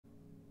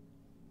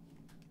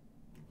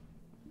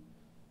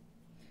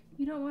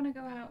You don't want to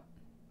go out.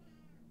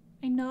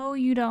 I know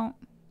you don't.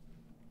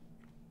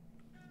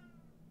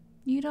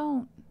 You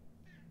don't.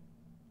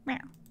 Meow.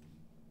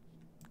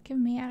 Give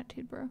me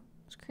attitude, bro.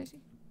 It's crazy.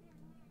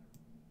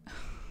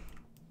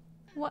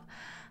 What?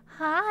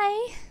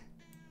 Hi.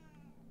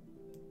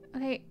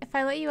 Okay, if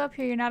I let you up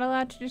here, you're not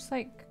allowed to just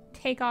like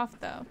take off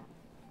though.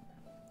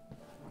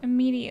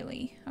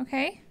 Immediately,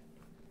 okay?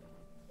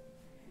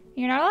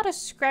 You're not allowed to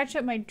scratch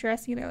up my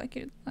dress either like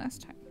you did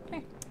last time. Come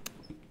here.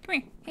 Come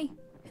here. Hey,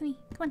 honey,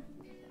 come on.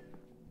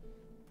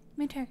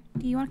 Winter,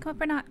 do you want to come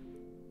up or not?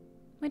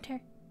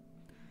 Winter.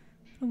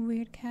 A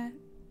weird cat.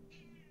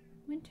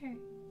 Winter.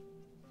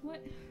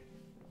 What?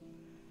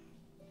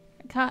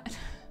 God.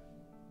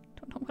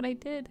 Don't know what I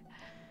did.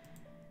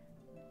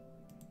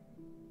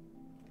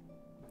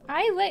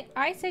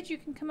 I said you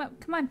can come up.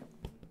 Come on.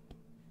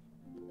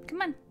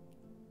 Come on.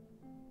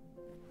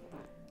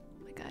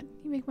 Oh my god,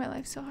 you make my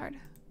life so hard.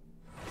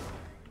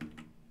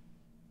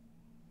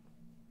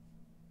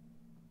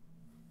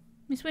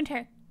 Miss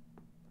Winter.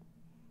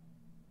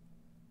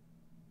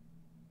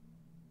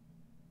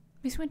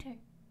 Miss Winter.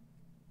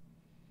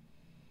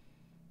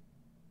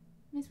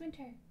 Miss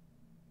Winter.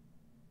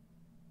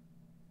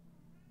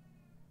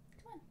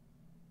 Come on.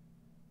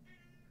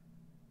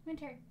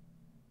 Winter.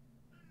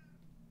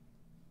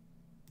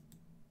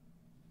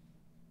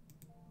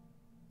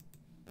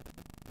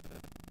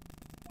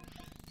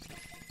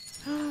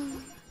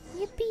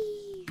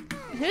 Yippee!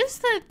 Who's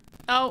the...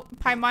 Oh,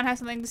 Paimon has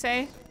something to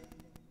say.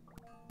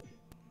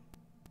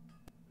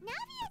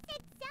 Navia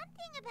said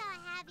something about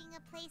having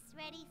a place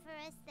ready for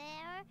us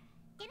there.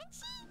 Didn't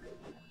she?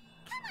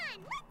 Come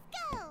on, let's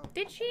go!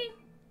 Did she?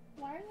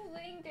 Why are you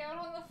laying down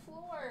on the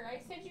floor?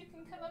 I said you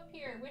can come up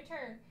here.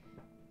 Winter.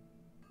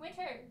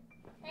 Winter.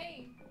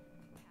 Hey.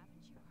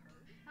 Haven't you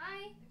heard?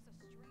 Hi.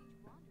 There's a strange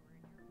wanderer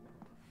in your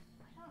room.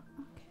 I don't...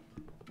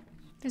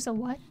 Okay. There's a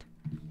what?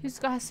 Who's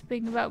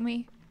gossiping about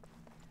me?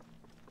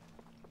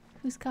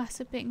 Who's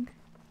gossiping?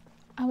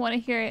 I want to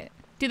hear it.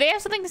 Do they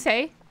have something to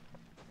say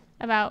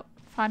about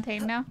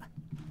Fontaine now?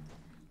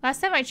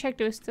 Last time I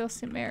checked, it was still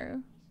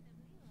Sumeru.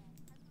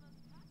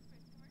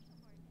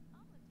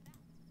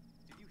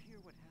 Did you hear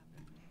what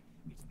happened?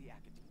 It's the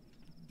academia.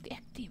 The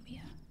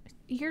academia.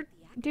 You're...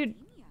 Dude,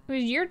 it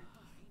was your...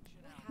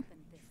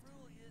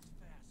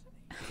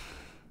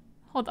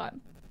 Hold on.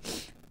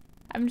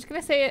 I'm just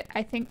gonna say it.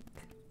 I think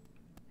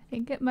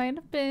it might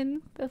have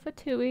been the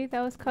Fatui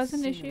that was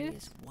causing issues.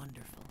 Is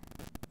wonderful.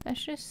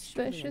 That's just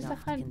Surely a enough to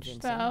hunch convince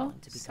though. anyone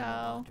to become a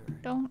So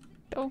wanderer.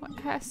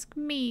 don't ask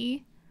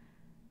me.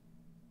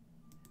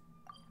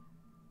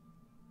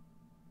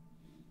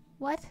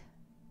 What?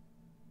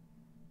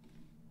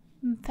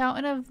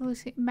 Fountain of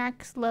Lucy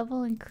max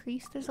level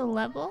increased. There's a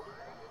level?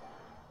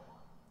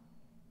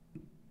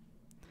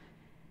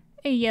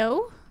 Hey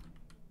yo.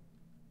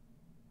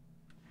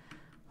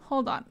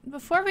 Hold on.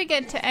 Before we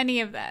get to any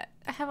of that,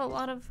 I have a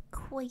lot of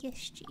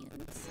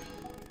questions.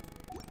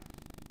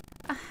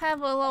 I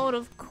have a load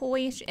of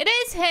questions. It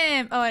is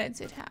him! Oh, and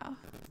it's Zutao.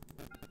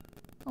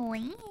 Oh,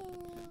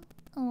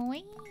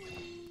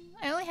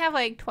 I only have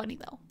like 20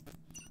 though.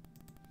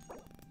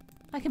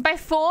 I can buy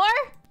 4?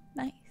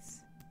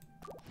 Nice.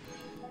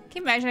 Can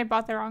you imagine I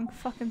bought the wrong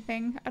fucking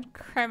thing? I'd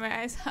cry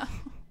my eyes out.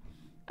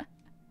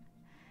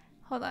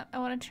 Hold on. I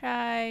want to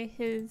try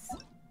his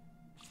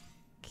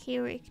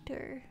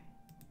character.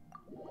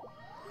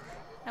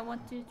 I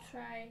want to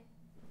try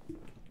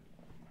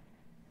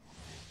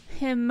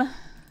him.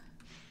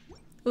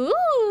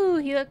 Ooh,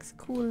 he looks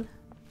cool.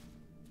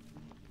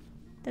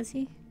 Does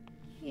he?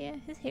 Yeah,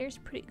 his hair's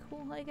pretty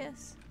cool, I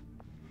guess.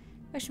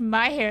 Wish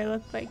my hair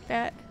looked like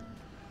that.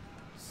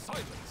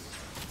 Silence.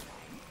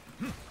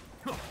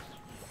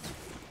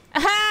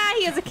 Aha!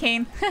 He has a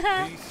cane. Be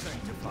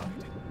sanctified.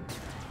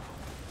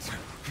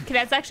 Okay,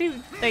 that's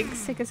actually like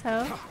sick as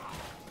hell.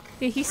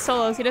 Dude, he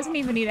solos. He doesn't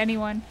even need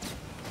anyone.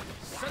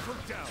 Settle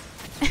down.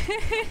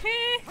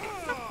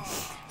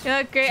 You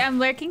look great. I'm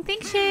lurking.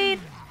 Thanks, Shade.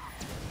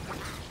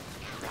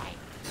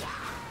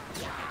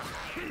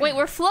 Wait,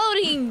 we're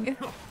floating.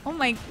 Oh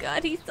my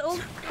god, he's so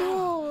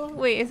cool.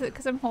 Wait, is it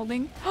because I'm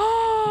holding?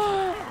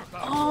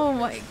 Oh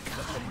my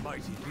god. The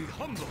mighty be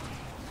humble.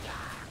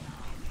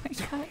 Oh my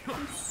god,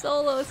 he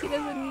solos. He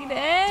doesn't need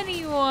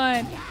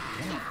anyone.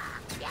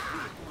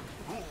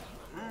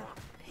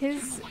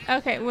 His...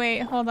 Okay, wait,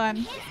 hold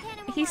on.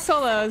 He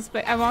solos,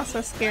 but I'm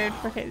also scared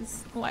for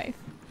his life.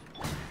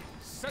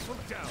 Settle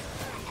down.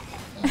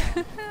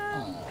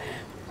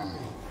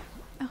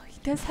 Oh, he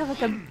does have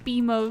like a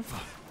beam of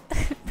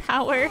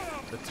power.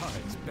 The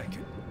tides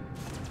beckon.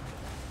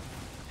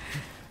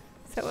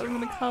 Is that what I'm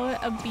gonna call it?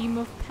 A beam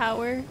of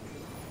power?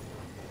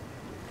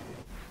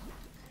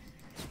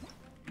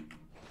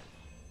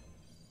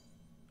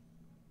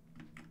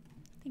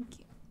 Thank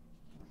you.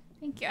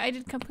 Thank you. I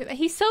did complete that.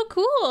 He's so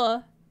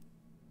cool!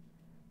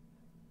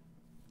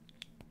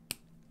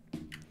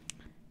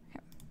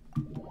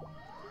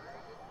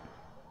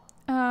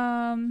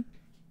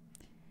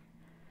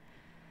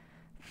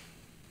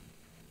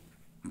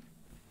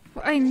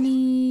 I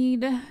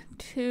need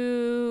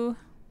to...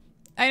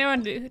 I know how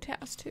to do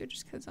House too,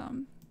 just cause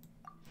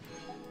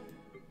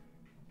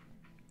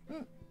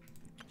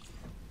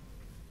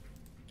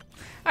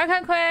Our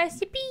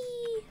conquest,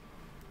 yippee!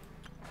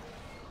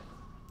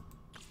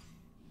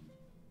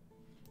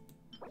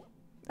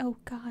 Oh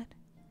god.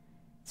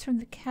 It's from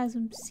the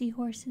Chasm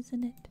Seahorse,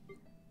 isn't it?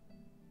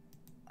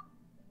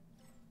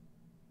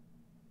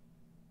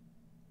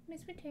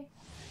 Miss Winter.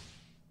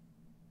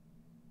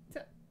 What's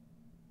up?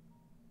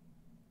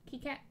 Key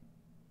cat.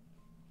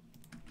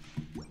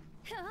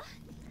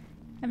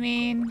 I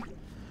mean...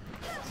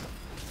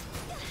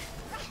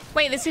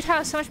 Wait, this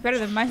House is so much better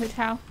than my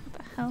House. What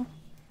the hell?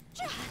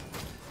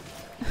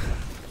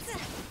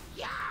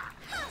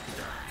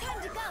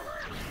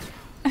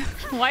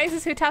 Why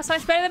is this House so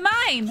much better than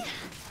mine?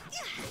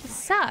 It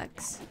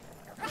sucks.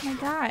 Oh my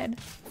god.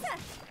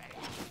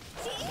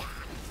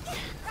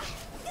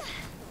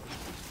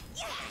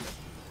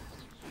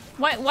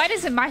 Why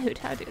doesn't my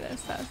House do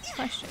this? That's the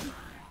question.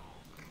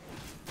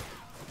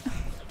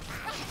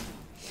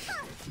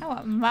 I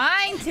want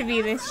mine to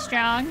be this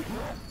strong.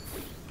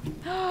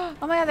 Oh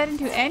my god, that didn't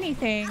do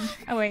anything.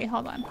 Oh wait,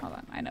 hold on.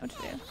 I know what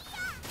to do.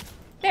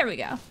 There we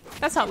go.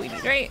 That's all we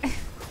need, right?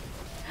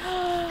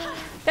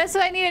 That's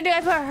what I need to do.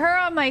 I put her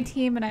on my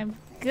team and I'm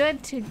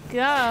good to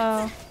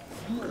go.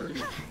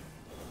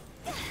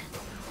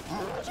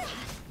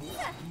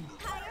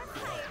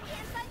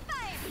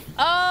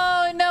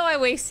 Oh no, I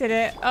wasted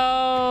it.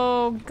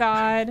 Oh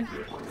god.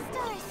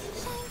 Stars,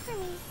 shine for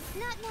me.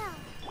 Not now.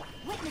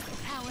 Witness the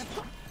power.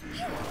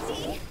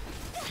 See?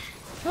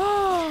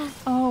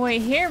 Oh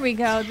wait, here we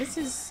go. This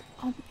is...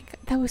 Oh my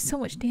god, that was so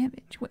much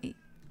damage. Wait.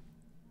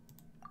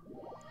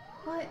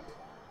 What?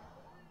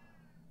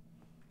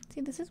 See,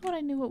 this is what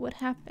I knew what would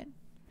happen.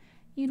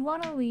 You'd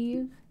want to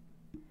leave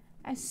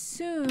as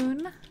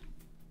soon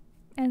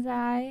as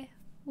I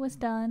was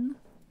done.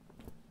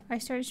 I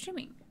started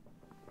streaming.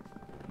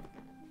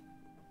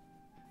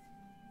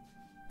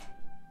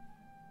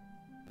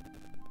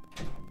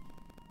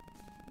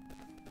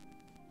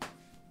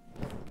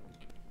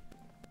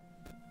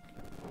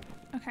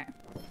 Okay.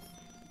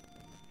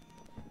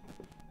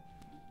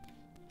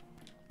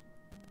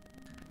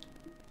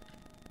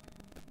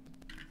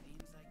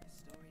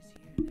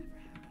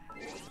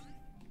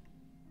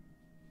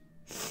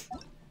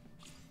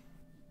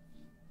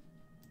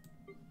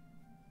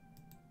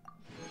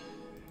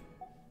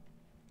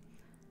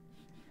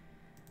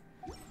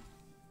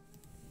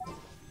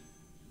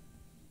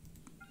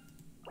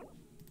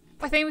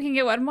 I think we can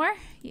get one more?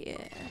 Yeah.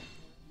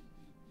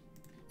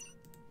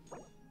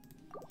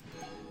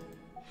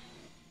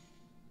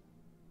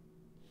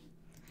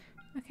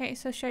 Okay,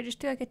 so should I just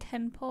do like a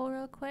 10 pull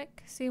real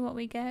quick? See what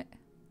we get?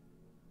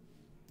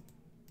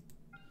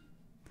 I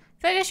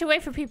feel like I should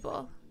wait for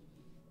people.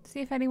 See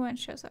if anyone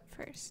shows up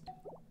first.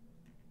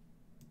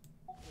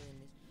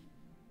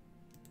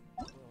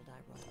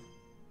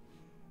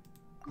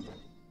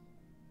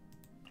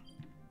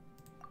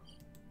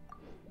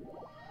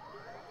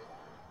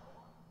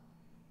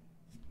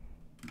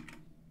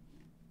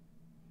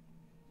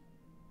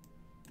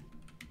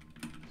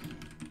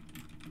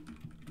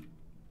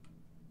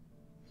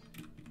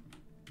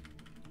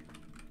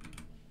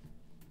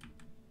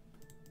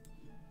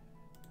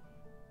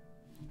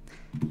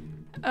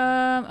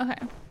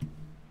 Okay.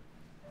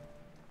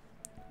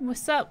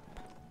 What's up?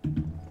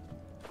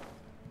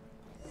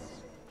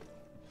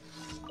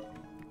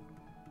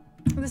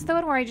 Is this the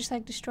one where I just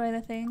like destroy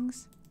the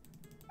things?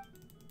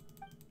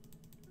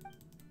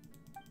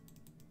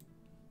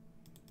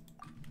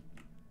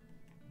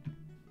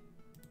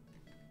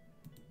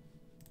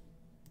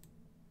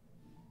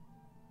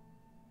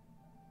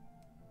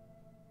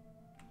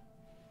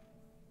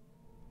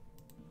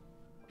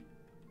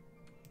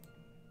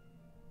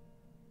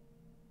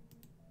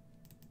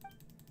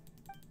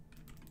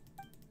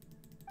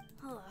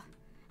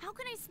 How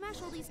can I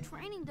smash all these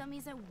training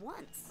dummies at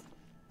once?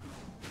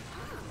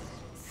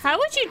 How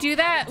would you do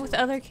that with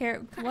other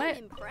characters? What?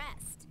 I'm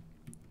impressed.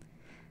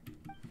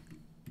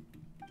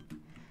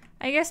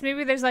 I guess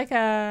maybe there's like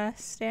a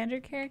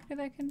standard character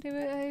that can do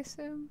it, I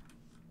assume.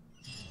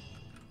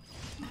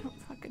 I don't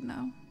fucking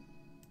know.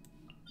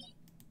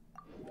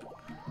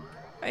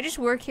 I just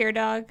work here,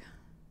 dog.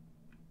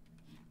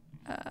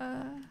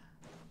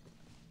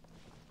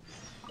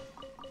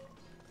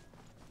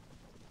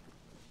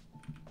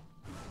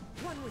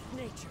 One with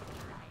nature.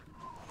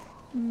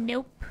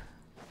 Nope.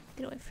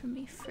 Get away from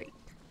me, freak.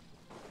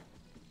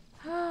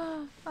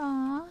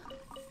 Aww.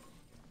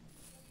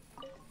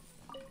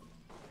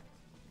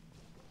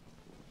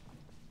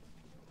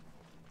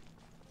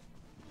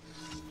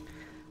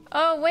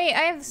 Oh wait,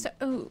 I have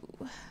ooh.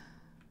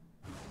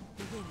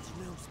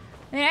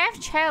 I mean, I have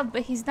Child,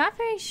 but he's not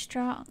very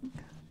strong.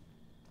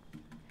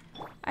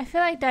 I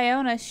feel like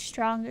Diona's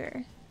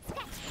stronger.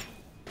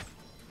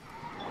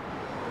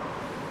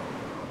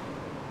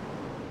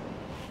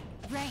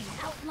 Rain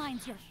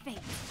outlines your fate.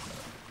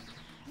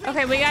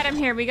 Okay, we got him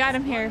here. We got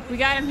him here. We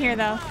got him here,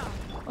 though.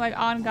 Like,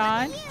 on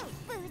God.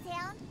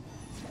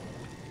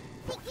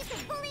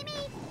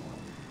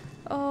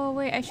 Oh,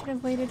 wait. I should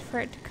have waited for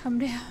it to come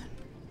down.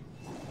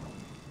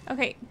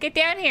 Okay, get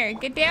down here.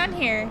 Get down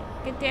here.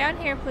 Get down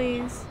here,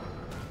 please.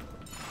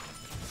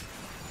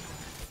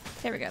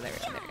 There we go, there we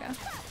go, there we go.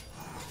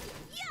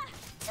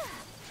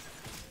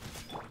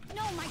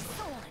 No, my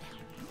sword.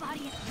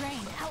 Body of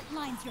rain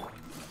outlines your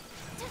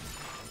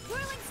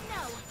whirling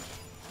snow.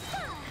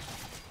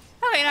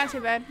 Okay, not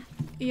too bad.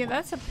 Yeah,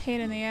 that's a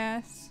pain in the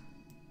ass.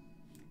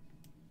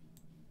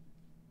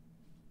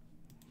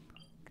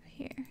 Go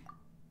here.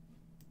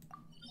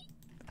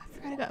 I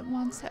forgot I got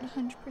Mondstadt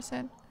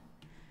 100%.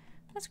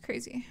 That's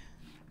crazy.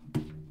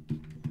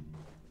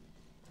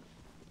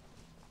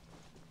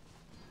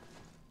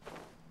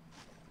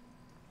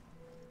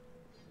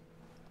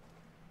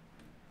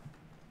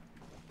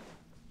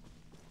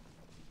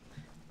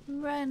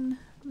 Run,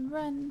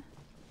 run.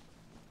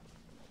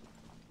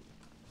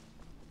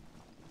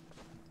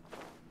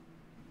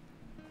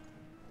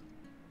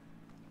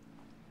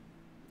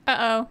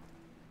 Uh-oh.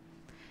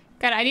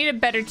 God, I need a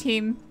better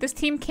team. This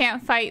team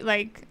can't fight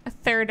like a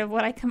third of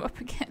what I come up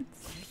against.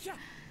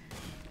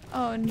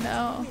 Oh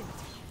no.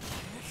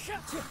 Shake a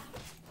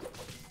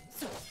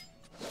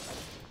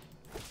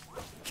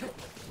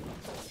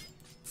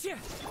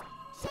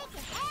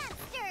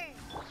hamster!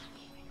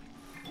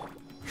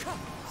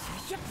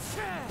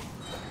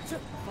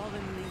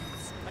 Fallen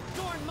leaves,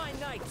 adorn my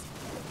night.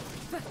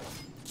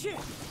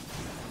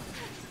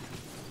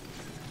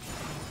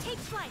 Take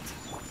flight.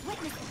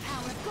 Witness the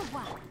power of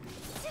Gugwa.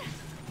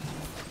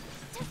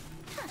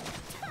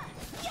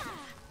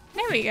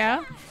 There we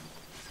go.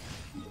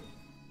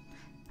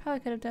 Probably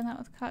could have done that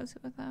with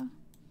Kazuha though.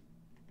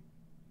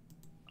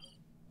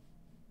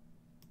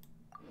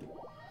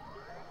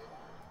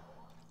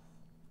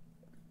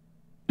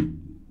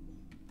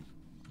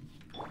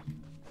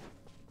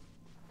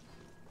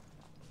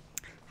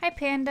 Hi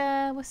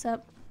Panda, what's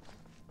up?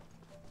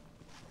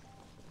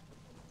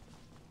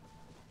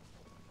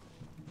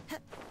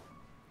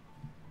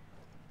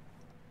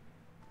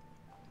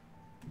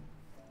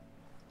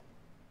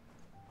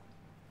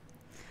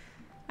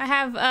 I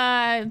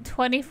have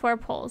 24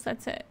 polls,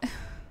 that's it.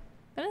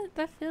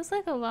 That feels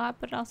like a lot,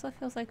 but it also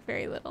feels like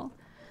very little.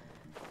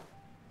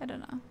 I don't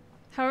know.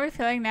 How are we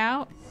feeling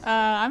now?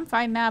 I'm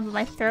fine now, but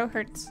my throat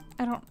hurts.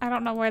 I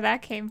don't know where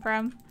that came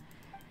from.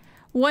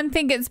 One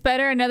thing gets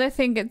better, another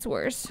thing gets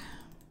worse.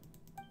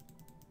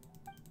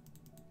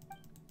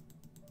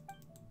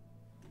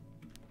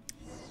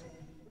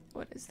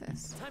 What is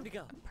this? Time to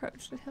go.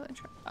 Approach the hill.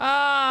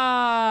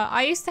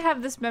 I used to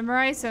have this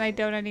memorized and I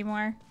don't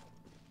anymore.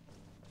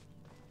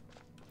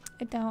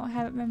 I don't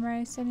have it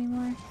memorized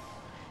anymore.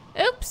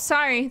 Oops,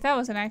 sorry. That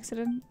was an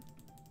accident.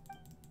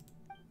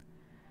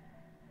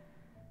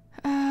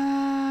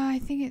 I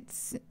think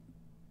it's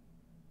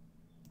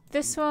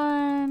this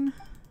one.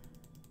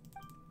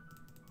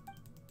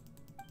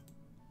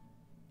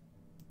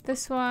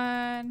 This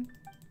one.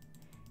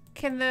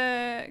 Can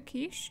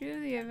you show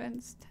the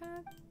events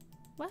tab?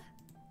 What?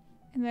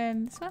 And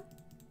then this one?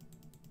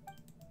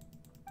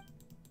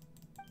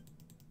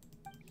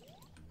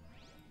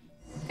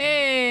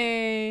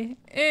 Hey,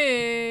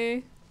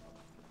 hey,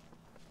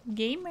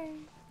 gamer.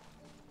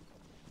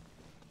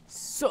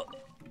 So.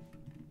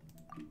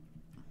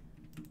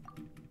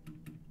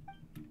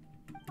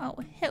 Oh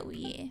hell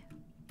yeah,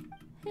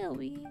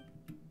 hell yeah.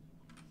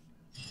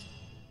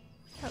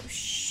 Oh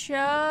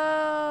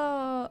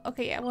show.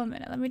 Okay, yeah. 1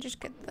 minute. Let me just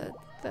get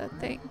the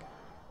thing.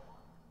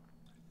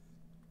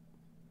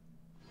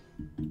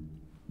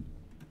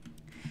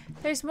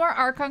 There's more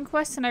Archon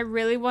quests, and I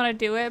really want to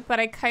do it, but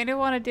I kind of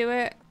want to do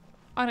it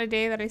on a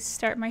day that I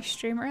start my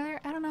stream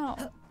earlier. I don't know.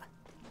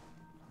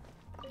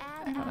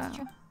 I don't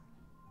know.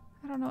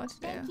 I don't know what to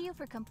do. Thank you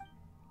for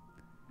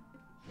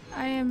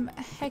I am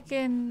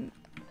heckin'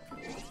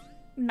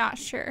 not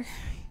sure.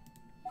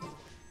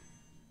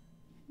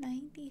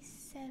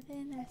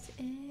 97, that's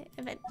it.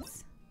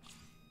 Events.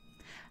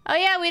 Oh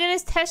yeah, we did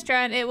his test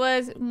run. It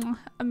was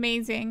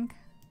amazing.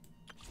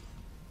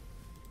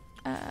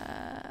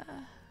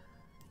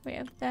 We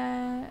have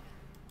that.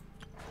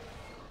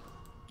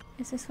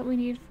 Is this what we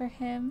need for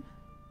him?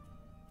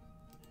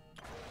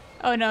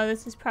 Oh no,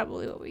 this is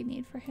probably what we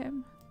need for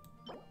him.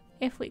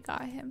 If we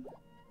got him.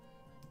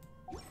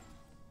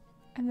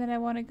 And then I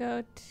want to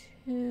go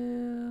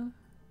to...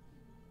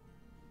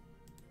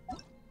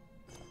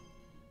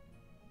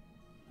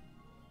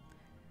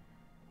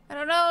 I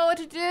don't know what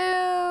to do.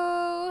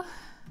 I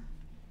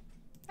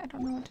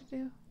don't know what to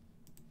do.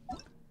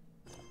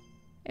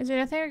 Is there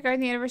nothing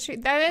regarding the anniversary?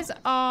 That is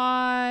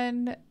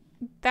on...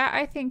 That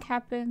I think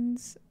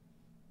happens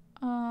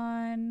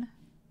on...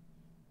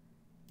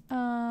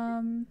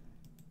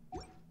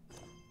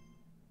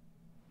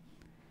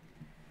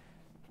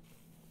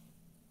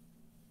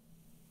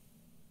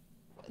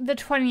 The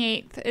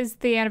 28th is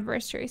the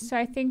anniversary, so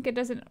I think it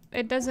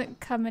doesn't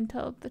come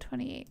until the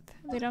 28th.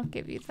 They don't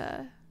give you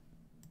the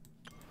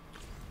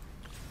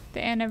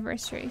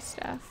anniversary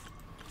stuff.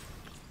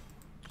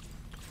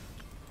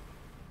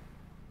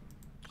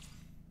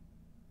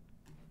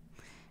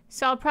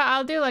 So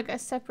I'll do like a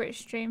separate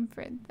stream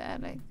for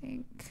that, I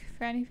think,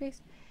 for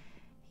Anyface.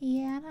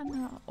 Yeah, I don't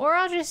know. Or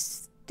I'll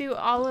just do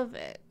all of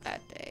it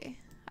that day.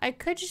 I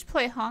could just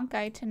play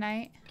Honkai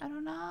tonight. I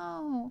don't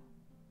know.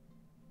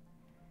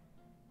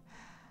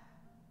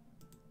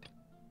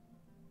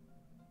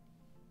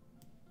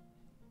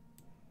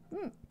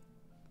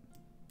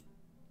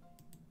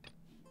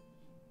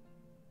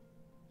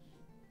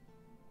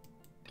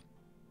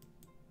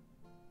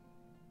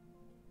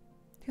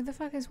 Who the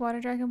fuck is Water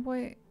Dragon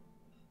Boy?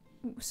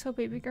 So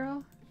baby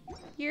girl?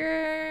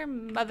 Your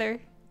mother.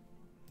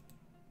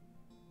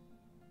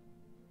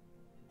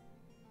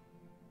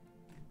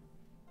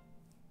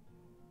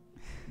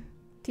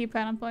 Do you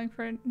plan on playing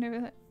for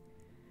Neverland?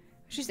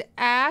 She's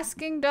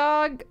asking,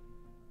 dog.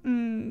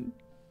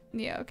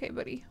 Yeah, okay,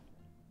 buddy.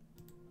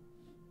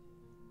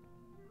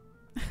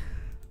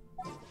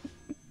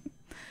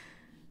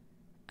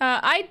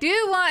 I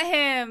do want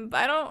him,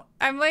 but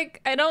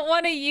I don't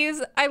want to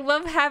use, I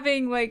love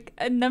having like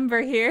a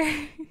number here.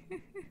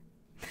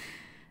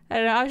 I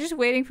don't know, I was just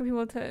waiting for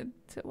people to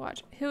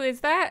watch. Who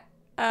is that?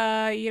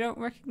 You don't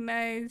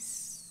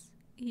recognize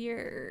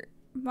your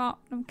mom.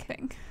 I'm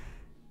kidding.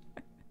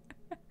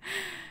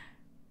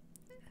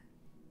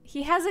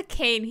 He has a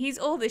cane. He's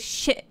old as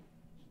shit.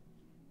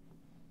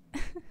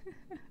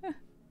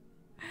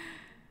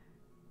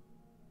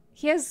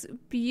 He has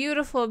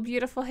beautiful,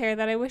 beautiful hair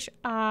that I wish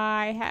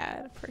I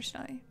had,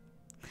 personally.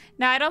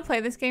 Now, I don't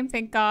play this game,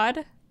 thank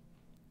God.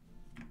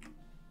 I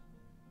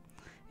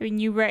mean,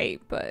 you're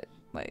right, but,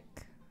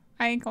 like,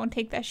 I ain't gonna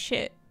take that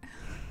shit.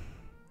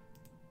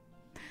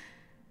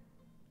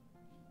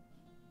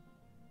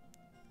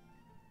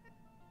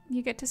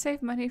 You get to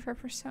save money for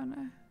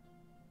Persona.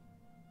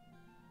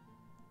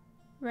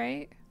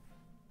 Right?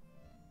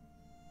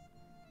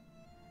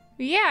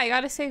 Yeah, I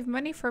gotta save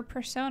money for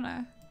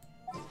Persona.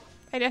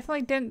 I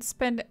definitely didn't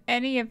spend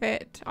any of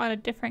it on a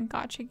different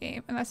gacha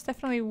game, and that's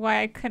definitely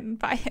why I couldn't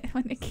buy it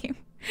when it came,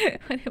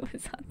 when it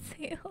was on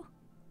sale.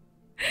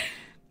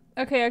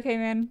 Okay,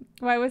 man.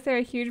 Why was there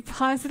a huge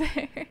pause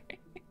there?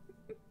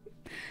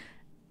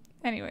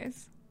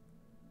 Anyways.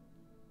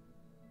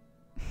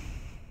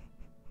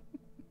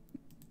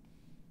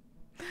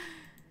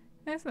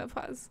 There's no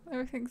pause.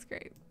 Everything's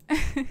great.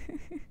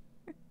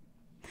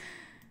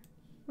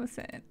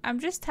 Listen, I'm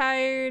just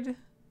tired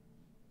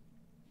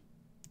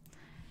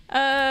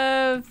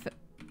of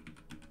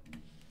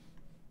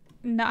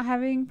not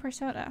having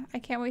Persona. I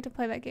can't wait to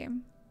play that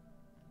game.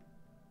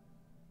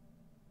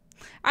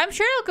 I'm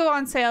sure it'll go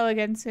on sale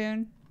again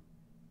soon.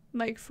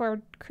 Like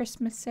for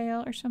Christmas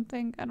sale or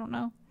something. I don't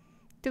know.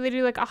 Do they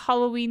do like a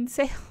Halloween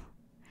sale?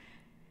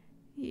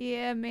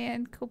 Yeah,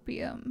 man.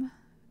 Copium.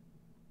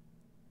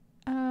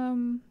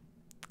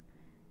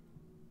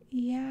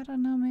 Yeah, I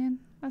don't know, man.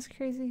 That's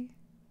crazy.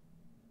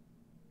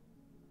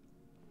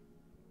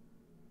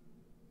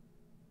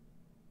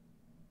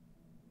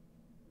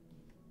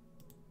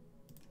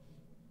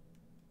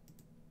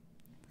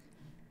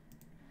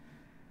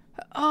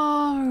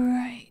 All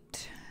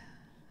right.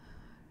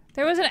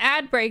 There was an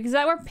ad break. Is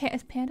that where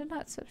is Panda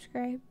not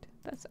subscribed?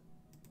 That's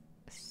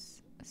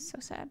so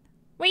sad.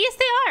 Wait, yes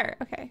they are.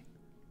 Okay.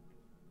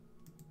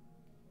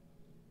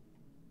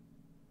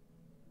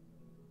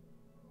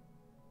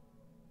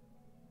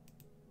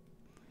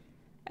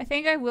 I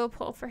think I will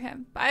pull for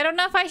him. But I don't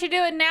know if I should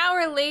do it now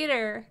or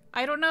later.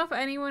 I don't know if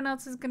anyone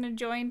else is gonna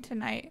join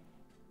tonight.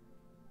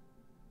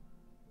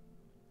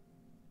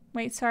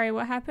 Wait, sorry,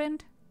 what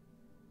happened?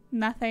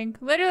 Nothing.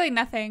 Literally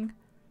nothing.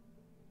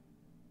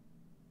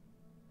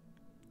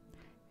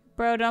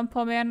 Bro, don't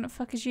pull, man. What the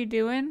fuck is you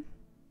doing?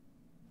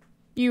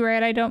 You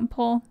right, I don't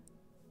pull.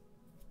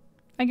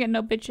 I get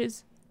no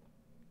bitches.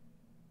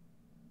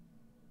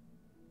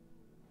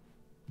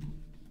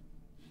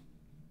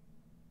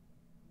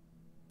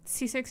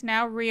 C6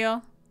 now,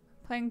 real.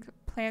 Playing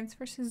Plants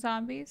vs.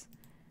 Zombies.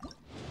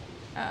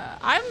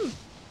 I'm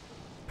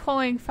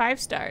pulling 5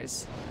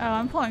 stars. Oh,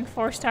 I'm pulling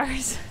 4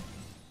 stars.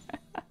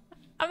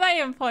 I'm not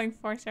even pulling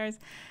 4 stars.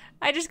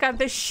 I just got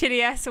this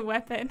shitty ass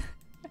weapon.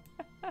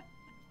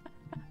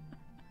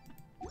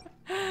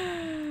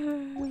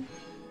 The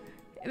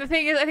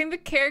thing is, I think the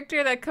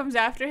character that comes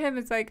after him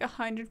is like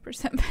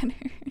 100% better.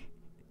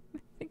 I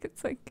think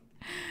it's like,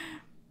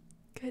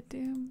 god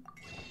damn.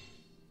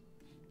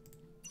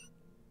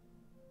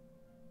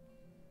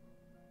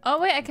 Oh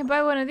wait, I can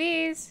buy one of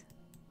these.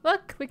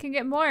 Look, we can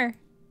get more.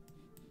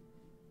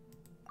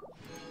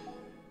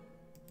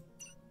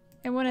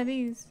 And one of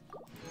these.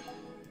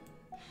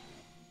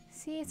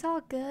 See, it's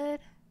all good.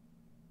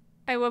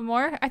 I want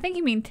more? I think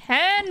you mean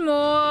 10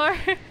 more.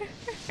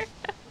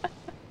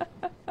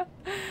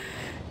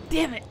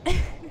 Damn it. Are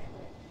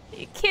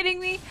you kidding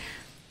me?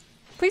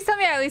 Please tell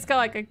me I at least got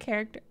like a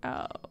character.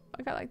 Oh,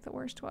 I got like the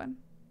worst one.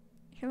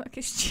 Your luck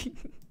is jeans.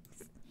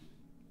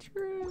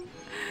 True.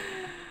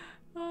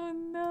 Oh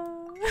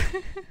no.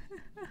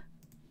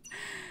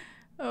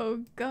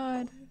 Oh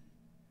god.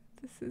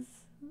 This is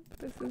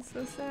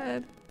so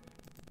sad.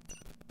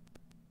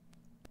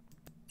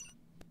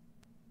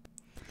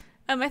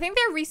 I think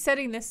they're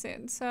resetting this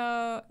soon,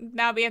 so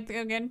now we have to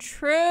go again.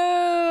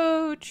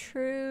 True.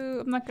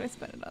 I'm not gonna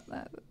spend it on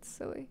that. That's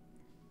silly.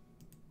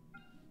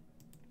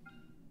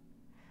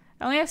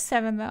 I only have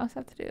 7 though, so I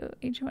have to do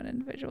each one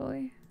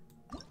individually.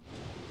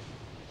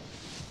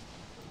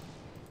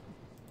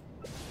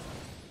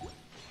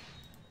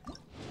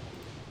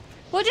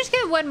 We'll just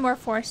get one more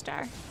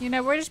 4-star. You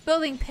know, we're just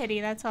building pity,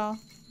 that's all.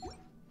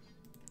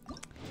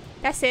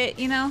 That's it,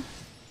 you know?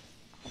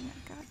 Oh my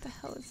god, what the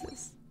hell is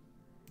this?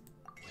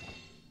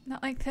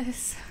 Not like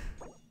this.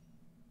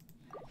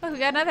 Look, we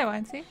got another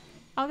one, see?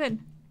 All good.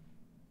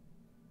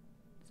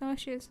 No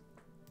issues.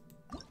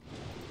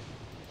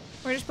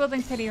 We're just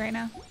building pity right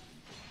now.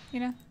 You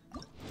know?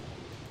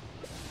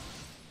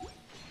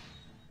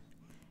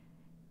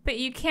 But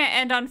you can't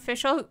end on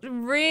official.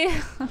 Real.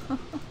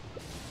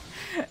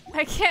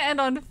 I can't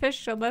end on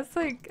official. That's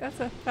like, that's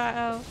a fat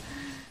L.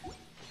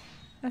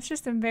 That's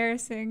just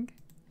embarrassing.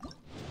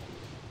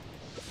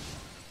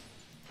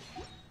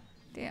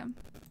 Damn.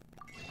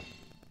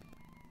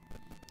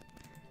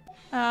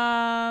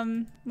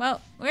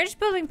 Well, we're just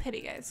building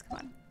pity, guys. Come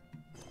on.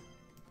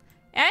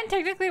 And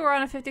technically we're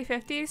on a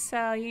 50-50,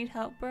 so you need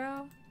help,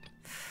 bro.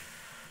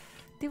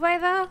 Do I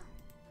though?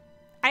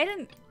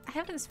 I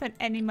haven't spent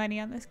any money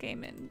on this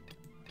game in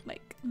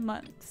like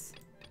months.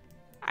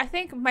 I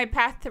think my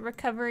path to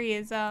recovery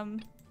is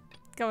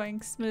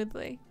going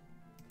smoothly.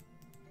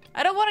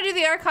 I don't want to do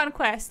the Archon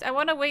quest. I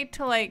want to wait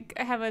till like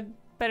I have a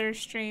better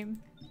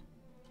stream.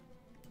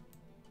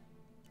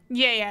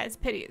 Yeah, it's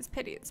pity, it's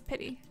pity, it's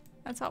pity.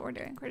 That's all we're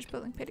doing. We're just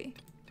building pity.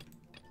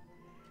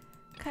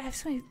 God, I have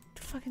so many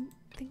fucking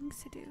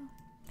things to do.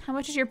 How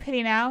much is your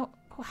pity now?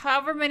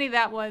 However many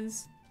that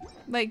was.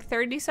 Like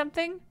 30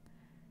 something?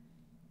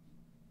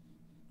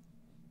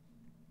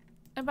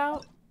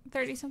 About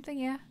 30 something,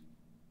 yeah.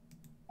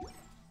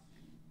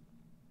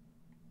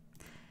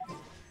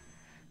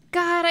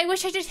 God, I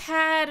wish I just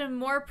had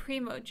more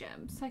Primo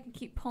gems so I could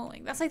keep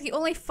pulling. That's like the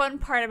only fun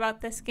part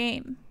about this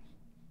game.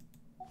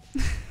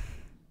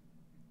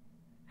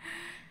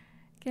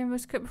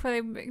 Gamblers quit before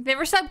they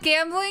never stop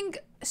gambling?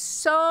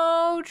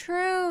 So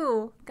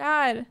true.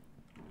 God.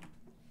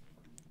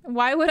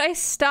 Why would I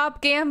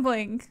stop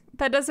gambling?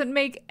 That doesn't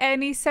make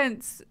any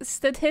sense.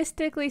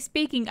 Statistically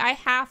speaking, I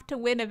have to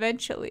win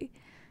eventually.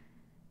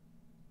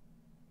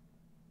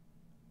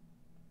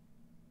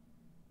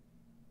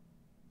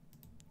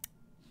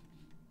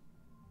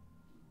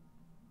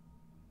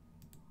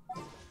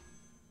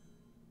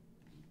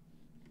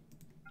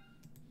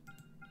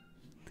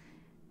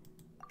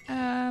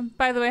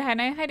 By the way, hi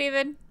Night. Hi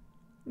David.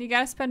 You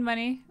gotta spend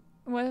money.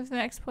 What if the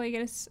next pull you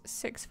get a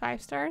 6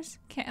 5-stars?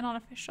 Can't end on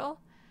official.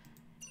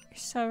 You're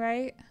so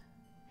right.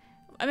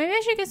 Maybe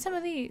I should get some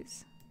of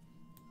these.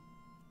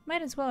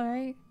 Might as well,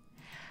 right?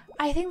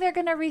 I think they're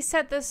gonna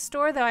reset this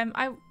store though.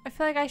 I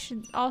feel like I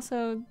should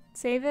also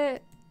save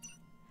it.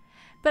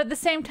 But at the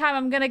same time,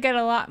 I'm gonna get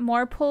a lot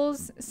more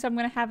pulls, so I'm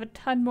gonna have a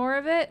ton more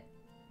of it.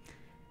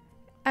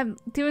 I'm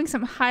doing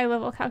some high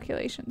level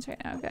calculations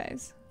right now,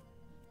 guys.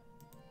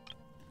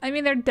 I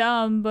mean, they're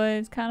dumb, but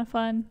it's kind of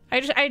fun.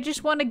 I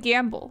just want to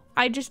gamble.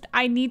 I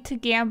need to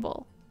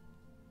gamble.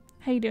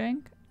 How you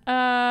doing?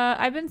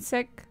 I've been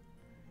sick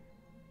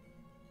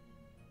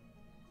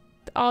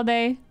all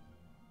day.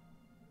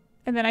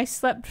 And then I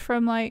slept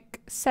from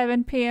like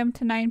 7 p.m.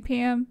 to 9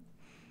 p.m.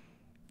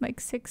 Like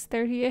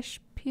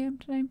 6:30-ish p.m.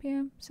 to 9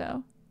 p.m.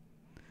 So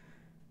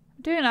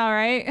I'm doing all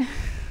right.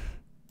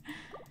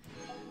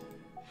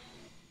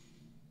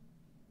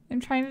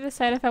 I'm trying to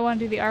decide if I want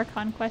to do the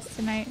Archon quest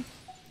tonight.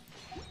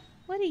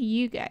 What do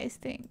you guys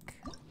think?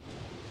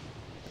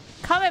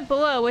 Comment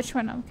below which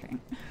one. I'm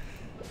kidding.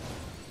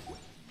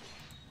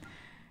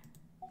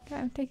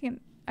 Okay,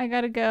 I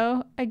gotta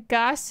go. I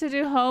got to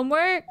do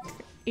homework?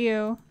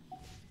 Ew.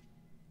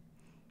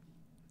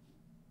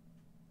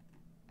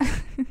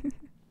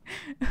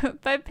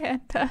 Bye,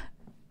 Panda.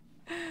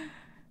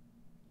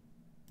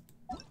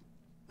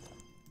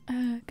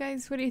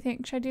 Guys, what do you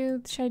think? Should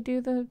I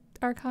do the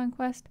Archon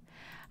quest?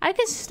 I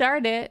could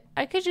start it.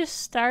 I could just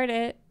start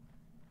it.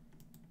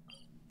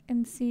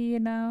 And see, you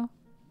know,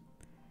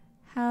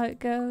 how it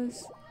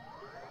goes.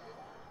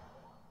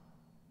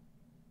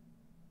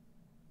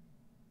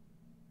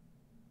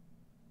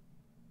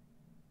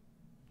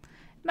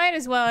 Might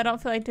as well. I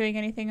don't feel like doing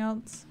anything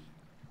else.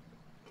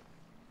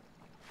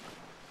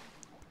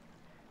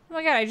 Oh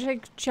my god, I just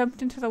like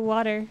jumped into the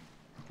water.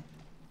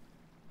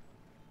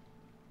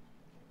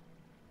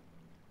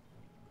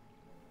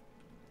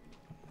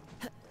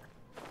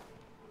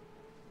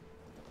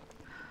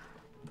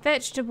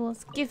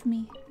 Vegetables, give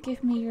me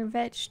your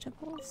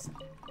vegetables.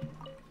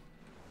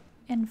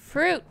 And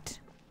fruit.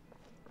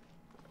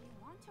 If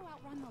you want to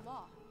outrun the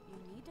law,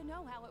 you need to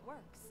know how it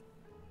works.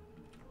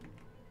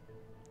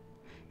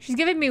 She's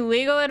giving me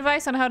legal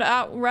advice on how to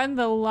outrun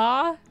the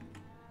law?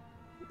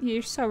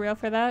 You're so real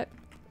for that.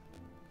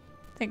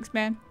 Thanks,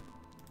 man.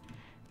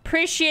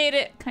 Appreciate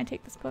it. Can I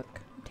take this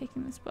book? I'm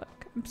taking this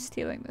book. I'm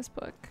stealing this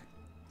book.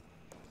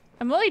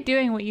 I'm only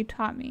doing what you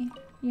taught me,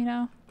 you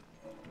know?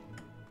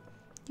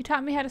 You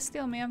taught me how to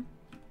steal, ma'am.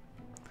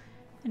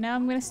 And now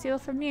I'm gonna steal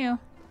from you.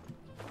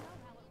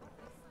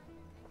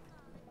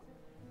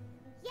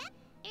 Yep,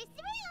 here's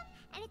the room,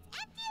 and it's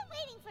empty and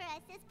waiting for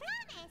us as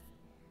promised.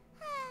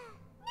 No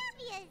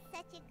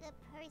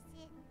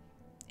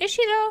Is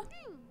she though?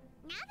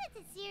 Now that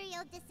the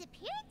serial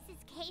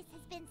disappearances case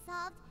has been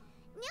solved,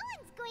 no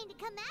one's going to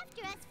come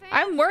after us for.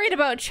 I'm worried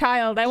about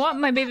Child. I want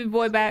my baby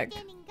boy back.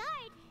 Standing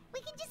guard, we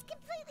can just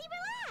completely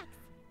relax.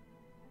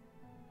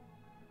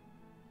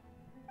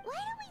 Why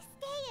don't we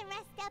stay and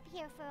rest up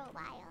here for a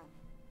while?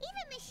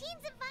 Even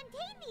machines in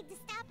Fontaine need to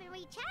stop and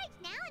recharge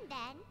now and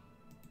then.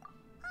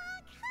 Oh,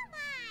 come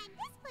on.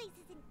 This place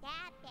isn't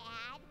that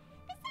bad.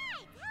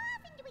 Besides, how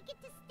often do we get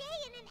to stay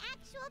in an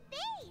actual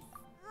base?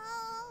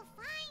 Oh,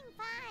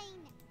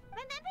 fine.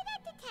 Remember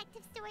that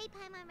detective story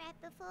Paimon read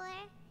before?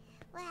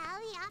 Well,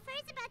 the author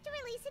is about to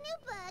release a new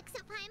book,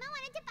 so Paimon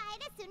wanted to buy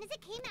it as soon as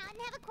it came out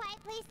and have a quiet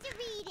place to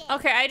read it.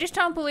 Okay, I just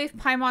don't believe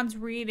Paimon's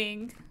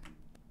reading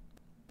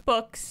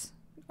books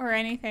or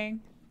anything.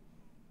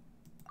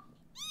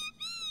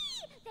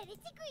 Then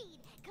it's agreed.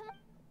 Come on.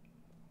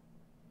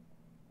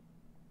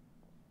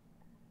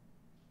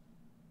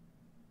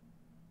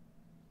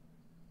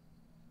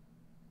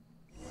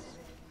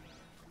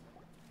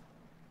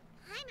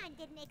 Paimon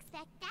didn't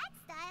expect that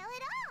style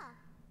at all.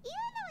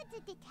 Even though it's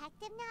a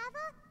detective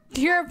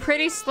novel. You're a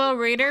pretty slow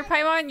reader,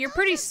 Paimon. You're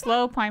pretty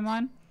slow,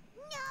 Paimon.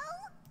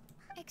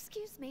 No.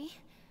 Excuse me,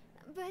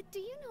 but do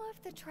you know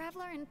if the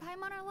Traveler and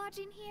Paimon are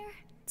lodging here?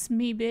 It's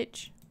me,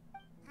 bitch.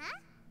 Huh?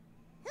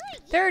 Who are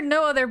you? There are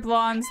no other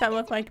blondes that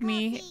look like Recall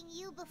me. seeing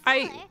you before.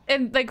 I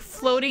am like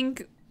floating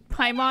You're here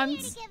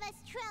Paimons. to give us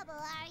trouble,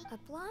 are you? A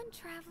blonde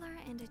traveler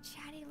and a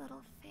chatty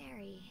little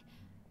fairy.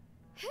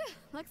 Phew,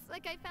 looks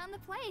like I found the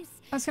place.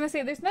 I was gonna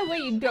say, there's no way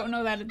you don't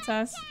know that it's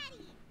us.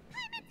 Daddy,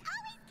 Paimon's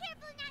always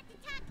careful not to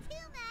talk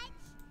too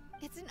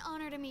much. It's an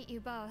honor to meet you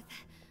both.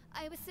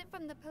 I was sent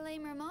from the Palais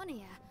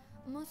Mermonia.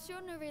 Monsieur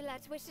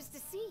Nourilette wishes to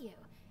see you.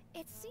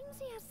 It seems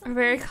he has something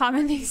Very he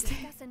common wants to these days.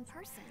 discuss in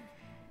person.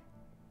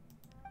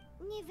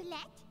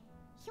 Nouvelette?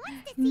 He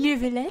wants to see us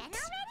again Nouvelette?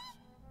 already?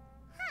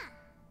 Huh.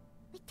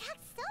 We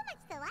talked so much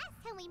the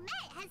last time we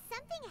met. Has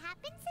something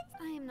happened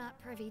since? I am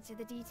not privy to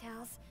the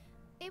details.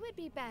 It would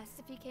be best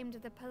if you came to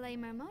the Palais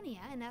Mermonia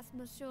and asked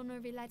Monsieur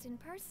Nourilette in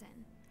person.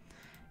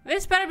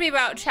 This better be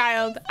about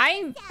Child.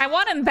 I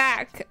want him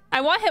back.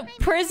 I want him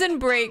prison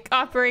break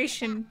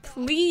operation,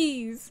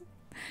 please.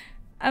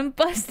 I'm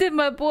busting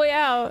my boy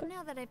out.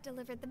 Now that I've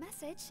delivered the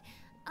message,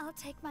 I'll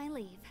take my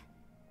leave.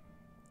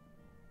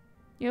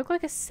 You look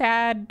like a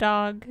sad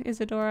dog,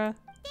 Isadora.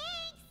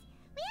 Thanks.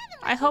 We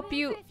haven't I left hope room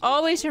you for a few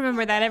always things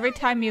remember that every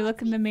time you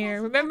look in the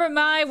mirror. Remember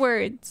my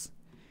words.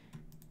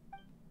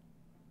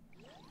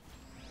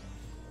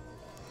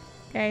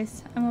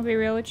 Guys, I'm gonna be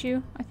real with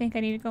you. I think I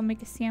need to go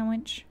make a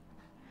sandwich.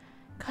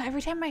 God,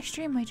 every time I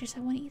stream, I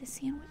want to eat a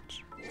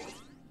sandwich.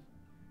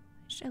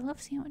 I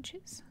love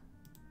sandwiches.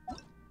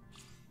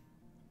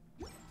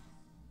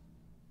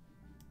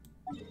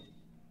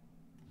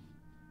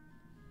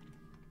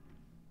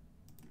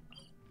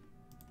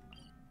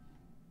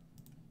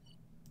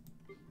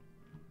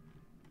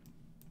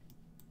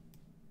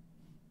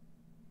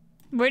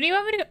 Where do you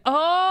want me to go?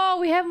 Oh,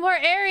 we have more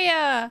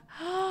area.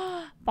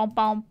 Bum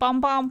bum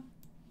bum bum.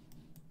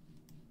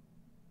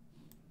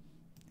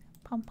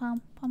 Pum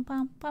pum pum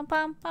pum pum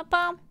pum pum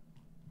pum.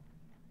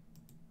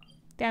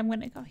 I'm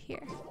gonna go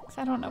here because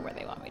I don't know where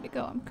they want me to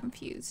go. I'm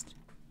confused.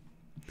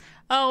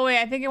 Oh wait,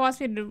 I think it wants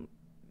me to.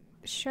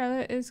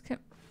 Charlotte is.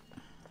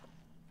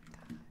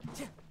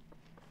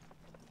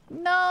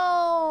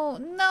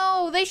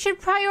 No, they should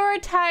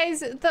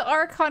prioritize the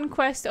Archon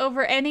quest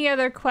over any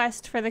other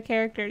quest for the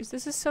characters.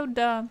 This is so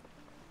dumb.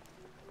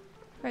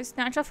 It's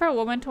natural for a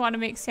woman to want to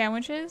make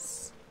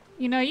sandwiches.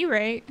 You know, you're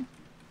right.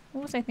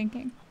 What was I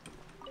thinking?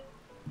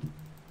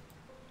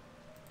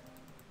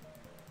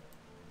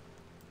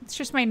 It's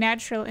just my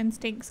natural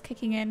instincts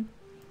kicking in.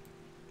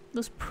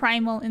 Those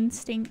primal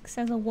instincts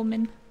as a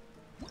woman.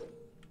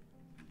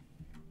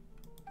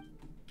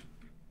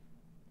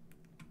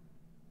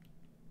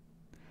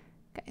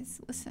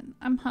 Guys, listen,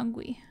 I'm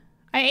hungry.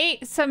 I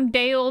ate some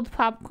day-old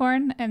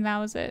popcorn and that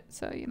was it,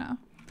 so you know.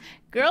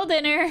 Girl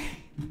dinner!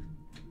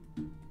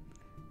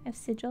 I have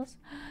sigils.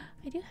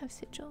 I do have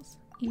sigils.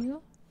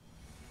 Ew.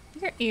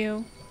 You're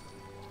ew.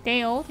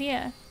 Day-old?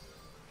 Yeah.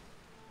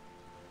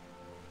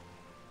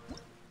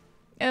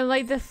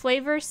 Like the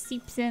flavor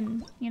seeps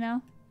in, you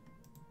know?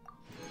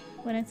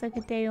 When it's like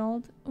a day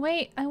old.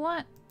 Wait, I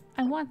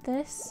want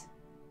this.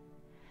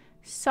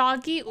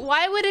 Soggy?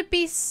 Why would it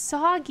be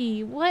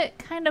soggy? What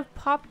kind of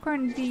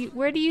popcorn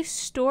where do you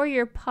store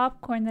your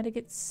popcorn that it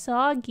gets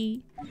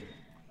soggy?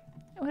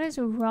 What is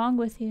wrong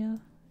with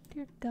you?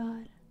 Dear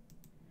God.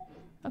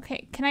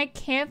 Okay, can I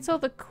cancel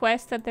the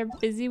quest that they're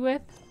busy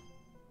with?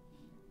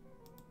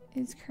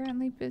 Is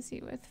currently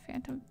busy with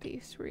Phantom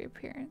Thief's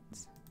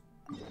reappearance.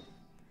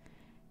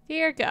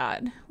 Dear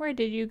God, where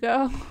did you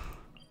go?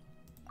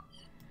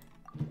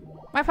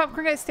 My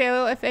popcorn gets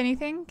stale, if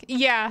anything.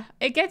 Yeah,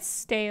 it gets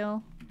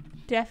stale.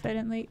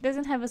 Definitely. It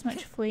doesn't have as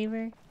much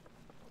flavor.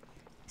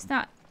 It's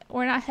not,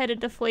 we're not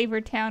headed to Flavor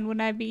Town when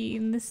I be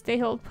eating this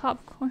stale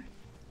popcorn.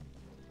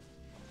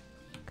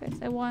 Guys,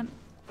 I want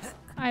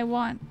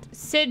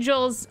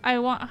sigils. I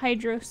want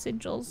hydro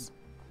sigils.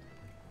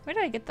 Where do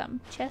I get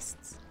them?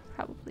 Chests?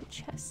 Probably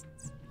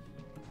chests.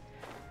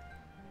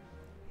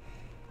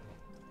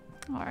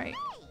 Alright.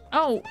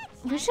 Oh,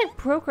 we should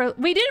broke our-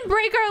 we didn't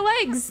break our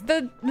legs!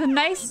 The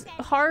nice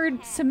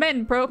hard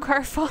cement broke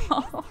our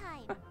fall.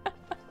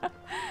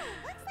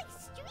 Looks like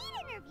street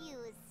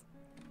interviews.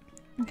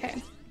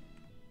 Okay.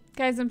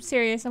 Guys, I'm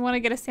serious. I want to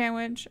get a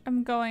sandwich.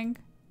 I'm going.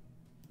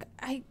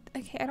 Okay,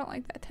 I don't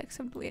like that text.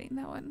 I'm deleting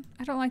that one.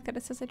 I don't like that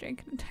it says I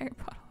drank an entire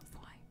bottle of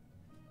wine.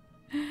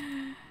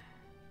 And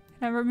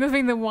I'm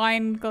removing the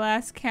wine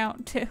glass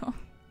count too. Go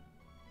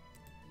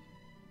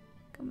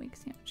make a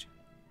sandwich.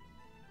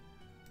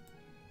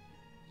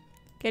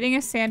 Getting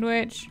a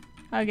sandwich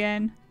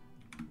again.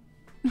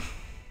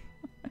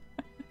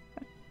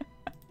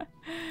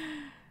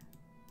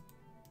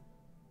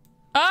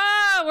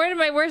 Ah,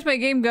 where's my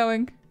game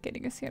going?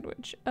 Getting a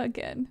sandwich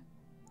again.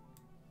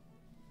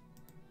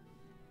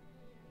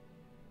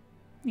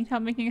 Need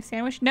help making a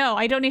sandwich? No,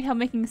 I don't need help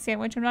making a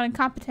sandwich. I'm not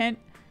incompetent.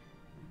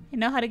 I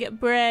know how to get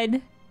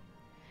bread.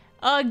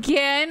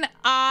 Again,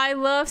 I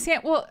love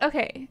well,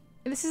 okay.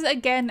 This is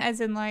again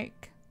as in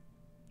like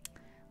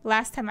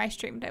last time I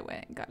streamed I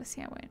went and got a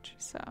sandwich.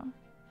 So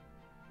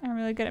I'm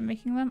really good at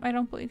making them. I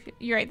don't believe you.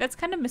 You're right. That's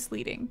kind of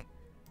misleading.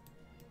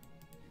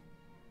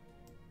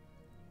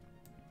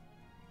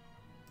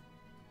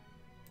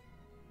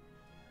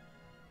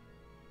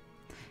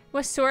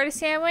 Was Sword a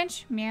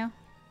sandwich? Meow.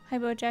 Hi,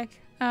 Bojack.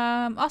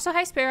 Also,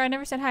 hi, Sparrow. I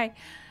never said hi.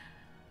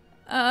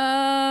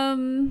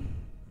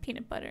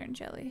 Peanut butter and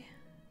jelly.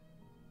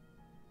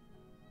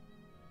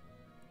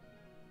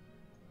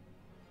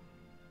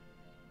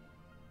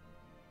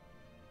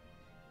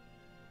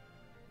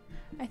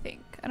 I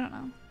think. I don't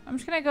know. I'm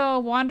just gonna go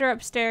wander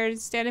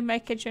upstairs, stand in my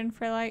kitchen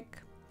for like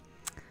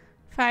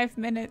 5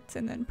 minutes,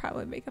 and then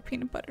probably make a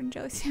peanut butter and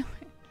jelly sandwich.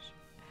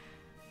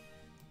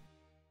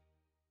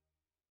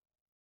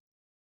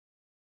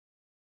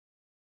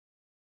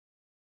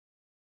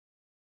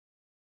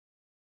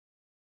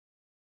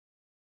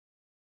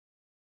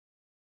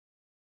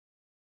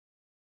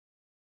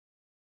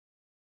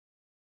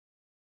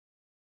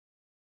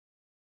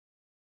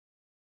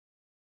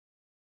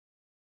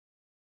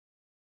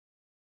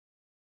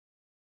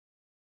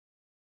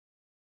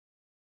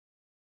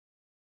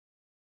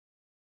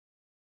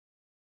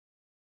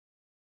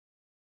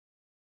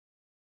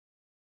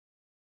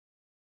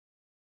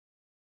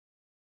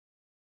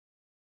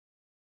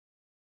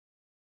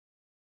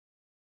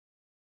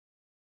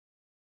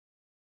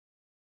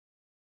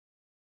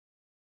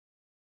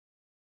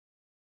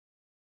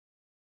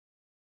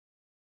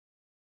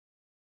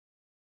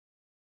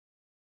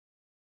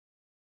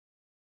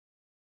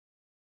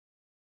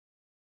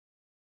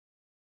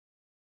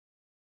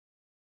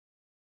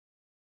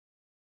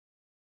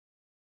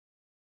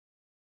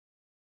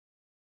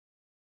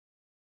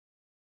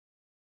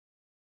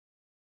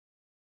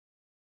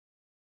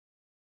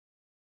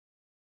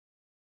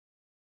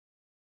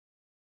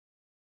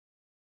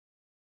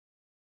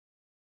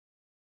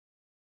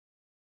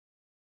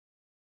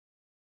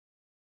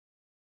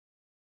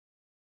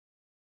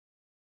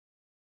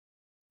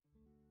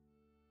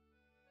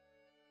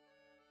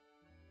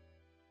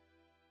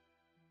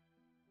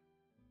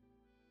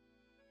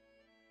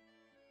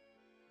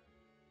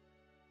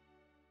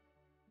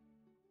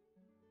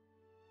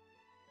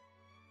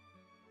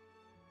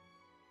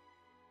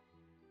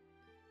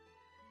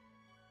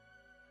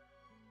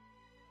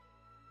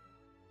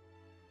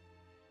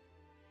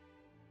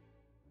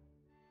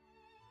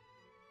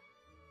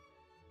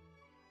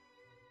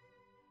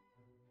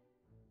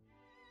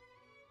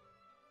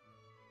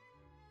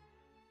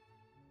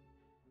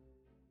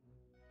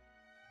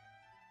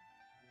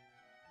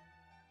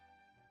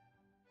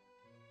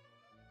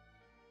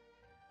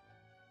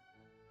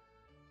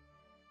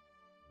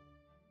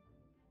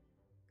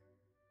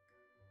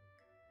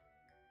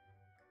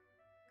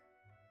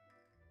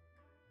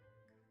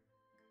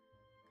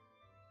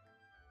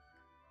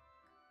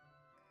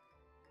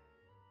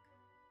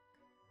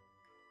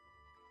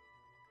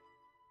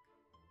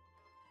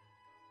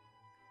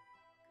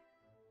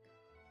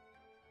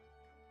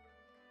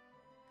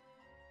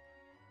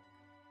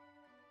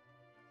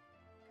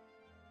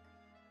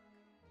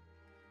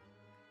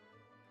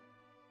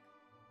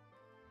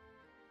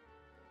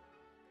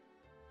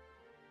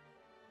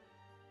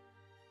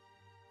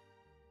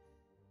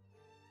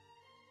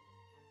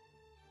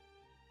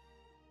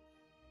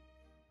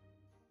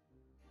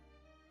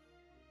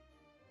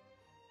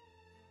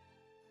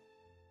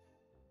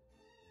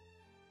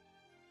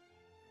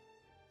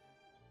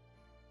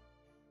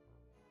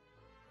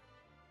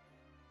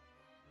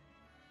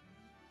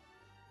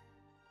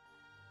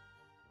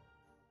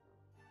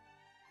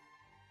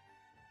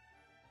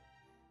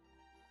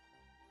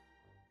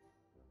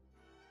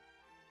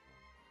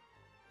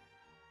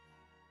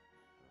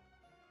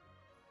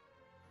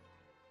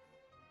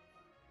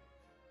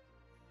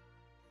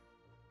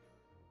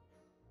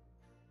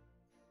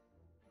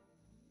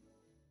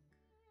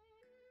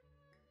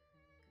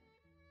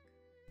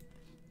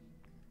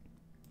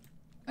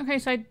 Okay,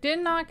 so I did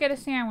not get a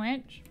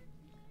sandwich.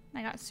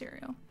 I got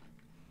cereal.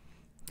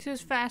 This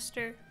is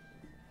faster.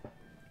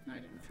 I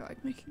didn't feel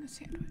like making a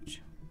sandwich.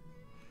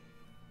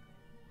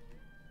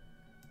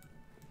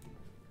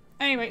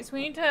 Anyway, so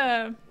we need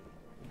to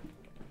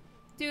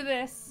do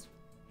this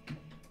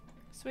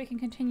so we can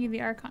continue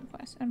the Archon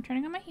quest. I'm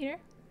turning on my heater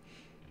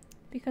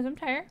because I'm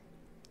tired.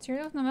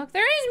 Cereal with no milk.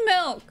 There is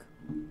milk!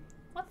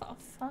 What the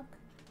fuck?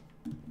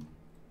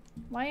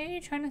 Why are you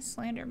trying to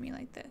slander me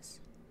like this?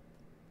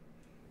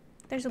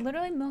 There's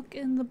literally milk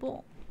in the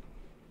bowl.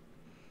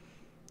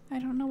 I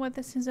don't know what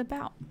this is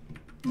about.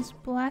 This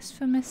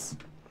blasphemous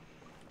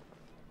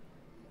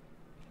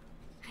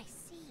I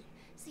see.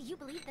 So you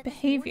believe that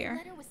behavior.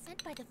 this warning letter was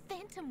sent by the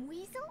Phantom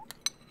Weasel?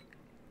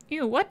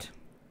 Ew, what?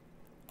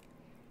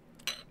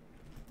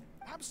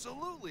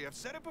 Absolutely. I've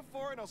said it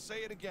before and I'll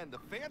say it again. The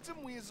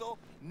Phantom Weasel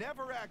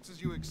never acts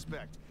as you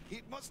expect.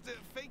 He must have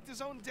faked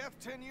his own death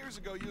 10 years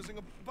ago using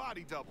a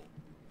body double.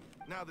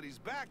 Now that he's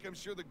back, I'm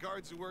sure the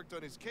guards who worked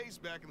on his case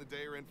back in the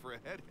day are in for a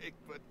headache,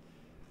 but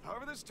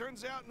however this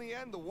turns out in the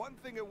end, the one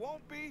thing it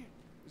won't be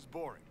is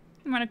boring.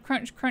 I'm gonna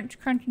crunch, crunch,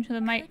 crunch into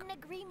the mic. Couldn't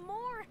agree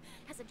more.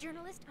 As a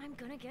journalist, I'm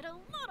gonna get a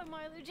lot of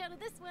mileage out of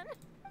this one.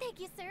 Thank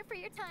you, sir, for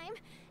your time.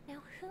 Now,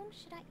 whom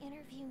should I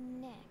interview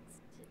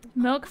next?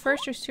 Milk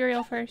first or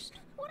cereal first?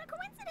 What a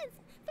coincidence!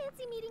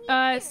 Fancy meeting you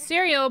here.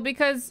 Cereal,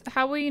 because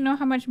how will you know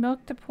how much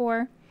milk to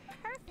pour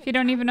if you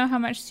don't even know how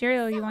much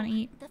cereal you want to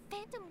eat? The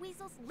Phantom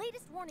Weasel's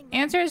latest warning.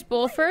 Answer is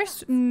bowl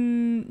first.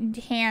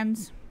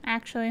 Hands,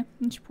 actually.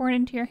 You should pour it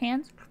into your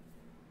hands.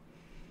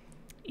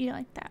 Eat it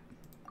like that.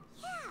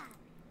 Yeah.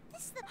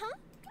 This is the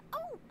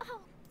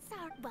Oh,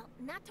 sorry. Well,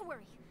 not to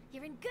worry.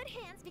 You're in good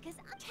hands because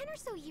 10 or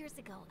so years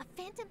ago, a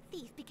phantom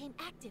thief became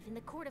active in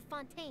the court of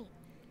Fontaine.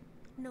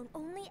 Known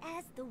only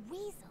as the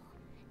Weasel.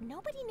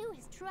 Nobody knew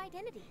his true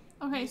identity.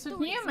 Okay, so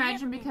can you Authorities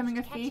imagine never becoming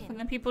a managed to catch thief him. and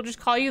then people just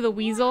call you the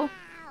Weasel? Wow.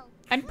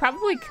 I'd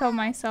probably kill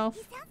myself.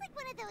 He sounds like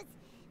one of those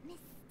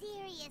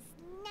mysterious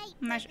night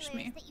That's just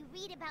me. burglars that you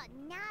read about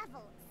in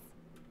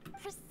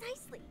novels.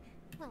 Precisely.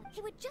 Well,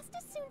 he would just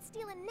as soon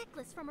steal a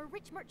necklace from a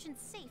rich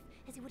merchant's safe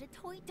as he would a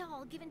toy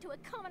doll given to a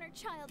commoner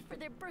child for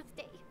their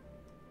birthday.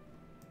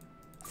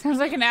 Sounds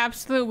like an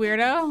absolute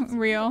weirdo.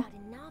 Real. About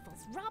in novels,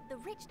 rob the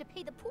rich to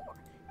pay the poor.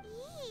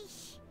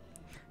 Yeesh.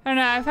 I don't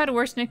know, I've had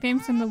worse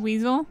nicknames than the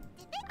Weasel. Not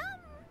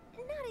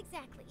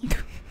exactly. There's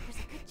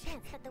a good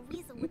chance that the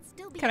Weasel would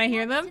still be Can I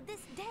hear alive them? to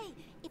this day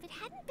if it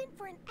hadn't been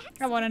for an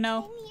accident I want to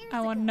know. 10 years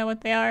I want to ago. know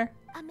what they are.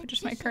 A But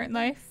just my magician current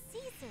named life.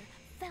 Caesar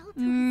fell to his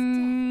death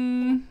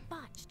in a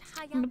botched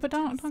But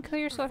don't high-altitude kill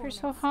yourself, you're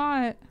so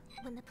performance.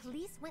 hot. When the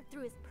police went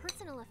through his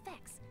personal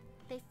effects,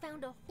 they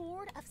found a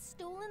hoard of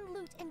stolen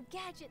loot and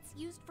gadgets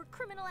used for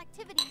criminal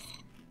activities.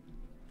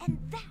 And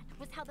that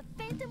was how the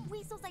Phantom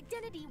Weasel's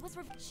identity was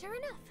revealed. Sure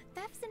enough,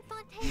 thefts in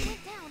Fontaine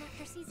went down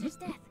after Caesar's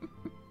death.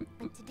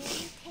 But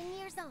today, 10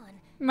 years on,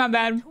 My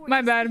bad.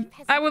 My bad.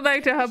 I would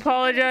like to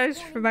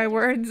apologize for my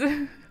words.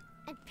 and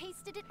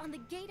pasted it on the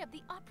gate of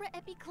the Opera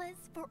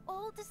Epiclese for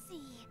all to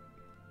see.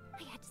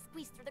 I had to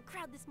squeeze through the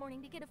crowd this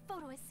morning to get a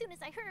photo as soon as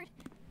I heard.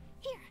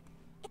 Here.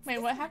 It's Wait,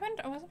 this what one.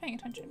 happened? I wasn't paying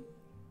attention.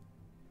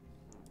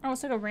 Oh,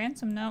 it's like a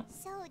ransom note.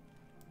 So,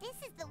 this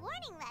is the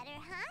warning letter,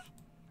 huh?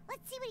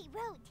 Let's see what he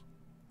wrote.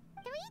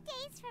 3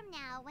 days from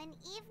now, when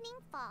evening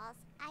falls,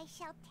 I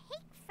shall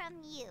take from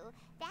you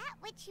that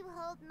which you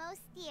hold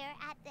most dear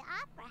at the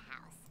Opera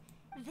House.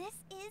 This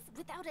is,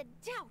 without a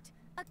doubt,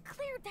 a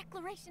clear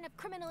declaration of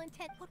criminal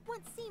intent. What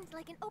once seemed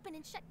like an open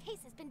and shut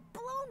case has been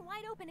blown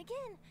wide open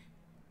again.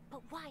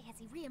 But why has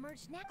he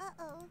reemerged now?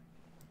 Uh-oh.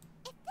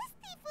 If this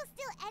thief will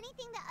steal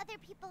anything that other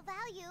people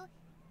value,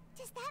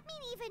 does that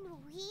mean even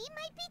we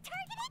might be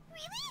targeted?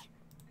 Really?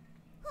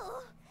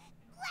 Oh,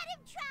 let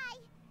him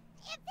try.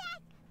 In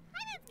fact,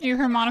 Your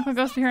harmonica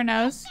goes through her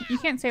nose. You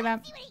can't say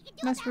that.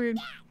 That's rude.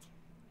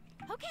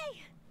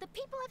 Okay, the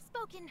people have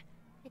spoken.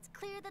 It's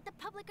clear that the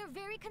public are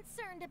very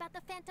concerned about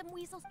the Phantom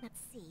Weasels. Let's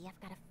see, I've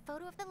got a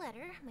photo of the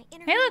letter. My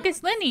Hey, look,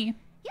 it's Lenny.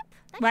 Yep.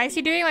 that Why should is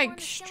he be doing more like on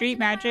the street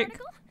skeleton of our magic?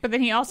 article. But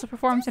then he also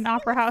performs in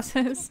opera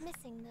Something houses. is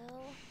missing,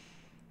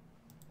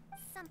 though.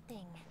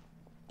 Something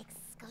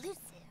exclusive.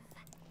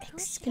 Who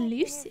should I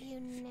Exclusive? interview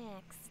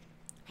next?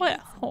 What I a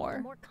need someone with whore.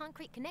 a more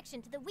concrete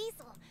connection to the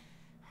weasel.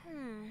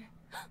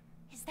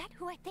 Is that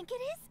who I think it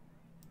is?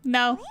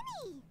 No.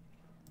 Lenny!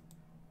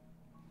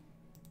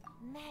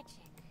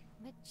 Magic,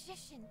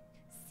 magician,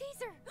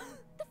 Caesar,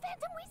 the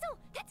Phantom Weasel.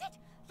 That's it.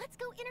 Let's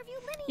go interview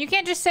Lenny. You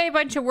can't just say a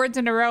bunch of words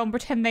in a row and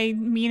pretend they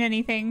mean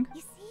anything.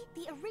 You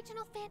see, the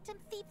original Phantom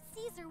thief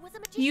Caesar was a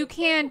magician. You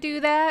can't too. do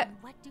that. And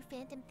what do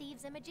Phantom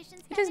thieves and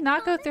magicians It have does in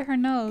not go common? through her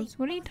nose. They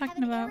What are you both have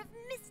talking an air about? of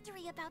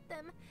mystery about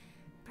them.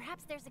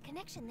 Perhaps there's a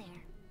connection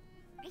there.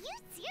 Are you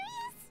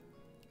serious?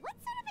 What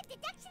sort of a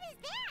deduction is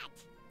that?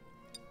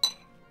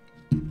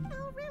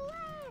 Oh,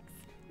 relax.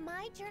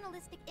 My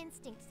journalistic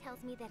instinct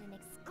tells me that an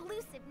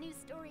exclusive news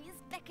story is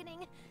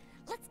beckoning.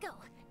 Let's go.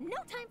 No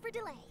time for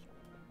delay.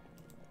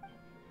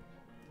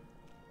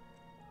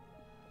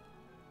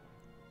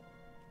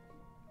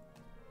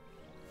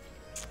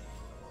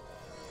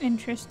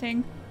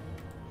 Interesting.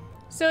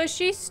 So is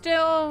she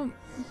still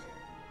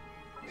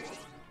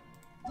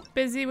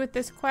busy with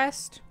this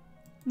quest?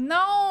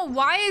 No,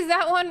 why is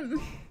that one?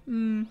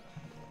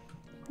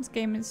 This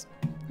game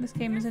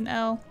is an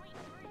L.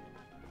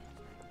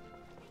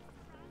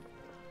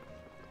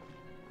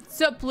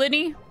 Sup,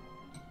 Liddy?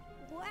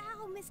 Wow,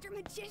 Mr.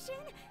 Magician!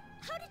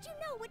 How did you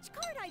know which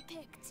card I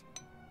picked?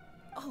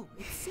 Oh,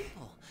 it's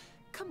simple.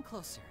 Come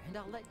closer, and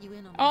I'll let you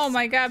in on Oh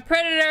my god,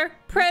 predator!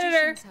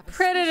 Predator! Magicians have a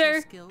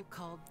Predator! special skill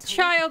called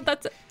Child,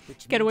 that's a...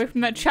 which Get means away you from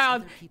can that read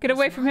child! other Get people's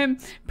away from him!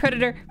 minds.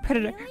 Predator!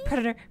 Predator! Really?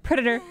 Predator!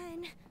 Predator!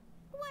 Then,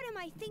 what am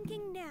I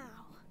thinking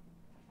now?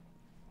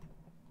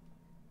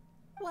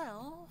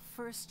 Well,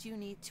 first you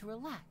need to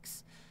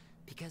relax.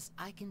 Because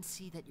I can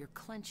see that you're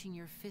clenching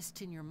your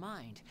fist in your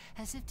mind,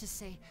 as if to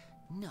say,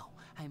 no,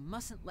 I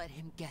mustn't let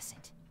him guess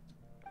it.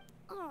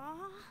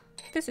 Aww.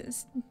 This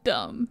is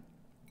dumb.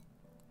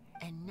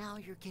 And now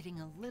you're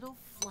getting a little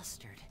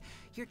flustered.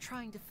 You're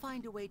trying to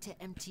find a way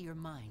to empty your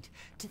mind,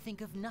 to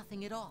think of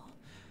nothing at all.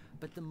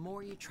 But the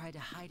more you try to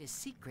hide a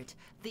secret,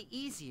 the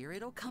easier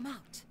it'll come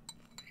out.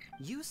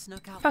 You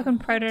snuck out Fucking from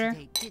home predator.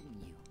 today,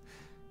 didn't you?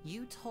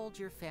 You told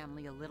your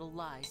family a little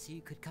lie so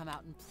you could come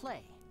out and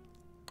play.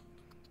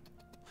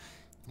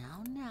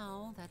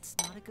 Now, that's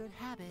not a good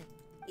habit.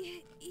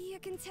 You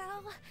can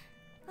tell?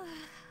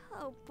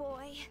 Oh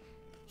boy.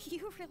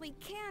 You really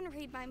can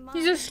read my mind.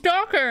 He's a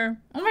stalker!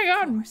 Oh my Of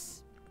god!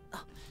 course.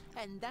 Oh,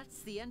 and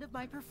that's the end of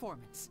my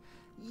performance.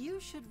 You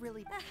should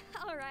really...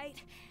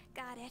 Alright,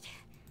 got it.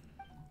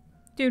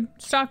 Dude,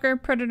 stalker,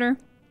 predator.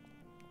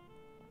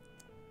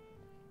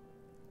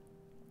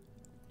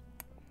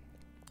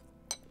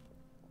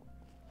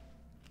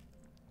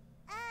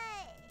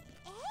 Hey,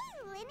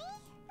 Linny?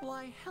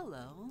 Why,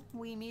 hello.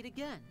 We meet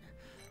again.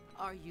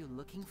 Are you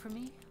looking for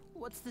me?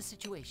 What's the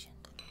situation?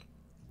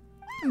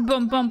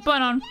 Bum bum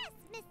bum on.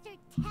 Yes,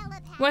 Mr.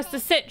 Telepath. What's the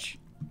sitch?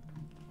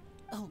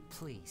 Oh,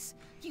 please.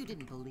 You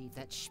didn't believe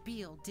that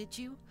spiel, did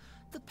you?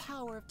 The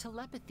power of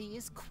telepathy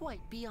is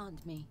quite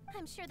beyond me.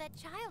 I'm sure that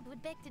child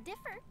would beg to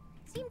differ.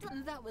 Seemed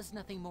like... That was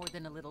nothing more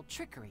than a little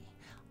trickery.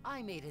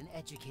 I made an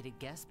educated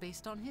guess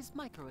based on his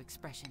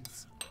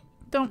micro-expressions.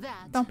 Don't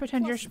That,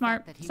 pretend plus you're the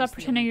smart. fact that he Stop was the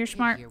pretending only you're kid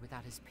smart. here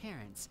without his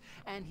parents,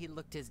 and he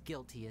looked as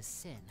guilty as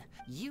sin.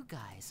 You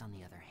guys, on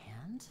the other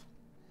hand,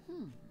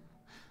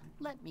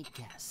 let me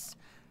guess.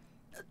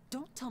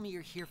 Don't tell me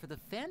you're here for the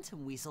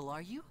Phantom Weasel,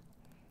 are you?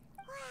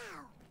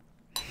 Wow.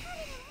 How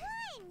did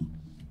it run?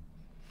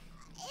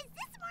 Is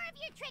this more of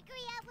your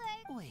trickery,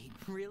 Edward? Wait,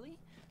 really?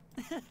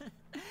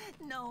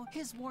 No,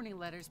 his warning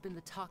letter's been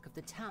the talk of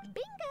the town.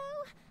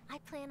 Bingo! I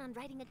plan on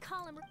writing a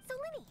column. So,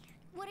 Linny,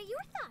 what are your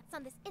thoughts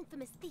on this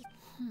infamous thief?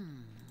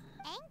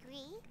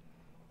 Angry?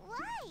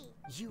 Why?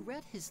 You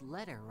read his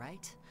letter,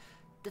 right?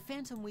 The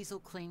Phantom Weasel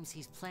claims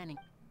he's planning...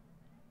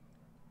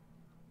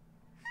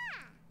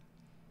 Huh.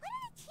 What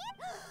are the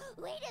chances?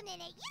 Wait a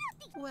minute, you don't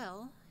think...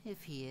 Well,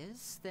 if he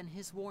is, then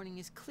his warning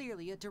is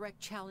clearly a direct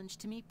challenge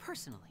to me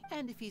personally.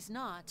 And if he's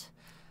not,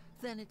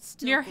 then it's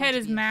still Your going head to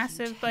is be a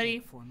massive, huge buddy.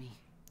 headache for me.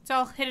 It's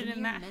all hidden The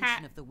in mere that mention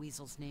hat. of the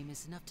Weasel's name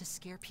is enough to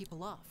scare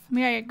people off. We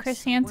gotta get Chris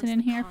So Hansen once in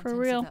the here for contents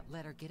real. of that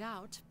letter get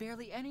out,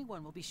 barely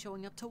anyone will be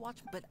showing up to watch.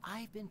 But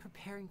I've been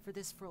preparing for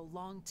this for a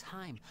long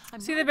time. I'm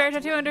See not the bear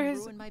about to tattoo let under him his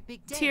ruin my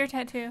big day. tear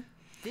tattoo.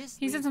 This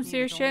He's in leaves some me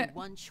serious with only shit.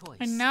 one choice.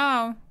 I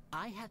know.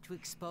 I have to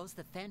expose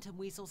the Phantom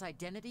Weasel's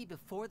identity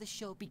before the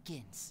show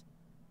begins.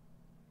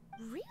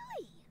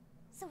 Really?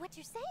 So what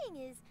you're saying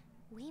is,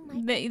 we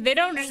might... They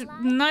don't just...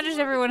 Not just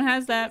everyone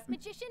has that.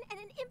 Magician and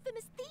an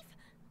infamous thief?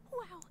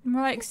 Wow.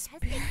 More like... This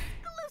has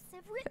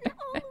exclusive written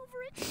all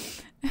over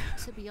it.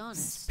 To be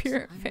honest,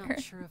 Spirit I'm ferret.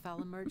 not sure if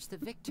I'll emerge the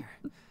victor.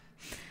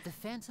 The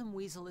Phantom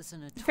Weasel is a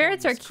notorious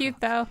Ferrets are cute,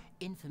 crook, though.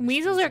 infamous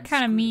Weasels for are his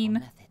kinda inscrutable mean.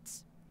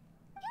 methods.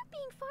 You're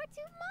being far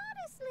too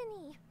modest,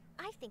 Linny.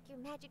 I think your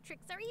magic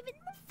tricks are even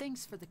more...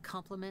 Thanks for the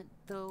compliment,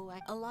 though.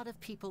 A lot of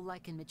people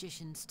liken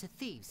magicians to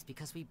thieves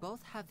because we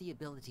both have the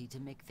ability to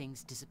make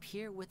things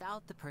disappear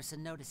without the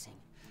person noticing.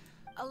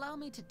 Allow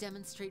me to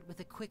demonstrate with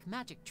a quick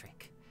magic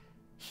trick.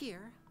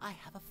 Here, I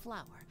have a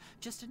flower.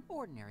 Just an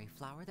ordinary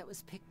flower that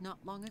was picked not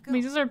long ago.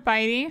 Weasels are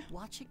bitey.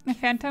 Watch it And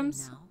carefully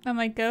phantoms now. and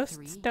like ghosts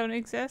 3, don't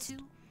exist. 2,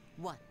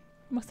 1.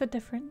 What's the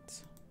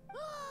difference?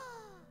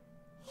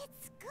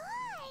 It's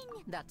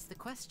gone! That's the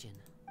question.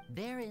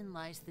 Therein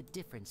lies the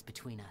difference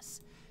between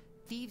us.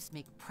 Thieves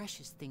make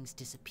precious things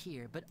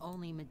disappear, but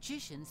only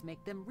magicians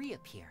make them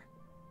reappear.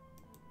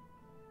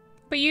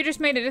 But you just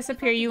made it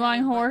disappear, If I you can now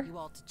lying invite whore. You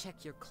all to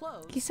check your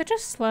clothes. He's such a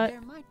slut.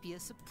 There might be a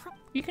surprise.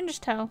 You can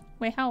just tell.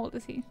 Wait, how old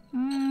is he?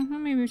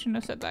 Maybe we shouldn't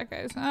have said that,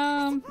 guys.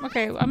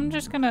 Okay, I'm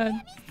just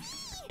gonna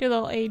do a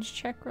little age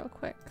check real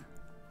quick.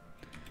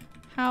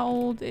 How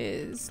old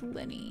is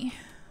Linny?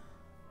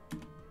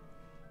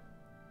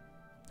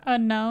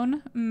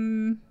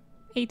 Unknown.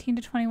 18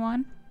 to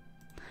 21.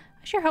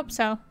 I sure hope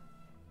so.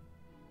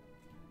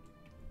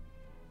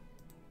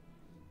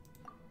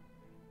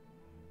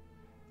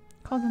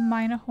 Called the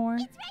mine a whore.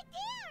 It's right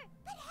there!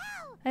 But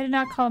how? I did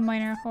not call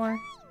Minor a whore.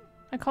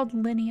 I called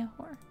Linny a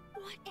whore.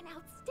 What an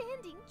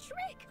outstanding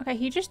trick! Okay,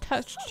 he just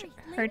touched Sorry,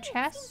 her Linny, it seems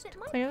chest, that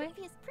my clearly.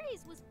 previous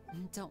praise was...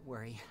 Don't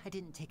worry, I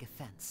didn't take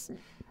offense.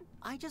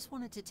 I just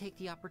wanted to take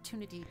the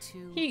opportunity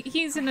to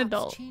He's an perhaps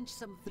adult. change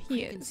some of the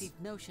He is.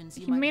 preconceived notions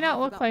you He might may not have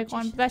look about like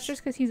one, but that's magicians.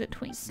 just because he's a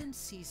twink. Since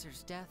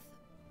Caesar's death,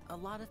 a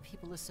lot of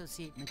people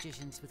associate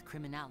magicians with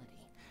criminality.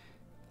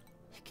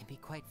 It can be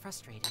quite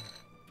frustrating.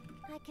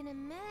 I can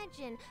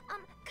imagine.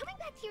 Coming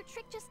back to your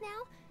trick just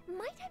now,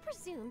 might I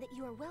presume that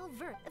you are well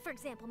versed? For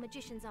example,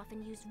 magicians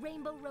often use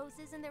rainbow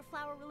roses in their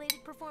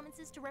flower-related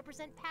performances to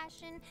represent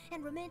passion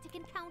and romantic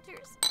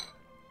encounters.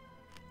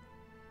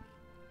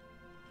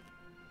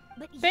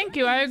 But Thank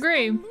you, I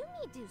agree.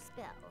 Looney-Doo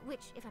spell,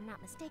 which, if I'm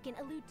not mistaken,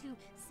 allude to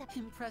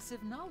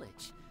Impressive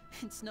knowledge.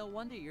 It's no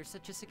wonder you're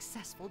such a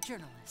successful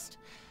journalist.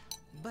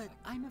 But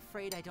I'm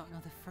afraid I don't know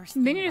the first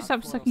thing They need to about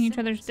stop floral sucking each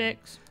other's symbolism.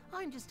 dicks.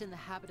 I'm just in the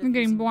habit I'm of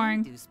getting using boring.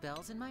 Looney-Doo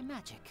spells in my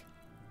magic.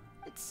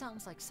 It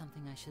sounds like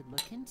something I should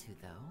look into,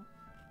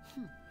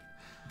 though.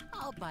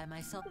 I'll buy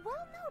myself.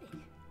 Well noted.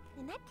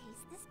 In that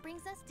case, this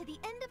brings us to the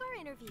end of our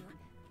interview.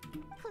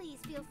 Please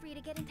feel free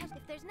to get in touch.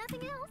 If there's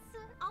nothing else,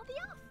 I'll be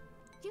off.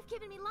 You've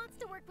given me lots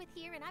to work with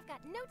here, and I've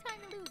got no time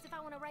to lose if I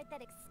want to write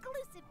that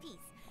exclusive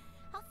piece.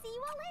 I'll see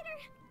you all later.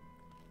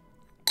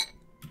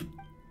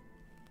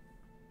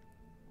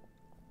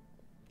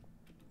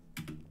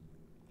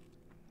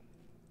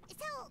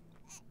 So,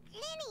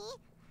 Lenny,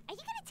 are you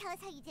gonna tell us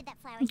how you did that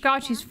flower?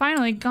 God, she's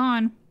finally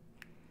gone.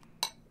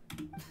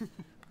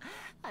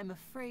 I'm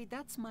afraid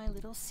that's my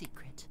little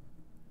secret.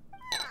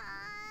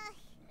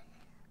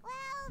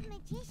 Well,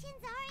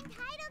 magicians are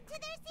entitled to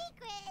their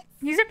secrets.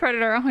 He's a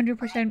predator, 100%.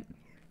 Paimon's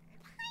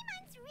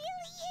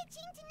really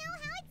itching to know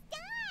how it's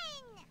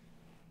done.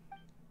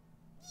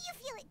 You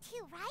feel it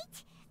too,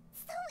 right?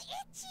 So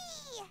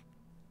itchy.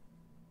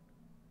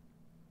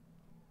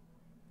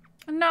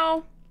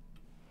 No.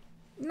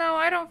 No,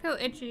 I don't feel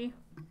itchy.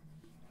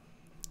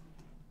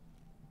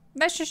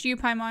 That's just you,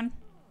 Paimon.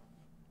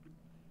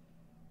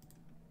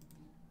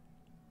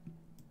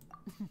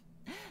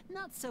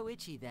 Not so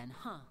itchy then,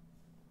 huh?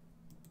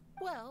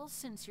 Well,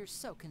 since you're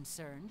so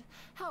concerned,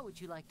 how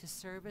would you like to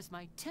serve as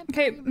my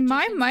temporary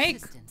my magician's mic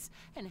assistants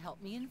and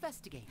help me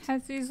investigate?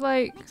 has these,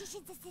 like...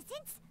 Magician's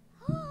assistants?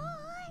 Oh,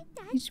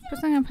 You should put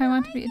something on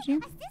Paimon to be itchy.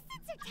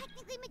 Assistants are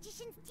technically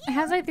magicians too. It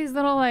has, like, these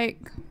little,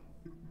 like,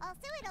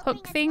 Also, it'll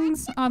hook bring us things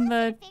one step on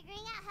closer the... to figuring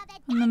out how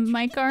that on the bad trick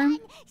mic is arm.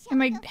 done. Shall And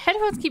my we go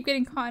headphones keep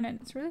getting caught in it.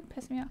 It's really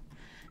pissing me off.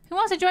 Who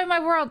wants to join my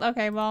world?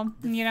 Okay, well,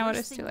 you know what?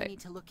 It's First too thing we late. need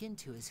to look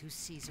into is who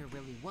Caesar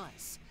really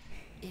was.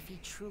 If he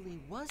truly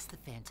was the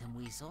Phantom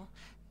Weasel,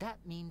 that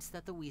means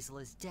that the weasel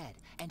is dead,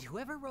 and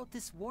whoever wrote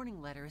this warning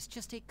letter is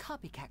just a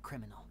copycat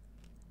criminal.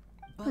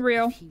 But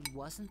Real. if he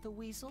wasn't the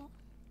weasel?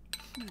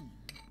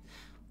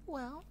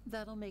 Well,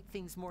 that'll make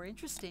things more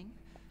interesting.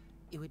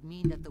 It would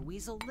mean that the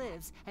weasel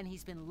lives, and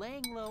he's been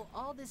laying low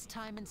all this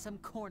time in some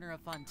corner of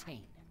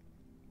Fontaine.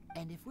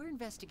 And if we're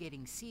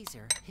investigating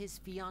Caesar, his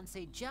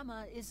fiancée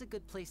Gemma is a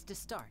good place to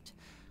start.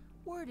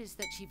 Word is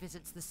that she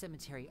visits the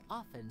cemetery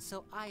often,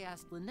 so I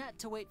asked Lynette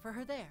to wait for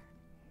her there.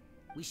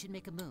 We should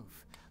make a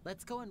move.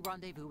 Let's go and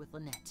rendezvous with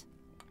Lynette.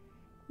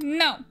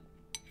 No.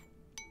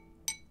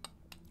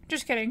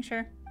 Just kidding,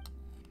 sure.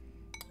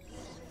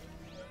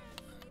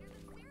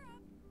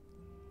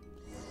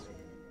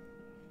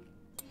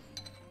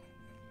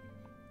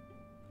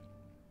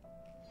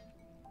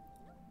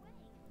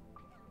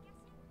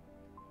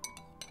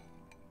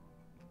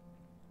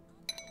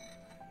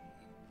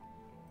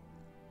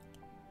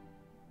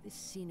 This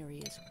scenery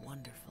is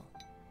wonderful.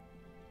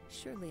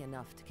 Surely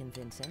enough to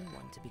convince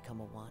anyone to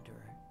become a wanderer.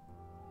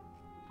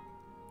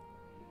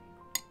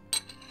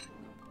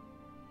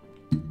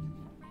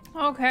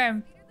 Okay.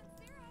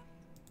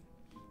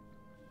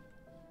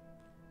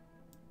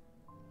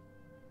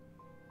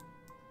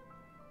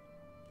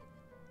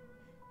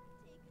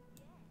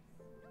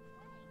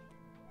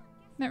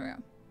 There we go.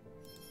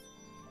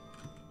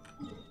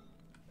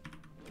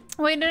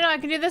 Wait, no, I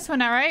can do this one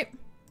now, right?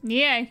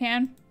 Yeah, I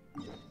can.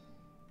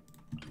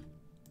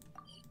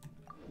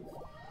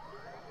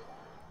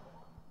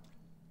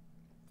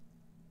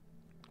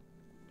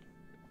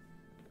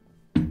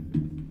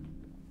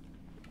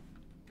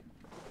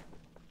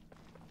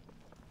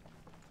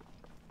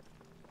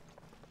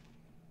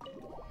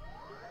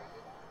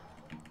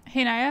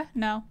 Hey, Naya?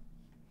 No.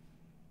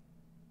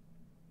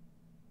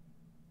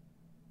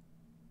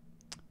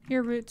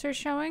 Your roots are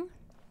showing?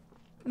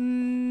 I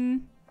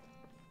don't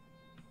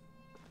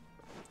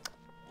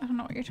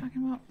know what you're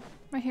talking about.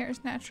 My hair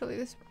is naturally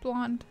this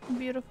blonde and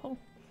beautiful.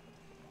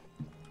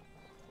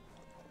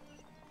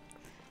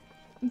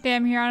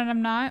 Damn, here on it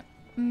I'm not.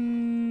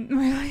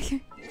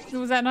 Really?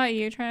 Was that not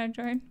you trying to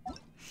join?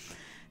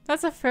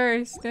 That's a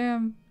first,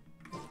 damn.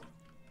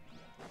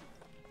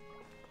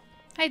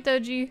 Hi,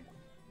 Doji.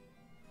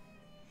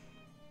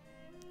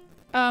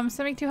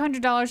 Send me $200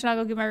 and I'll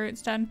go get my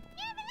roots done.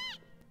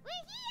 We're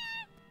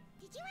here!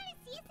 Did you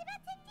want to see us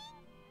about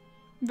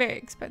something? Very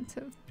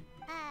expensive.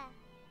 Huh?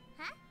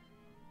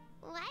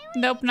 Why were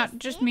Nope, you not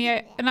just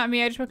me. Not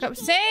me. I just woke up.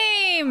 thinking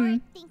Same. or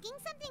thinking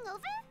something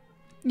over?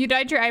 You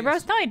dyed your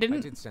eyebrows? Yes, No, I I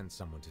didn't. did send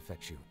someone to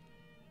fetch you.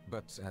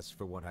 But as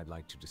for what I'd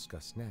like to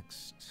discuss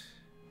next,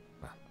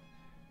 well,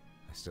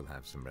 I still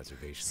have some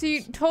reservations. So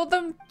you told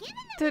them Given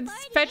that to we've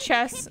already fetch made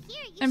the us trip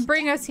here, you and should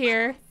bring just us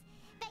here,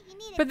 bet you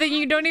need a but then you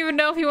package. don't even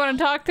know if you want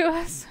to talk to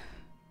us.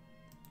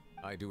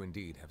 I do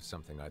indeed have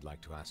something I'd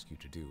like to ask you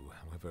to do.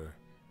 However,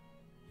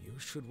 You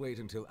should wait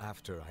until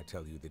after I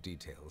tell you the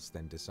details,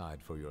 then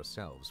decide for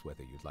yourselves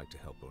whether you'd like to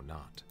help or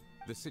not.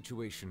 The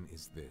situation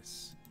is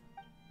this.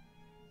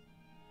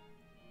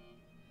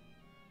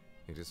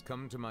 It has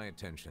come to my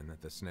attention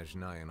that the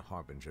Snezhnayan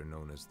Harbinger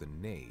known as the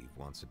Knave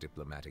wants a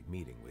diplomatic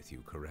meeting with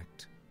you,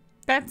 correct?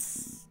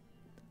 That's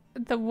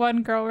the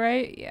one girl,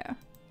 right? Yeah.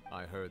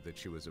 I heard that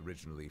she was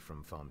originally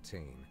from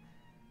Fontaine,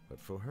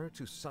 but for her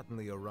to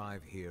suddenly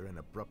arrive here and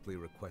abruptly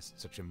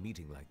request such a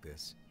meeting like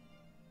this,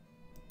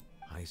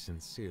 I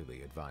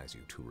sincerely advise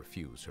you to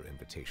refuse her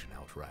invitation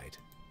outright.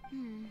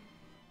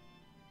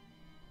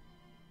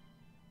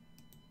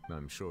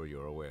 I'm sure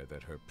you're aware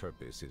that her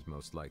purpose is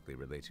most likely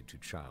related to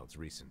Child's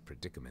recent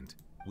predicament.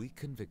 We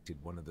convicted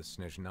one of the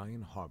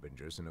Snezhnayan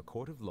Harbingers in a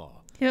court of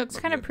law. He looks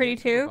kind of pretty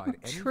too.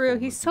 True,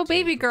 he's so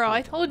baby girl,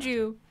 I told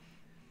you.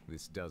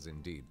 This does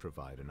indeed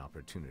provide an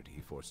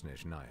opportunity for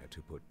Snezhnaya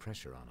to put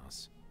pressure on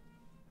us.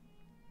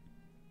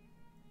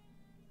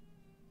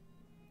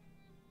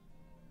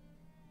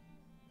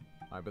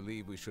 I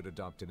believe we should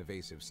adopt an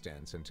evasive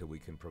stance until we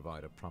can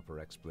provide a proper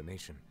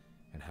explanation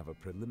and have a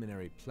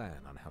preliminary plan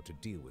on how to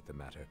deal with the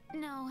matter.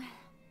 No,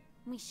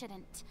 we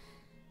shouldn't.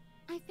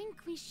 I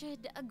think we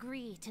should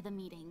agree to the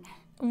meeting.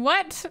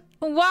 What?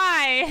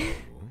 Why?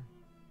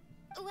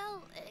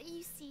 Well,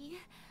 you see,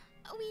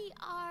 we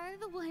are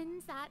the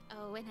ones that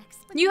owe an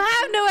explanation. You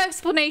have no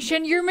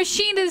explanation. Your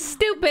machine is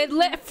stupid.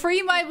 Let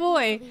free my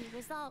boy.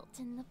 Result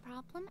in the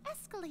problem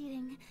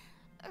escalating,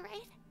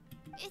 right?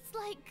 It's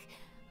like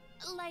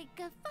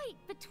a fight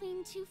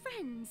between two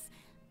friends.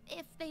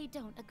 If they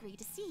don't agree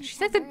to see each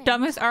She's like the other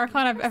dumbest and talk in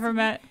Archon I've ever person,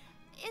 met.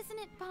 Isn't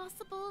it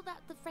possible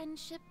that the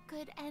friendship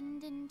could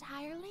end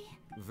entirely?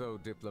 Though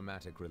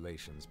diplomatic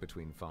relations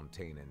between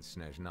Fontaine and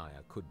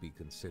Snezhnaya could be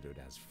considered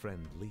as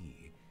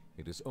friendly,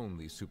 it is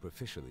only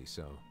superficially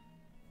so.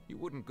 You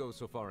wouldn't go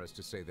so far as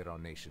to say that our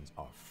nations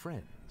are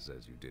friends,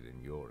 as you did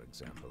in your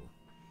example.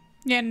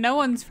 Yeah, no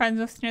one's friends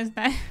with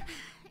Snezhnaya.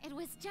 It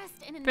was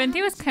just an analogy.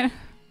 Bendy was kind of...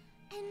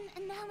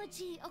 An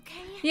analogy,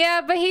 okay?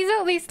 Yeah, but he's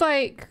at least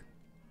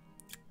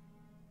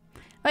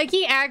like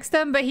he asked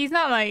them, but he's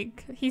not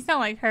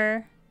like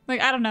her. Like,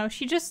 I don't know.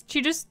 She just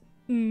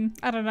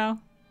I don't know.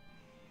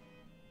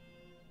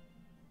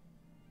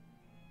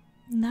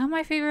 Not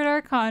my favorite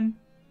Archon.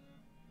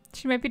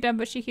 She might be dumb,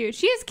 but she's cute.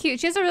 She is cute.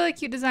 She has a really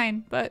cute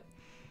design, but...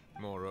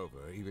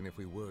 Moreover, even if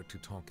we were to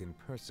talk in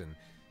person,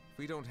 if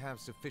we don't have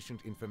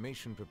sufficient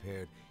information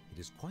prepared, it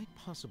is quite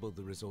possible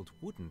the result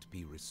wouldn't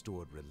be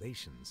restored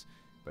relations,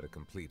 but a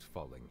complete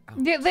falling out.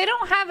 Yeah, they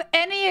don't have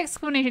any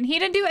explanation. He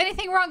didn't do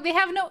anything wrong. They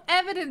have no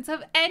evidence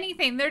of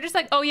anything. They're just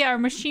like, oh yeah, our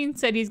machine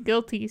said he's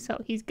guilty,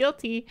 so he's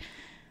guilty.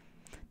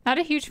 Not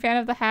a huge fan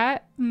of the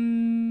hat.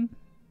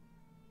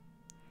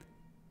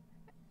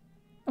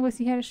 Was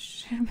he had a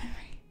short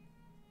memory?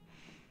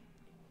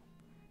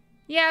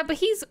 Yeah, but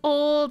he's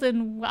old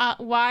and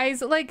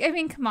wise. Like, I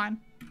mean, come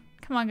on.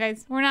 Come on,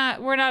 guys. We're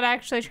not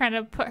actually trying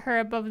to put her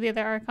above the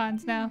other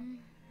Archons now.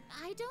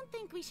 I don't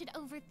think we should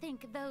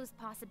overthink those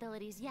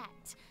possibilities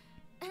yet.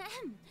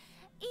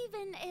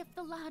 Even if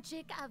the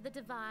logic of the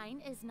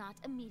divine is not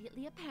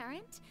immediately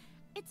apparent,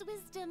 its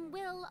wisdom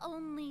will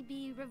only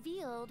be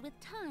revealed with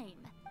time.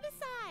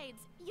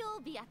 Besides, you'll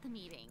be at the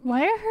meeting.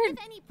 Why are her... If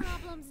any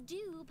problems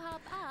do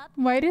pop up...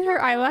 Why do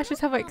her eyelashes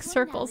have like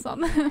circles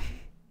on them?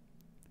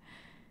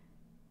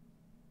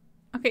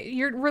 Okay,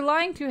 you're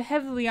relying too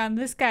heavily on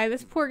this guy,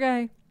 this poor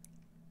guy.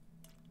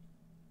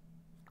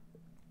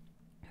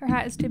 Her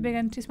hat is too big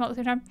and too small at the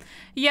same time.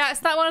 Yeah,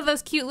 it's not one of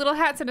those cute little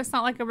hats, and it's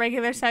not like a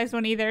regular sized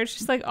one either. It's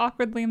just like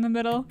awkwardly in the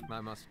middle.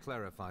 I must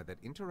clarify that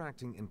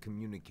interacting and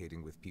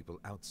communicating with people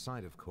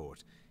outside of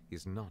court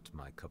is not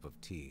my cup of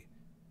tea.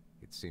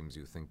 It seems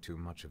you think too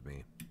much of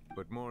me.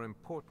 But more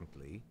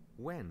importantly,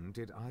 when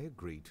did I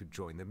agree to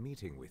join the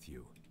meeting with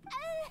you?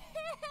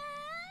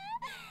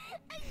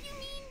 You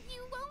mean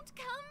you won't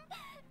come?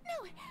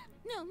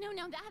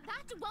 No, that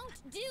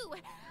won't do.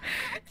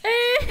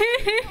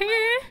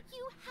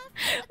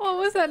 What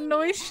was that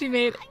noise she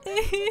made?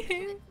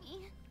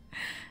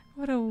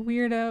 What a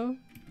weirdo.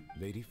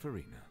 Lady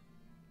Farina,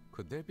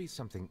 could there be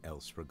something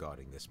else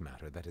regarding this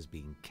matter that is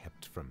being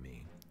kept from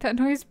me? That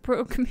noise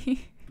broke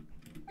me.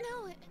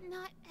 No,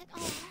 not at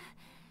all.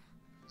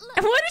 Look,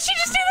 What did she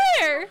just do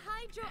there?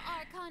 Hydro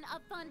Archon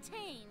of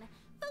Fontaine,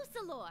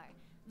 Focalor,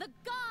 the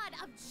god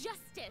of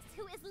justice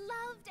who is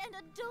loved and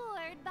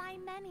adored by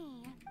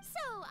many.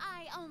 So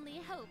I only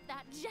hope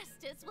that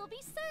justice will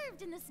be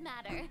served in this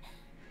matter.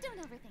 Don't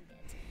overthink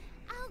it.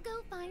 I'll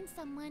go find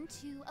someone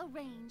to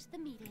arrange the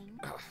meeting.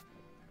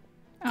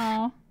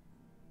 Oh.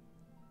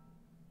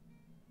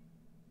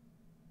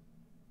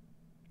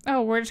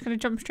 Oh, we're just gonna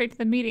jump straight to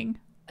the meeting.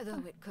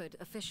 Though it could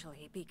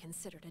officially be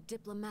considered a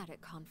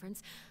diplomatic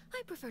conference,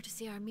 I prefer to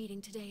see our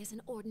meeting today as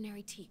an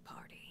ordinary tea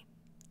party.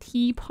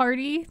 Tea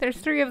party? There's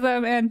 3 of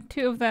them, and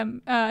 2 of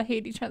them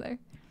hate each other.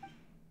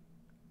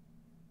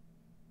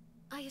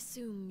 I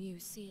assume you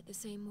see it the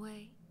same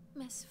way,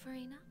 Miss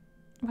Farina?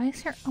 Why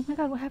is her... Oh my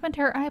god, what happened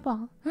to her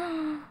eyeball?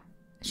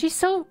 She's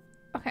so...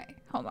 Okay,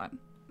 hold on.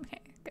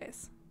 Okay,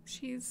 guys.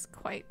 She's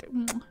quite...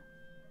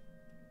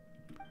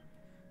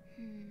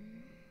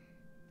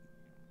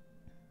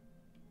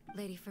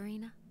 Lady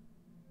Farina?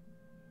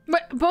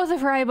 But both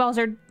of her eyeballs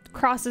are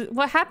crosses.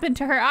 What happened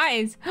to her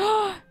eyes?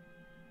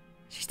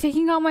 She's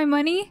taking all my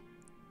money?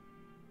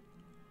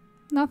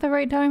 Not the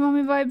right time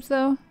mommy vibes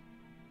though.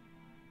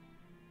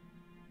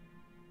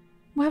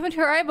 What happened to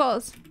her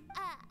eyeballs?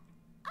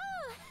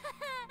 Oh,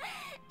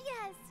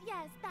 yes,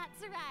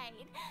 that's right.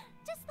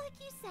 Just like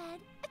you said,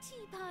 a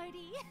tea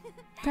party.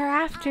 They're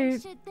after. I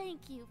should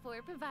thank you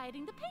for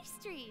providing the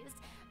pastries.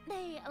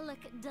 They look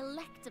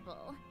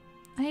delectable.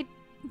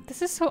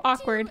 This is so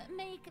awkward. To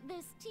make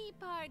this tea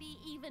party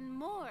even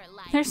more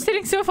lively, They're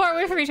sitting so far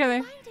away from each other. I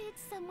invited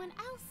someone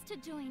else to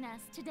join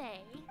us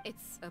today.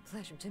 It's a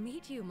pleasure to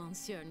meet you,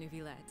 Monsieur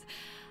Neuvillette.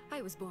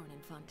 I was born in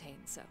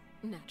Fontaine, so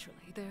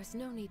naturally, there's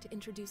no need to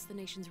introduce the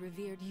nation's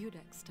revered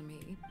Eudex to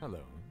me.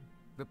 Hello.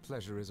 The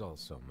pleasure is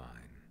also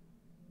mine.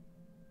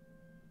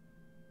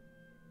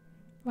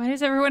 Why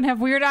does everyone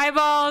have weird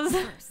eyeballs?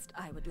 First,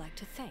 I would like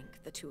to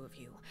thank the two of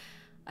you.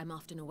 I'm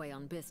often away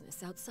on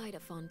business outside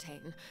of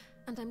Fontaine,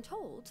 and I'm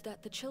told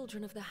that the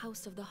children of the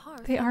House of the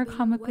Hearth They are being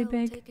comically well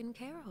big. taken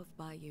care of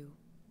by you.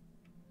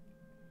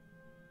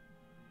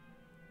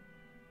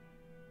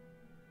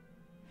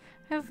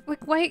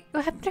 What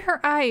happened to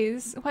her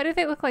eyes? Why do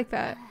they look like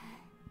that?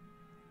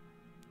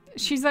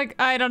 She's like,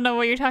 I don't know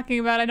what you're talking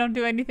about. I don't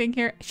do anything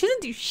here. She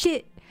doesn't do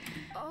shit.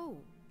 Oh,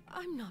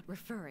 I'm not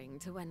referring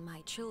to when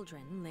my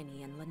children,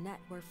 Linny and Lynette,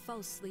 were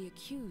falsely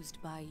accused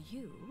by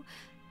you.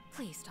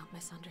 Please don't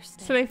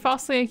misunderstand. So they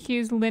falsely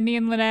accused Linny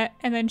and Lynette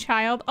and then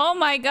Child. Oh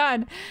my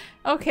god.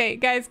 Okay,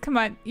 guys, come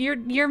on.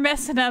 You're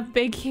messing up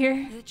big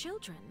here. The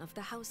children of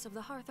the House of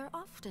the Hearth are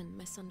often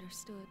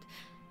misunderstood.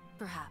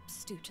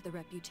 Perhaps due to the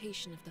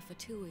reputation of the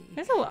Fatui.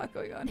 There's a lot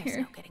going on There's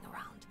here. no getting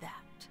around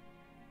that.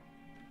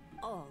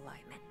 All I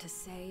meant to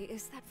say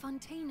is that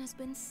Fontaine has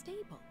been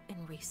stable in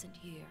recent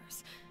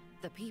years.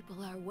 The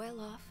people are well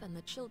off and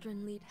the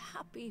children lead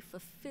happy,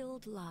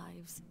 fulfilled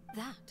lives.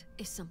 That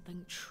is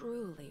something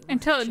truly worth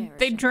Until they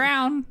cherishing,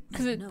 drown,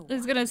 because and it no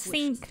is gonna one wishes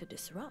sink. to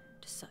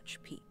disrupt such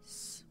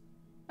peace.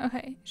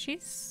 Okay,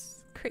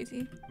 she's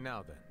crazy.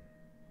 Now then,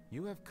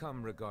 you have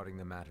come regarding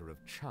the matter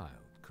of Child,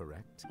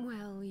 correct?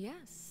 Well,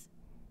 yes.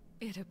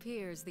 It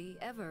appears the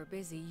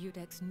ever-busy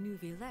Eudex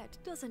Neuvillette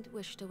doesn't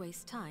wish to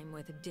waste time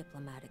with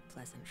diplomatic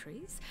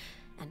pleasantries,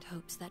 and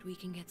hopes that we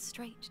can get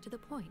straight to the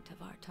point of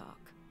our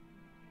talk.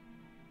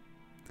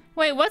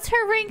 Wait, what's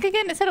her rank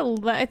again? It said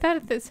 11. I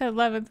thought it said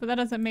 11th, but that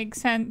doesn't make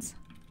sense.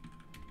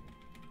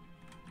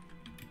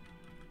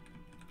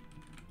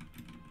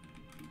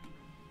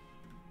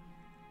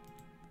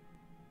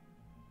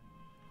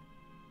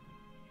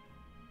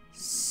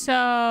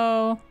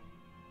 So...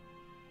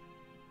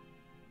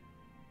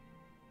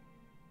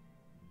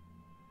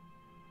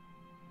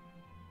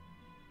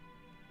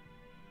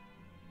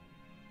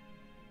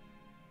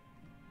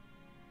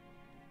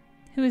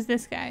 who is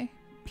this guy?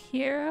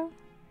 Piero?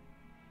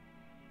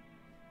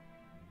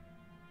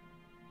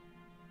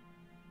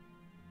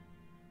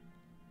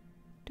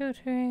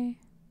 Dotare.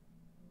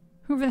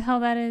 Whoever the hell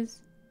that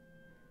is.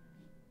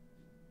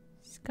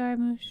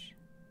 Scaramouche.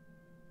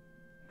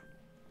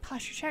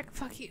 Posture check?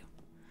 Fuck you.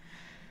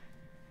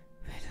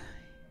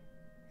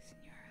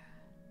 Senora.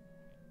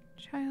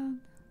 Child.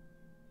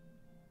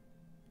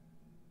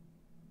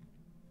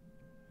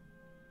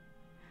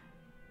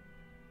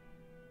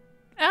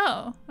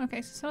 Oh,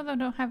 okay, so some of them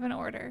don't have an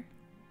order.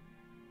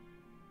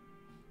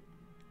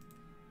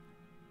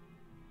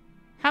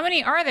 How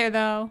many are there,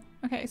 though?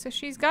 Okay, so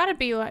she's gotta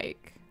be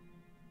like...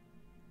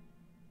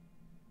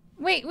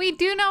 Wait, we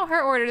do know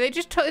her order. They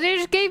just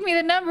gave me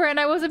the number and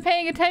I wasn't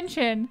paying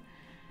attention.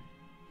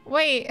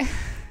 Wait,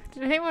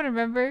 did anyone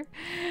remember?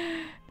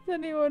 Does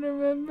anyone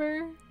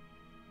remember?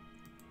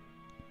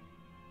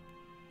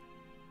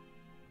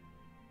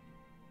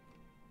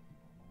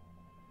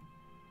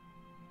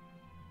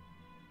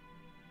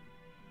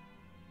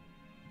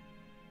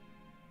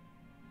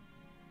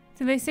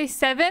 Did they say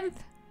 7th?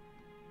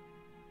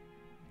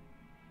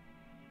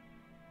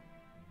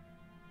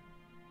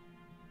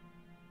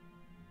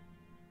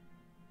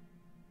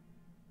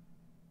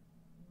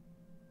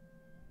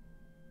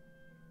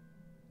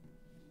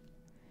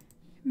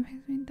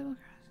 Double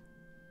cross.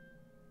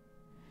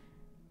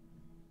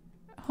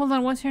 Hold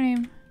on, what's her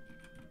name?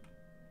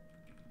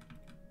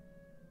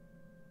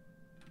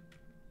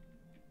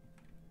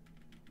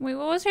 Wait,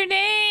 what was her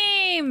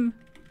name?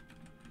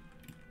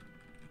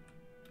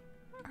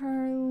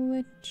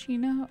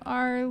 Arlecchino?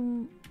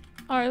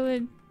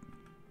 Arlet...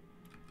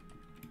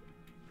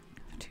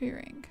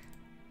 Two-ring.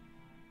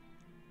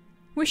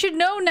 We should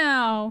know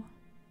now!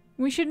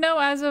 We should know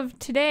as of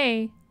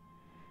today.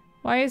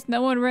 Why has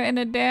no one written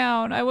it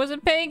down? I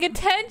wasn't paying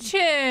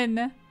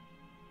attention!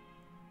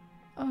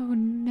 Oh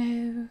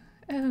no.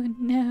 Oh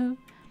no.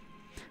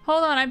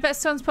 Hold on, I bet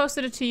someone's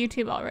posted it to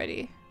YouTube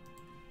already.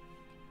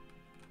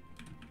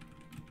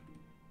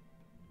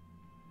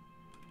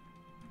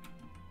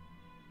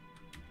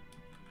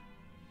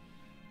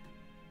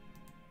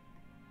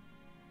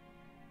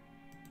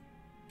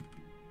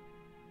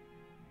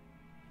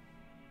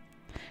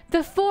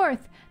 The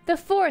fourth. The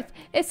fourth.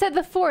 It said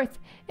the fourth.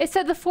 It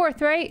said the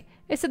fourth, right?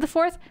 It said the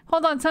fourth.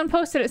 Hold on. Someone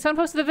posted it.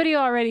 Someone posted the video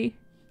already.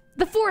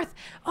 The fourth.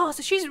 Oh,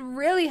 so she's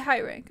really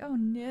high rank. Oh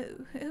no.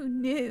 Oh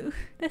no.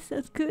 That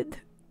sounds good.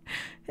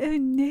 Oh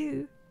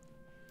no.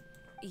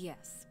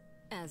 Yes,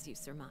 as you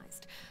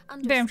surmised.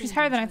 Damn, she's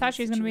higher than I thought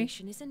she was gonna be.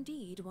 Situation is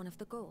indeed one of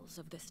the goals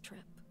of this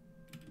trip.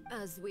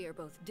 As we are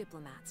both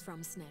diplomats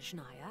from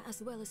Snezhnaya,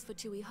 as well as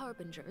Fatui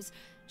Harbingers,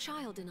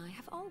 Child and I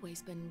have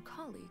always been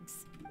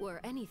colleagues. Were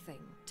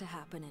anything to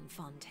happen in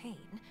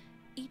Fontaine,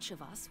 each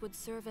of us would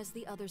serve as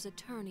the other's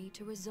attorney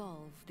to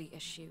resolve the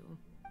issue.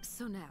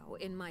 So now,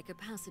 in my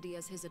capacity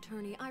as his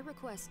attorney, I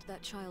request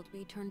that Child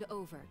be turned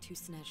over to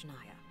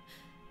Snezhnaya.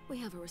 We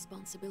have a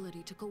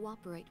responsibility to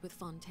cooperate with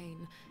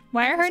Fontaine.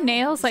 Why are her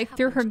nails like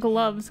through her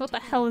gloves? What the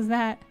hell is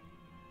that?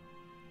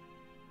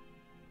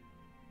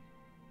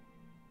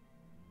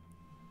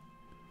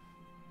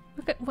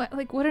 Look at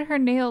what are her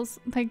nails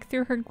like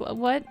through her glove?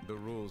 What? The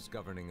rules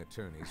governing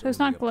attorneys Those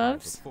only not apply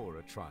gloves? before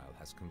a trial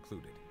has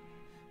concluded.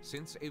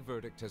 Since a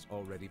verdict has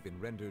already been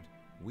rendered,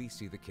 we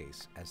see the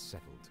case as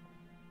settled.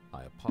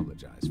 I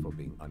apologize for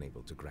being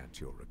unable to grant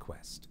your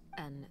request.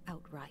 An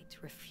outright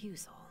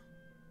refusal.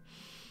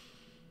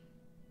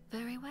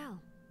 Very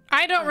well.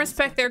 I don't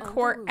respect their all the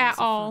court rules at of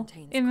all,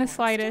 Fontaine's in the courts,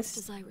 slightest.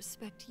 just as I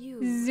respect you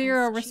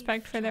Zero as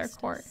respect Chief for their Justice.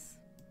 court.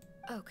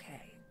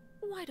 Okay,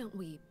 why don't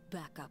we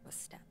back up a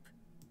step?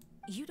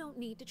 You don't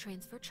need to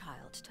transfer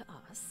Child to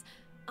us.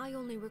 I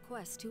only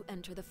request to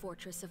enter the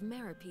fortress of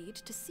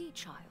Meripede to see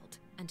Child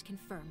and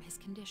confirm his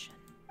condition.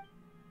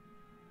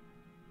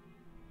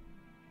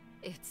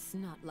 It's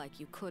not like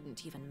you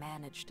couldn't even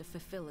manage to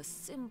fulfill a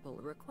simple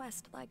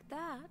request like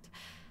that.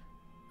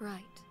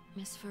 Right,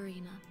 Miss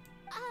Farina?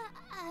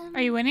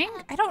 Are you winning?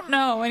 I don't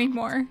know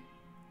anymore.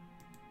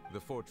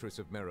 The fortress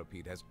of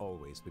Meripede has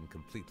always been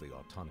completely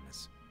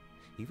autonomous.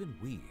 Even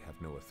we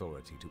have no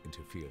authority to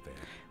interfere there.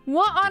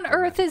 What on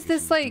earth is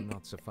this, Diplomatic issues do like,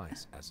 not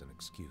suffice as an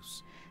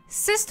excuse.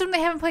 system they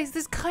have in place?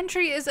 This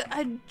country is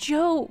a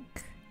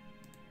joke.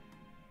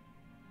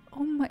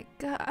 Oh my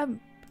god.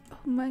 Oh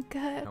my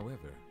god.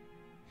 However,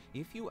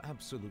 if you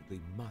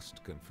absolutely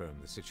must confirm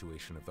the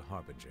situation of the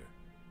Harbinger,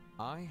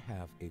 I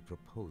have a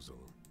proposal.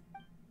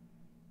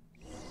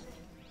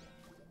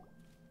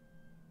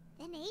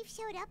 The knave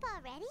showed up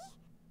already?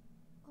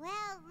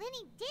 Well,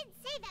 Linny did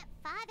say that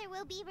Father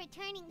will be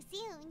returning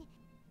soon.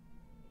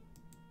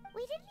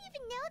 We didn't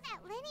even know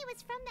that Linny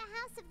was from the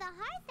House of the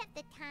Hearth at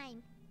the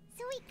time.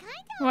 So we kind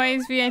of... Why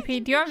is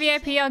VIP? Do you want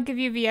VIP? I'll give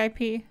you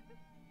VIP.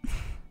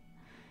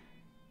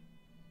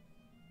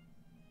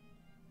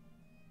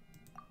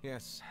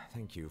 Yes,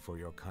 thank you for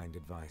your kind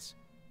advice.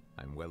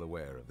 I'm well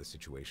aware of the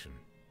situation.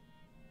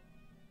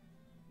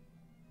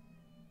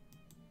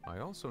 I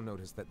also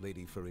noticed that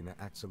Lady Farina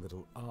acts a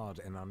little odd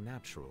and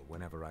unnatural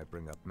whenever I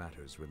bring up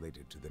matters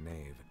related to the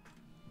knave.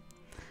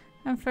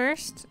 I'm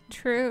first?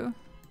 True.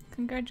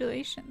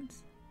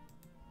 Congratulations.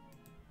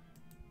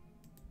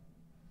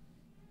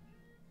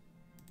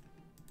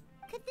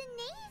 Could the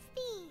knave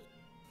be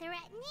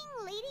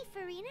threatening Lady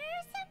Farina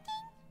or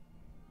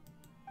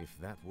something? If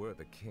that were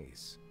the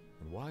case,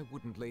 then why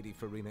wouldn't Lady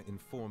Farina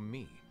inform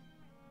me?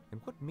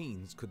 And what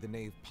means could the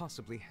knave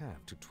possibly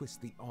have to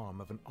twist the arm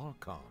of an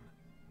Archon?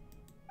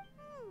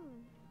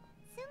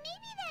 So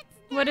maybe that's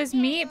What not is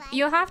very me? likely.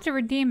 You'll have to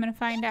redeem and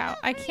find out.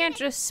 I Farina can't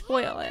just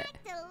spoil can it.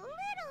 act a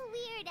little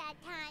weird at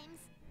times.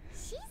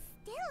 She's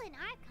still an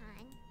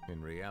Archon.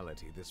 In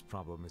reality, this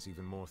problem is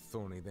even more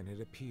thorny than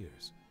it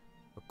appears.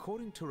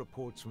 According to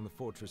reports from the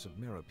fortress of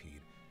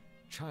Meripede,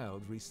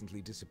 Child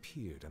recently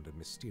disappeared under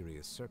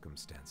mysterious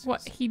circumstances.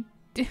 What? He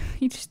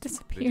just The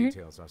disappeared?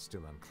 details are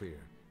still unclear.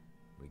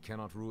 We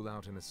cannot rule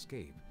out an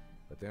escape,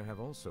 but there have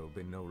also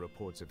been no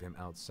reports of him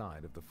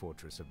outside of the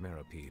fortress of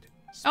Meripede.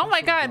 Oh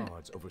my Special god!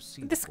 guards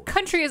oversee the This fortress,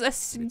 country is a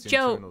and its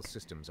internal joke.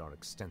 systems are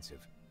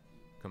extensive.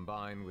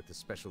 Combined with the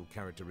special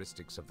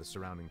characteristics of the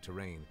surrounding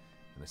terrain,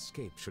 an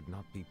escape should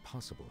not be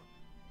possible.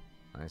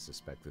 I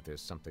suspect that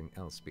there's something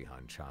else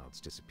behind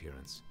Child's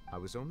disappearance. I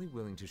was only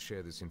willing to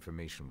share this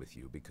information with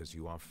you because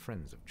you are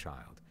friends of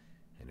Child,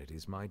 and it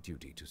is my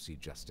duty to see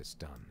justice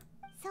done.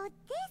 So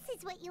this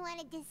is what you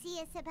wanted to see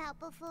us about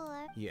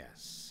before.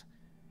 Yes.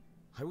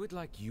 I would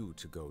like you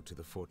to go to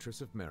the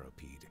fortress of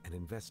Meripede and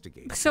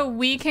investigate. So Child's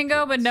we can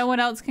go, but no disappearance. one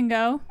else can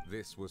go?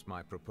 This was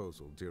my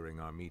proposal during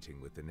our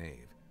meeting with the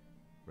knave.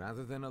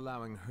 Rather than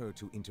allowing her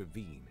to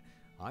intervene,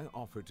 I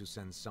offered to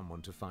send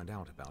someone to find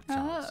out about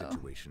Child's Oh.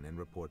 situation and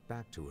report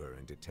back to her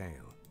in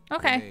detail.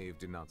 Okay. The knave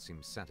did not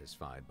seem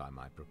satisfied by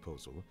my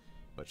proposal,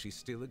 but she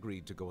still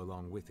agreed to go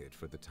along with it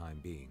for the time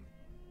being.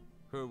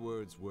 Her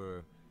words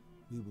were,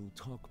 "We will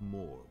talk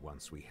more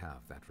once we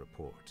have that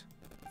report."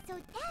 So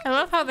that I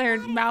love how means their we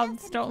gotta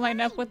mouths have don't some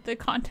line up time. with the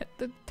content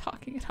they're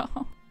talking at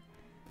all.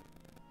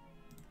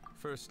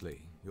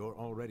 Firstly, you're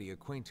already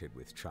acquainted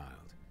with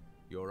Child.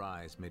 Your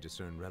eyes may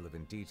discern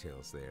relevant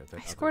details there that I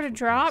others scored a would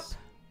drop? miss.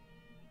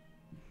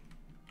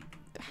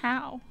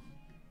 How?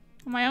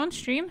 On my own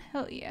stream?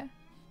 Hell yeah.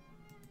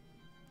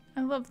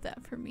 I love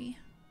that for me.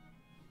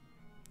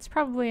 It's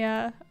probably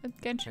a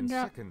Genshin And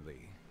drop.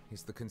 secondly,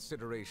 is the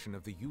consideration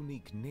of the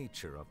unique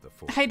nature of the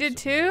fortress. I did of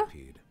too.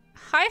 Meripede.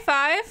 High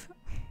five. Isn't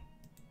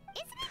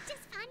it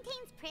just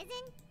Fontaine's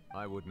prison?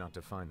 I would not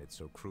define it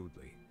so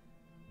crudely.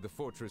 The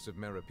Fortress of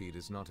Meripede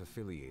is not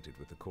affiliated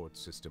with the court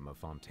system of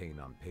Fontaine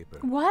on paper.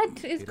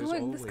 What is It has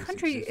going? This always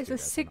country is existed a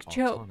as sick an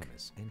joke.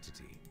 autonomous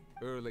entity.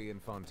 Early in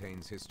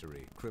Fontaine's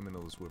history,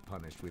 criminals were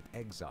punished with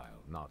exile,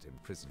 not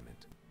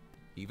imprisonment.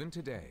 Even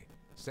today,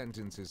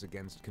 sentences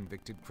against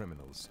convicted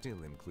criminals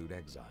still include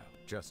exile,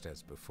 just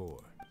as before.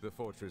 The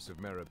Fortress of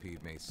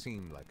Meripede may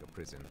seem like a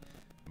prison,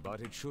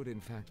 but it should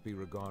in fact be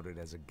regarded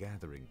as a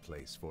gathering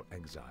place for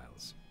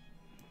exiles.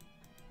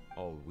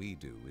 All we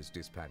do is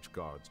dispatch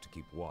guards to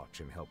keep watch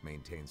and help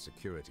maintain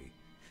security,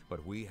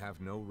 but we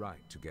have no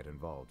right to get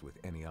involved with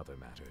any other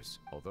matters.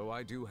 Although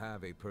I do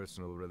have a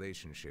personal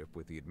relationship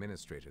with the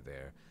administrator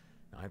there,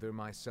 neither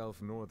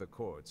myself nor the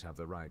courts have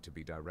the right to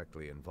be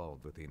directly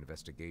involved with the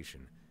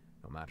investigation,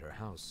 no matter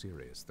how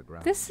serious the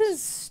grounds. This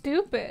is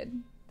stupid.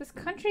 This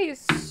country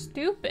is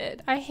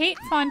stupid. I hate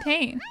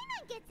Fontaine.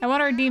 I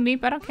want to redeem me,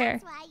 but I don't care.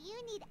 That's why you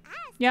need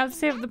us Yeah, to let's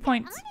save the conduct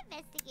points. our own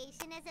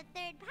investigation as a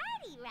third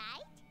party,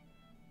 right?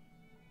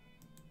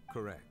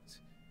 Correct.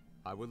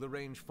 I will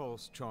arrange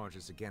false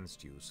charges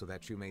against you so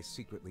that you may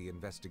secretly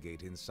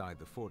investigate inside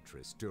the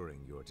fortress during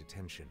your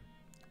detention.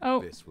 Oh,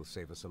 This will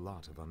save us a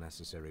lot of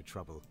unnecessary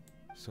trouble.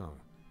 So,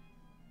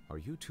 are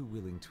you two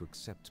willing to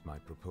accept my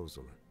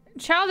proposal?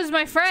 child is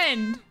my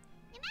friend.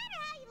 No matter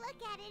how you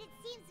look at it, it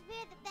seems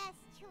we're the best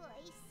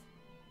choice.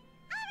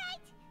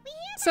 Alright, we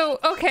hear So,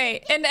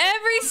 okay, in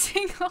every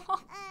single uh,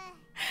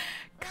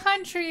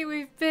 country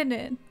we've been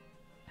in,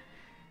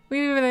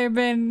 we've either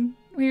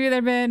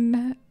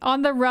been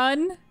on the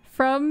run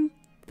from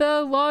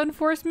the law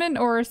enforcement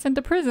or sent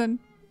to prison.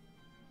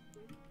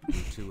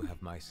 You two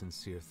have my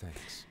sincere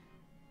thanks.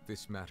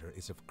 This matter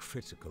is of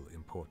critical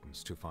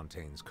importance to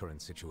Fontaine's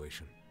current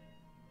situation.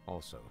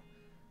 Also,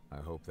 I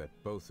hope that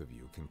both of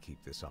you can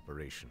keep this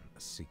operation a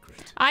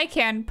secret. I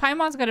can.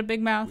 Paimon's got a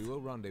big mouth. We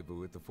will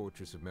rendezvous at the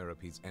Fortress of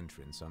Meripede's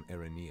entrance on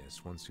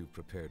Erenius once you've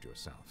prepared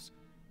yourselves.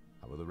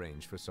 I will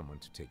arrange for someone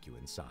to take you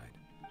inside.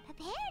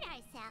 prepared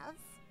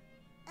ourselves?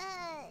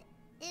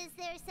 Is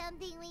there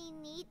something we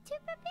need to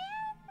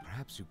prepare?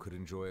 Perhaps you could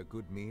enjoy a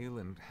good meal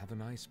and have a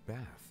nice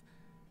bath.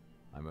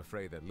 I'm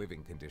afraid that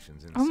living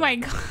conditions Oh my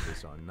inside the God.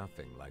 fortress are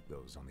nothing like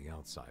those on the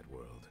outside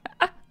world.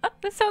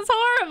 This sounds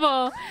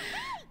horrible.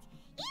 Right!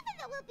 Even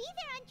though we'll be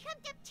there on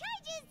trumped up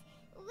charges,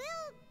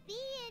 we'll be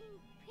in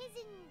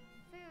prison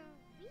for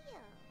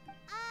real.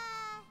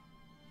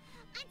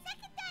 On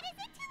second thought, is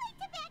it too late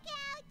to back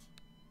out?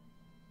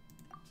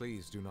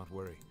 Please do not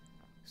worry.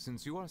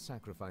 Since you are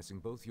sacrificing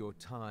both your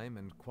time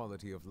and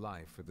quality of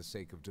life for the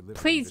sake of delivering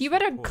Please, this you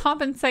better report,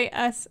 compensate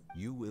us.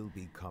 you will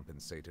be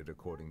compensated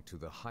according to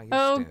the highest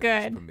Oh, standards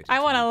good. permitted I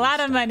to want a legal lot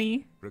of staff,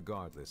 money.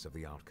 regardless of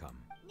the outcome.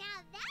 Now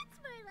that's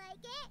more like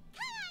it.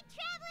 Come on,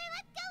 traveler,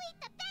 let's go eat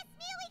the best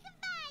meal we can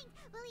find.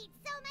 We'll eat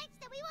so much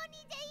that we won't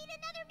need to eat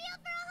another meal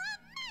for a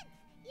whole month.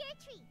 Your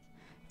treat.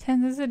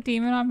 Tens is a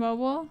demon on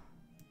mobile.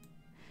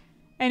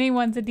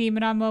 Anyone's a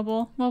demon on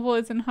mobile. Mobile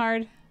isn't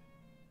hard.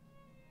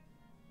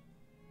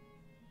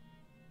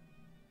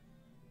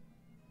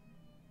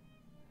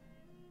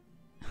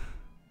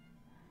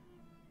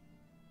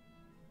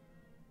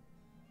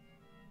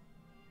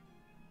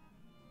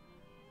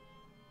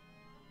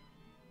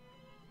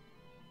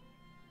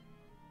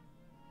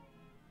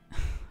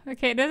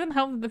 Okay, it doesn't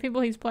help that the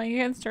people he's playing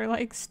against are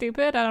like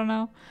stupid. I don't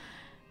know.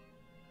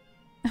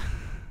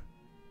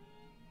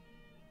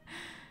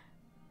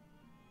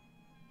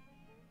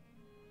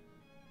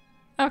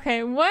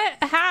 Okay, what?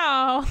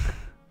 How?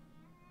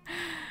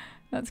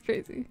 That's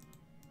crazy.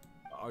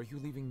 Are you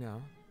leaving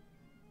now?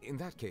 In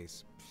that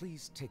case,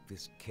 please take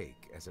this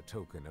cake as a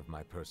token of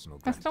my personal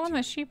That's gratitude. the one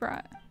that she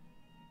brought.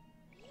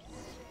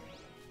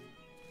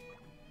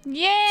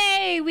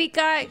 Yay! We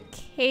got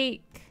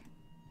cake.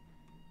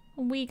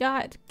 We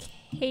got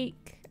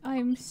cake.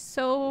 I'm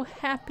so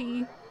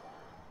happy.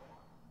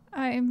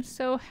 I'm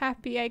so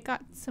happy I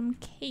got some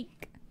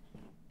cake.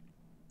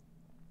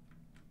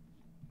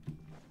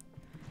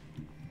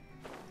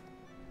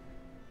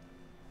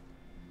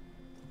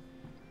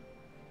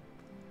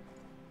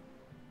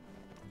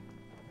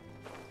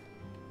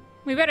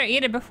 We better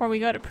eat it before we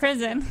go to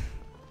prison.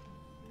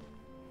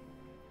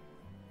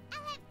 I'll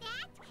have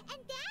that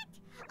and that.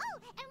 Oh,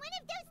 and one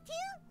of those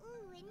too.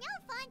 Ooh, and no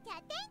Fanta,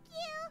 thank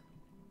you.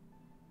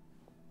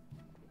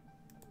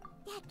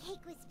 That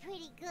cake was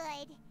pretty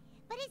good.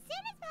 But as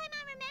soon as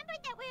Paimon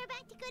remembered that we were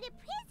about to go to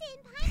prison,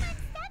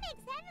 Paimon's stomach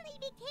suddenly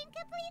became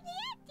completely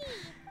empty.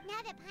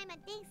 Now that Paimon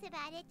thinks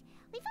about it,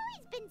 we've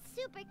always been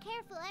super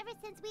careful ever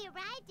since we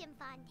arrived in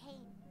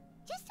Fontaine.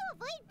 Just to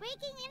avoid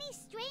breaking any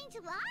strange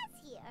laws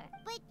here.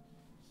 But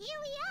here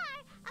we are,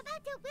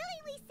 about to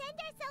willingly send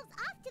ourselves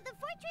off to the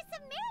Fortress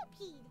of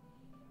Meripede.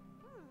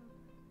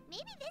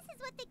 Maybe this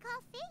is what they call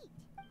fate.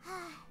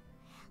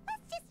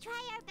 Let's just try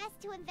our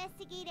best to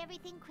investigate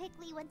everything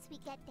quickly once we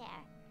get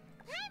there.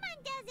 Paimon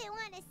doesn't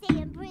want to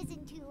stay in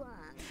prison too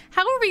long.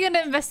 How are we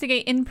gonna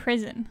investigate in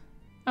prison?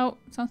 Oh,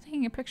 someone's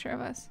taking a picture of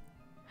us.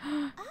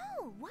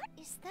 Oh, what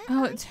Is that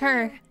Oh, I it's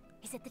her. hear?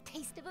 Is it the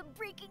taste of a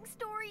breaking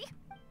story?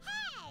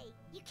 Hey,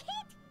 you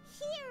can't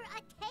hear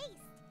a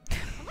taste.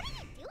 What are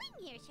you doing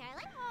here,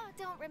 Charlotte? Oh,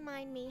 don't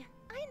remind me.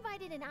 I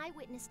invited an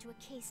eyewitness to a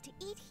case to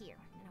eat here,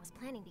 and I was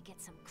planning to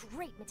get some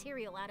great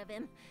material out of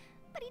him.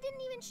 But he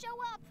didn't even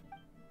show up.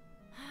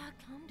 Ah,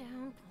 calm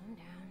down, calm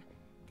down.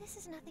 This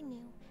is nothing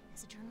new.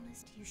 As a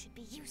journalist, you should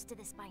be used to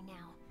this by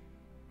now.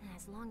 And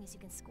as long as you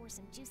can score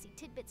some juicy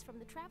tidbits from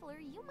the traveler,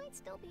 you might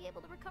still be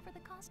able to recover the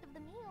cost of the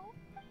meal.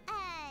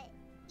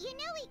 You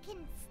know we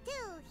can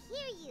still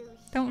hear you,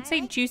 Don't say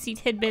Charlotte. juicy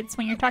tidbits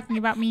when you're talking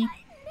about me.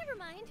 Never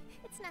mind.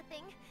 It's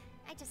nothing.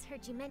 I just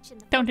heard you mention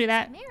the Don't do Fortress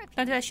that. of Meripede.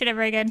 Don't do that shit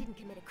ever You again. didn't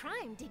commit a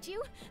crime, did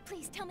you?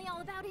 Please tell me all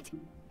about it. No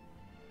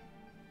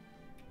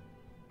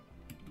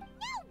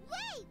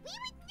way! We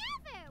would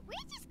never!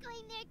 We're just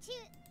going there to...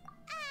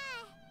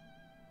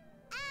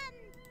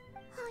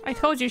 oh, I no.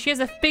 told you, she has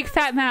a big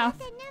fat mouth.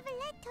 That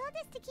Neverlet told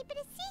us to keep it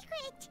a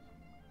secret.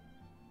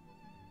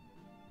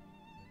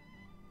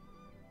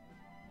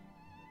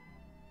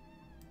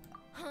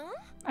 Huh?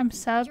 I'm You're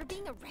subbed.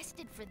 being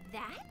arrested for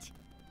that?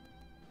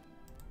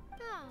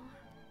 Oh.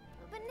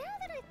 But now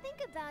that I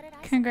think about it, I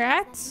suppose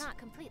Congrats. that's not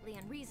completely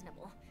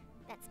unreasonable.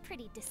 That's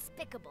pretty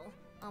despicable.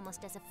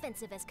 Almost as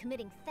offensive as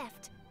committing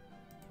theft.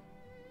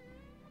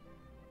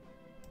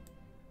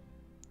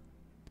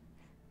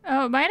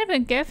 Oh, it might have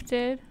been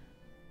gifted.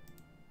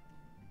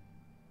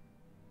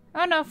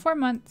 Oh no, 4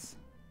 months.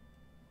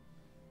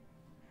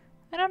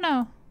 I don't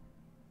know.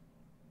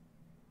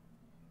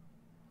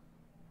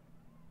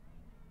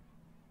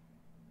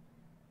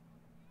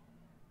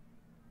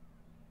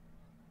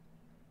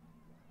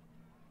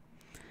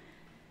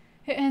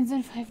 It ends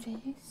in 5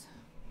 days.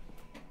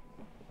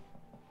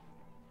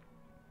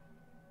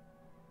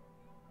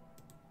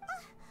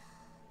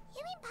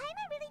 You mean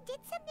Paimon really did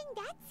something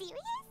that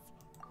serious?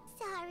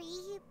 Sorry,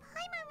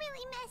 Paimon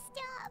really messed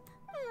up.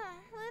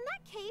 Well, in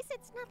that case,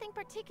 it's nothing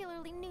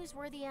particularly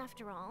newsworthy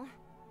after all.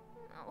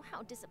 Oh,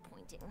 how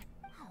disappointing.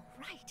 All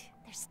right,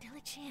 there's still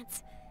a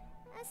chance.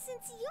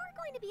 Since you're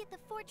going to be at the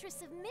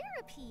Fortress of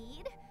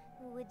Meripede,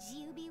 would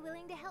you be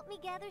willing to help me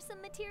gather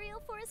some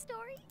material for a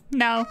story?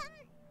 No.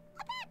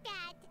 About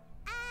that,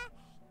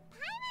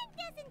 Paimon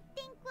doesn't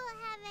think we'll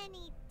have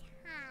any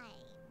time.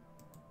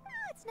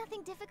 Oh, it's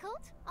nothing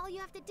difficult. All you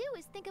have to do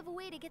is think of a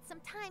way to get some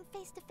time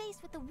face to face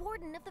with the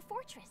warden of the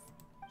fortress.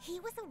 He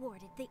was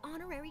awarded the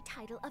honorary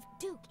title of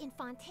Duke in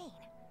Fontaine.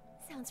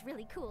 Sounds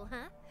really cool,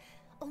 huh?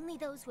 Only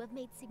those who have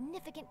made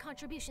significant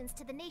contributions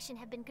to the nation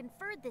have been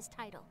conferred this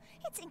title.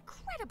 It's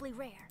incredibly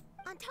rare.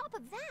 On top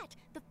of that,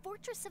 the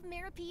Fortress of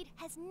Meripede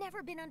has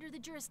never been under the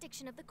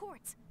jurisdiction of the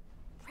courts.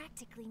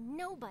 Practically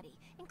nobody,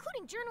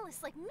 including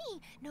journalists like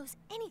me, knows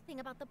anything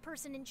about the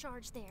person in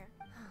charge there.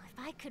 Oh, if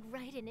I could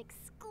write an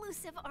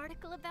exclusive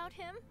article about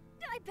him,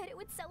 I bet it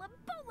would sell a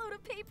boatload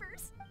of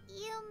papers.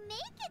 You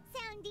make it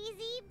sound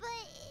easy,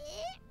 but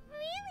it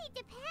really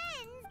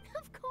depends.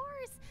 Of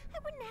course, I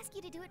wouldn't ask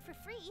you to do it for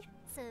free.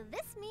 So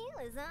this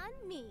meal is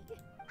on me.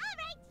 All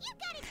right, you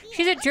got it.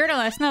 She's a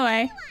journalist, no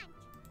way.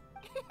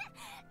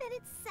 Then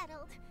it's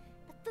settled.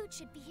 The food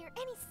should be here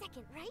any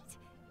second, right?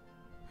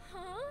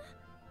 Huh?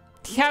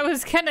 Yeah, I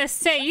was gonna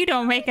say, you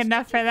don't make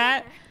enough for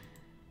that.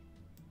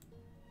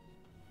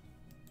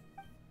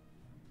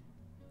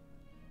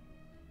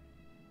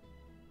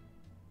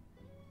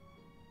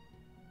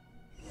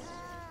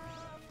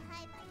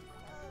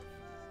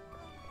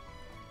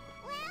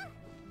 Well,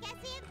 guess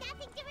we have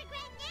nothing to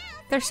regret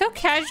now. They're so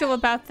casual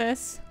about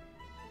this.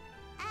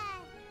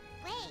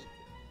 Wait.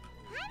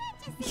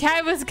 Paimon just... Yeah,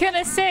 I was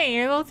gonna say,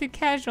 you're a little too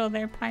casual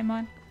there,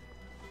 Paimon.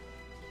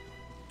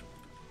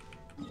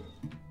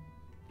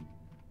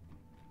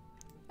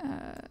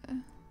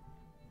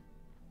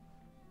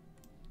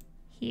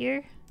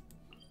 Here.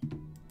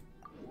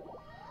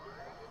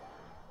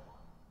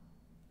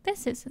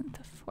 This isn't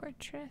the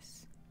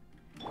fortress.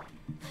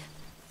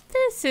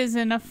 This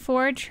isn't a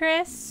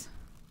fortress.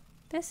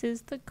 This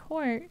is the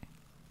court.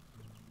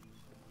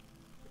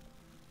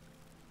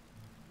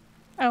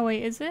 Oh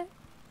wait, is it?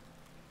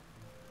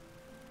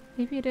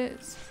 Maybe it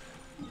is.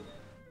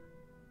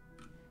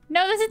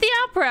 No, this is the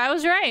opera. I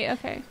was right.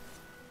 Okay.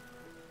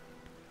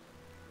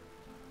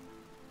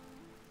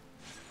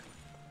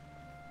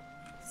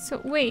 So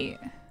wait.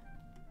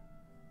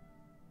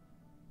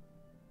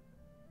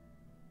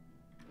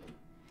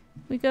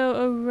 We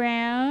go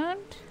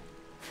around.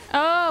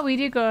 Oh, we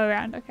do go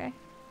around. Okay.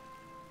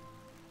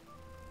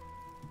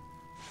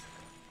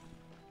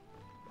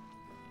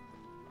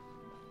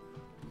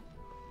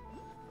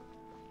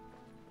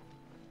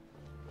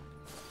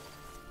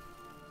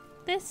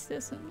 This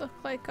doesn't look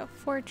like a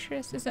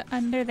fortress. Is it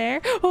under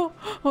there? Oh,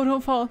 oh,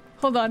 don't fall.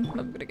 Hold on.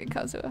 I'm gonna get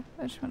Kazuha.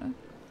 I just wanna.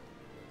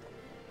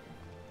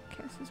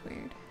 Okay, this is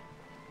weird.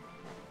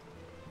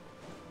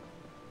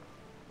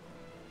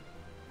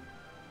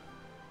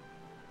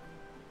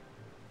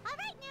 All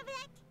right,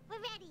 Neverlet,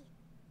 we're ready.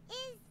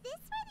 Is this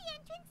where the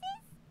entrance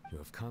is? You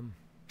have come,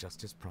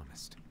 just as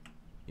promised.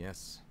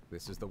 Yes,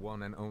 this is the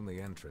one and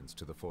only entrance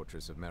to the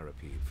Fortress of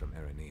Meripede from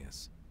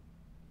Irenaeus.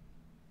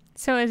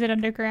 So is it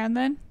underground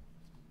then?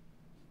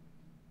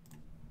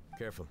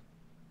 Careful.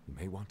 You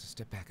may want to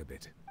step back a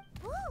bit.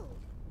 Ooh.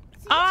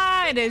 So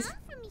It is. down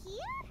from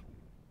here?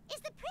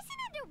 Is the prison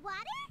underwater?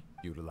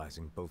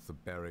 Utilizing both the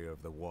barrier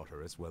of the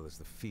water as well as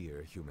the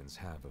fear humans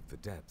have of the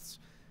depths,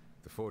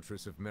 the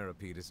fortress of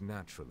Meripede is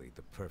naturally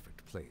the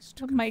perfect place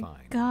to Oh my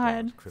confine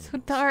god, dark so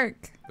criminals.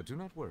 dark. But do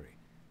not worry.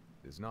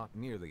 It is not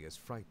nearly as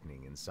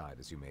frightening inside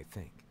as you may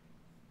think.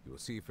 You will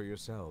see for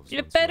yourselves. You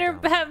once you are better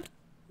down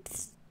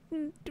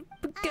there.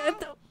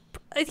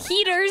 have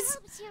heaters.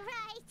 Hopes you're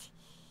right.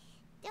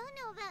 Don't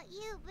know about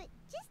you, but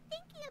just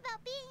thinking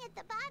about being at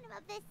the bottom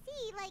of the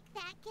sea like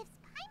that gives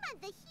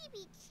Paimon the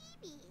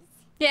heebie-jeebies.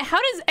 Yeah, how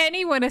does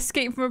anyone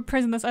escape from a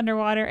prison that's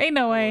underwater? Ain't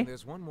no Oh, way. and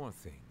there's one more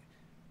thing.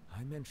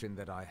 I mentioned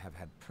that I have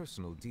had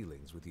personal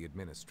dealings with the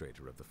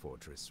administrator of the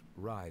fortress,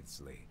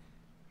 Wriothesley.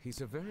 He's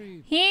a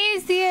very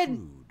He's the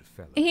shrewd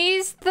fellow.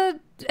 he's the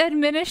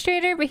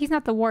administrator, but he's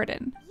not the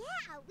warden.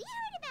 Yeah, we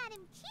heard about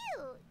him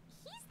too.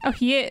 He's the Oh,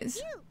 he is.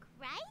 Duke,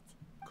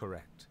 right?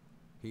 Correct.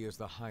 He is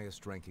the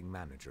highest-ranking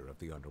manager of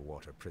the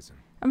underwater prison.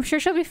 I'm sure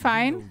she'll be Even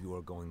fine. though you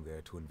are going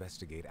there to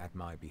investigate at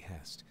my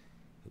behest,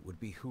 it would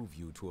behoove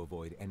you to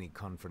avoid any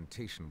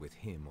confrontation with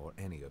him or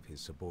any of his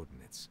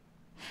subordinates.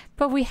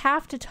 But we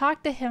have to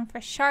talk to him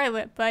for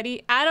Charlotte,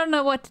 buddy. I don't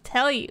know what to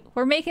tell you.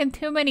 We're making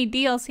too many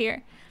deals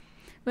here.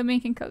 The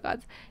making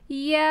co-gods.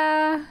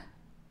 Yeah.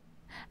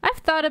 I've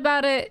thought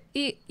about it.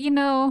 You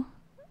know,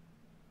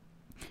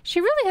 she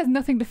really has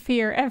nothing to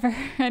fear ever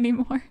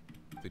anymore.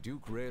 The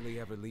Duke rarely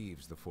ever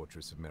leaves the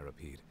fortress of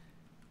Meripede,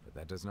 but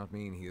that does not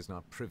mean he is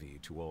not privy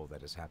to all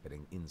that is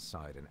happening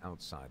inside and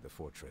outside the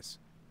fortress.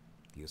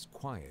 He is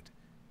quiet,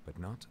 but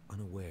not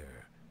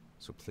unaware,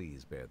 so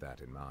please bear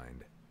that in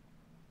mind.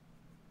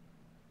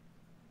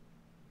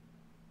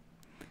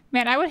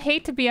 Man, I would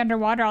hate to be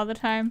underwater all the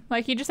time.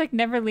 Like, he just, like,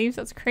 never leaves.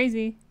 That's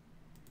crazy.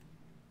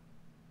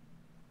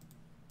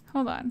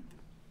 Hold on.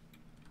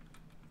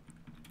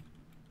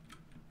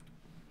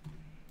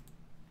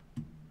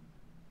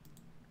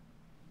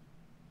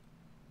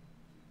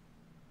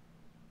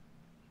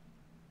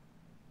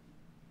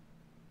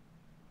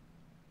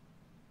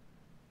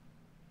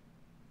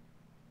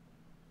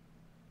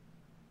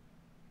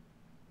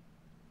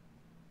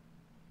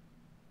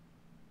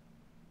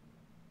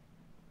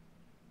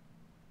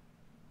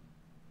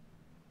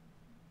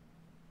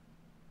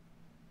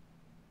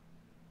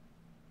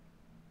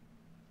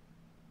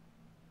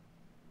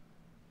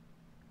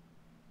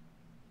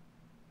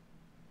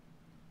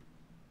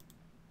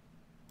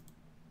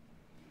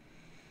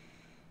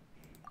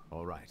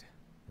 All right.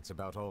 It's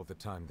about all the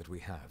time that we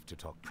have to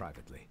talk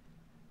privately.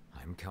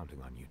 I'm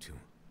counting on you two.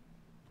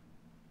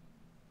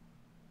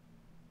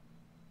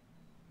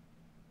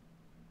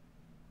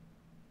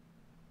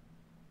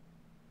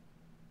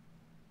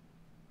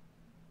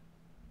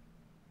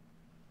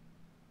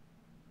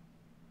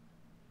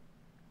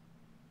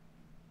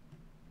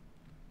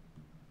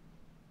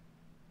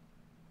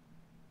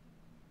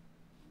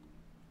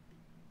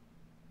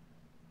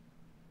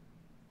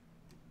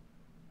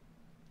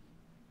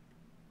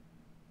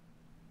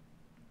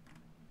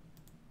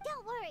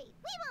 Don't worry,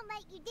 we won't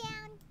let you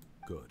down.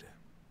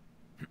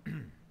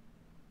 Good.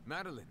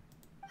 Madeline.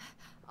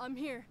 I'm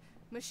here,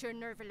 Monsieur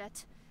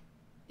Nervalet.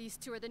 These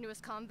two are the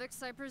newest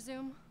convicts, I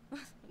presume?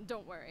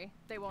 Don't worry,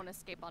 they won't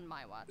escape on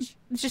my watch.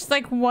 It's just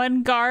like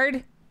one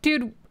guard.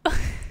 Dude,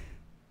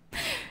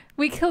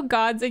 we kill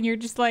gods and you're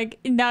just like,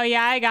 no,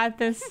 yeah, I got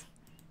this.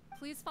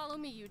 Please follow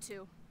me, you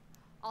two.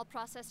 I'll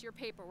process your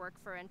paperwork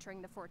for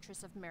entering the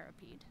Fortress of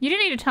Meripede. You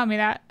didn't need to tell me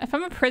that. If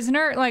I'm a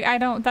prisoner, like,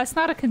 that's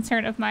not a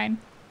concern of mine.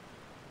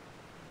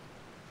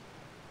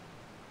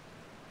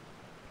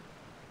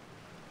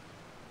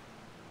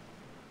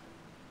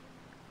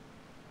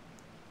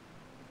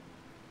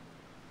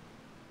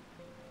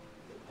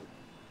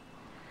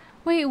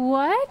 Wait,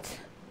 what?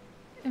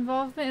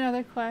 Involvement in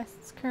other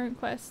quests. Current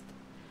quest.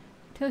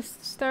 Till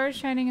stars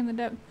shining in the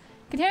depth.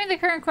 Continuing the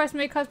current quest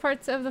may cause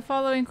parts of the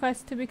following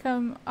quest to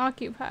become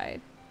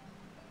occupied.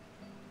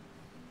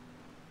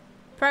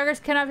 Progress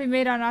cannot be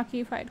made on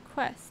occupied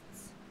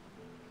quests.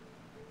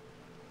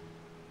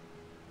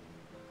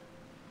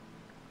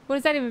 What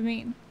does that even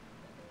mean?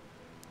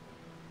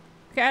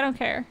 Okay, I don't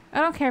care. I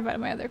don't care about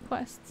my other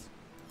quests.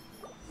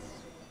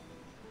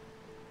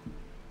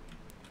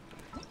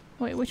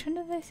 Wait, which one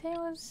did they say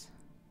was?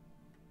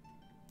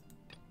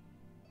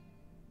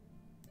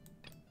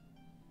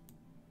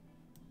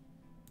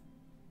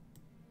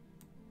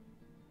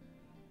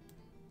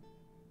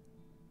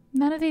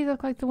 None of these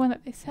look like the one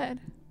that they said.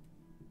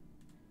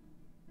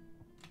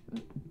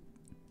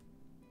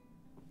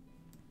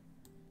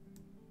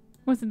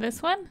 Was it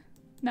this one?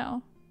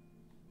 No.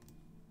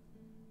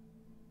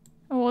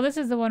 Oh, well, this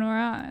is the one we're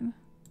on.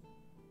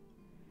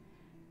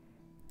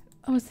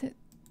 Oh, is it?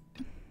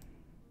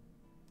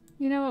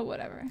 You know what?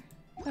 Whatever.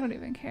 I don't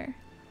even care.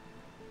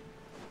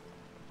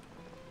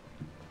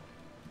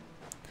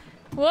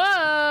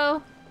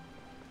 Whoa!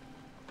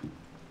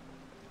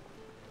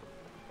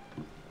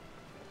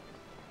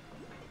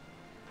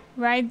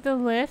 Ride the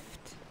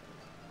lift.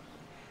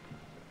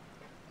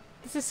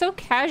 This is so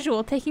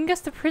casual. Taking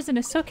us to prison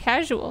is so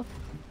casual.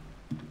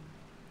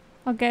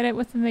 I'll get it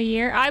within the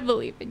year. I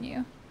believe in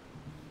you.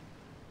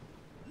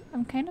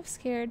 I'm kind of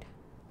scared.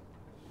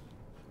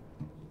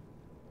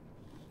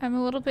 I'm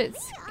a little bit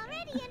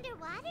already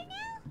underwater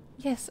now?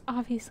 Yes,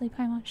 obviously,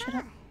 Paimon, shut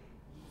up.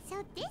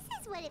 So this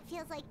is what it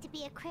feels like to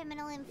be a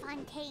criminal in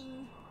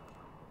Fontaine.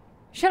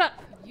 Shut up!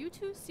 You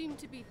two seem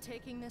to be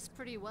taking this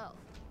pretty well.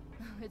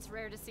 It's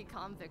rare to see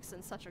convicts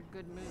in such a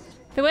good mood.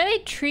 The way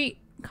they treat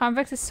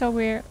convicts is so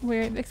weird.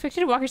 They expect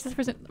you to walk into this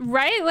person,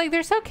 right? Like,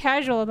 they're so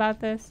casual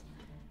about this.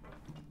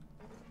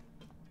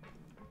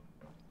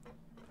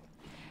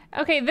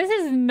 Okay, this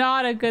is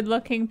not a good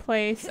looking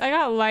place. I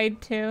got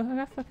lied to. I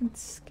got fucking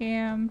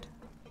scammed.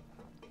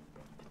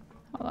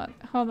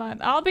 Hold on.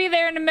 I'll be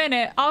there in a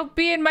minute. I'll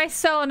be in my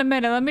cell in a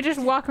minute. Let me just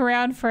walk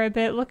around for a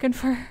bit looking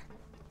for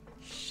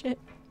shit.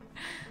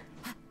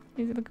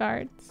 These are the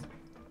guards.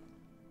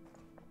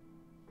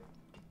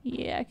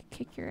 Yeah, I could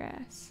kick your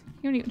ass.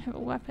 You don't even have a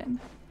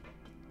weapon.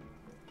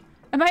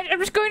 I'm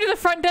just going to the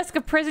front desk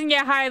of prison.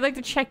 Yeah, hi. I'd like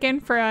to check in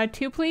for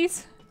 2,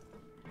 please.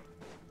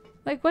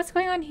 Like, what's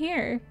going on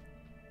here?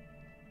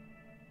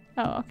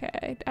 Oh,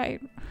 okay.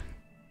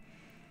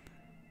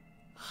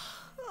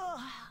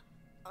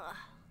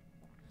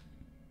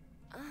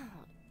 Oh,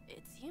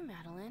 it's you,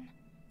 Madeline.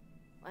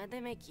 Why'd they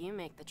make you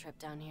make the trip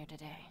down here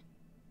today?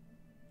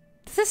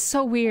 This is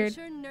so weird.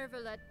 Monsieur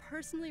Nervalet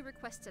personally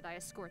requested I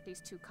escort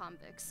these 2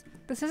 convicts.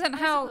 This isn't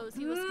how...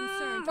 He was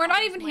concerned we're not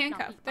others even might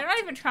handcuffed. be They're not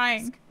up even to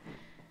trying.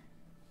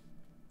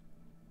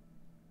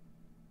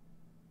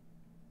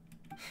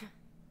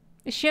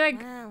 Is she like...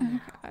 Well,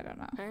 now, I don't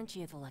know. aren't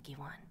you the lucky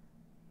one?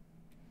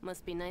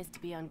 Must be nice to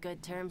be on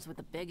good terms with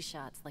the big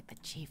shots like the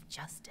Chief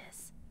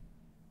Justice.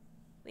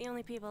 The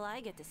only people I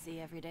get to see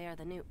every day are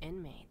the new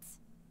inmates.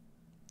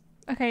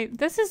 Okay,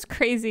 this is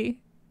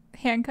crazy.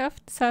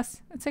 Handcuffed?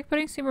 Sus. It's like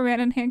putting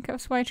Superman in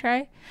handcuffs. Why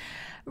try?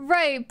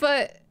 Right,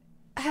 but...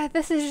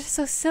 this is just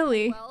so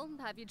silly. Well,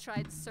 have you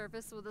tried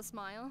service with a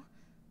smile?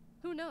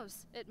 Who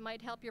knows? It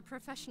might help your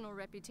professional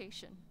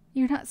reputation.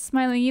 You're not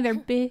smiling either,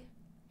 B.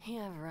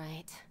 Yeah,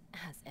 right.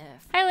 As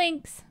if. Hi,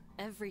 Lynx.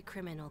 Every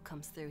criminal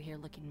comes through here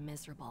looking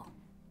miserable.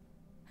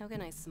 How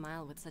can I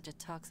smile with such a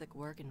toxic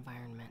work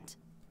environment?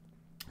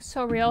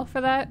 So real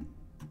for that.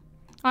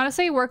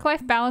 Honestly,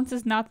 work-life balance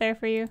is not there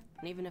for you.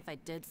 And even if I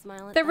did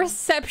smile at the them,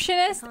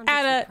 receptionist the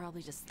at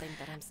probably just think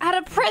that I'm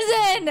a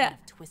prison.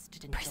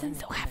 Twisted Prisons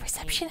don't have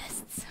enjoyment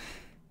receptionists.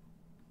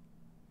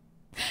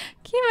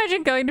 Can you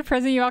imagine going to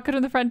prison? You walk up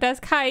to the front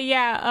desk. Hi,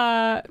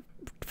 yeah,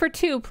 for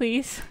 2,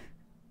 please.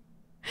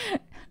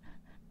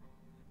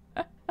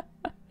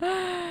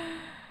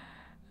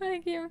 I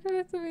can't for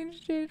this main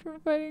stage from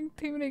fighting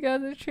too many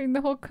guys and treating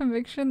the whole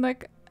conviction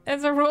like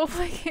as a role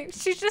play game.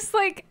 She's just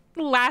like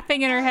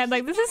laughing in her head,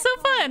 like this is so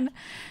fun.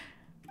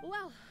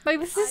 Well, like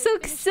this is so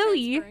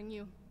silly.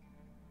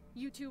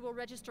 You 2 will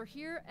register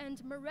here,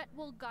 and Marette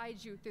will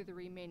guide you through the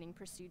remaining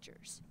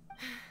procedures.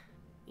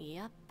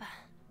 Yep,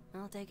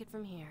 I'll take it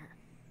from here.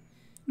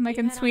 Like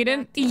You in head on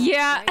Sweden? back to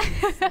Yeah. right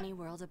in the sunny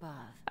world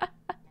above.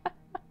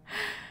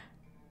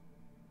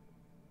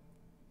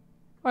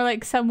 Or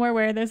like somewhere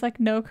where there's like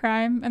no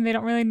crime and they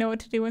don't really know what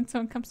to do when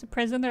someone comes to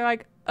prison. They're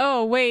like,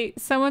 oh wait,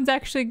 someone's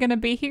actually gonna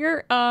be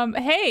here?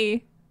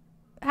 Hey,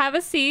 have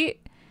a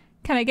seat.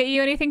 Can I get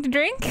you anything to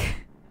drink?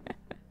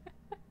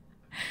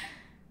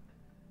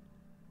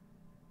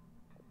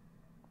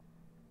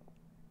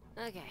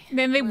 Okay.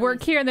 Then they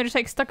work here and they're just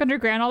like stuck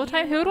underground all the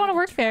time. Who would want to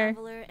work there?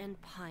 Traveler and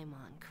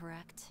Paimon,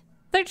 correct?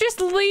 They're just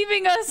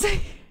leaving us.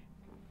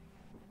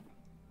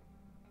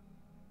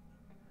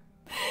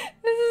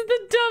 This is the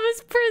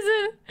dumbest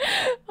prison.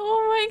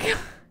 Oh my god.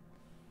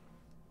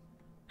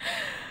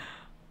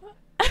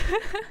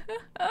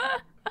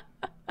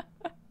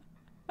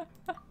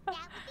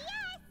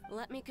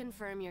 Let me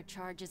confirm your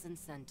charges and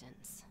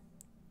sentence.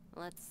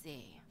 Let's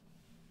see.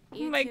 Oh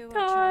You my 2 are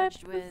god,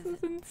 charged this with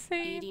is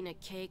insane. eating a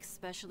cake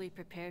specially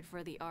prepared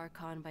for the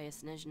Archon by a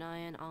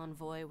Snezhnayan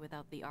envoy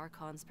without the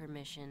Archon's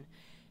permission,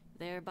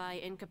 thereby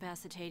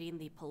incapacitating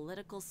the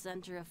political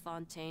center of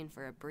Fontaine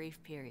for a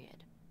brief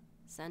period.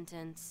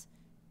 Sentence,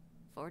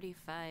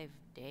 45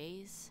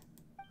 days?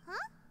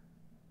 Huh?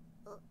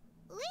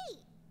 Wait,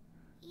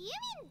 you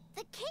mean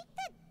the cake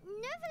that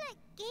Nervalet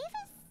gave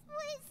us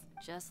was...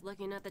 Just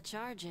looking at the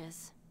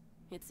charges,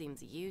 it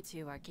seems you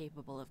 2 are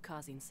capable of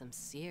causing some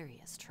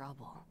serious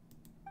trouble.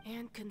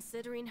 And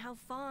considering how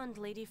fond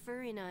Lady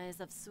Furina is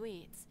of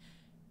sweets,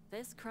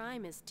 this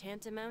crime is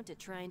tantamount to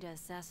trying to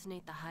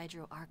assassinate the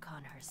Hydro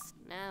Archon herself.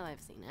 Now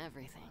I've seen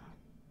everything.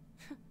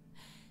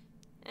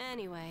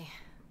 Anyway,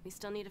 we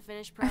still need to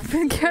finish I've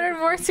encountered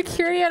more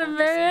security out of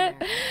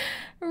Marriott.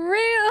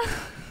 Real.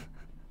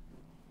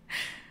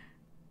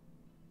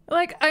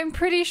 Like, I'm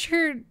pretty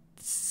sure...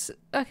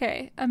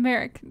 Okay,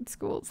 American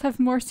schools have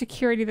more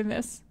security than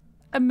this.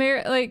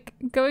 Like,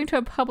 going to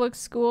a public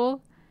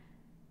school...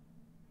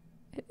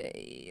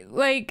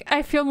 Like,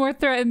 I feel more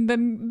threatened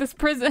than this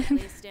prison.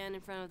 Please stand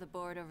in front of the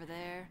board over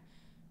there.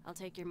 I'll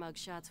take your mug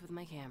shots with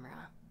my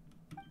camera.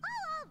 Oh,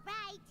 all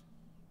right.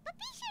 But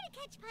be sure to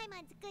catch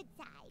Paimon's good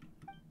side.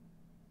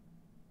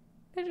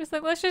 They're just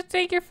like, let's just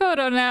take your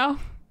photo now.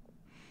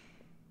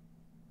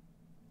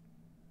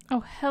 Oh,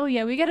 hell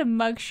yeah. We get a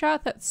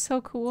mugshot? That's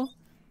so cool.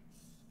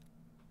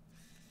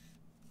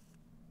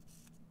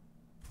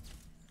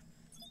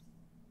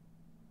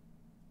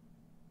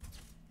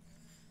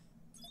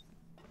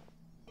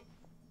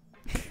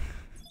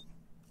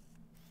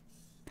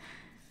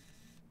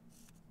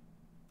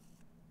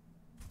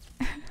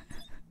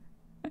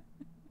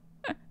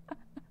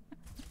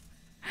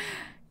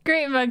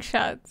 Great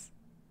mugshots.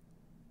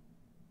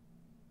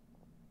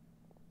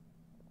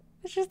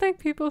 It's just like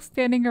people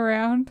standing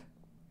around.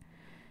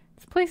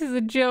 This place is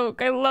a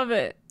joke. I love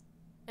it.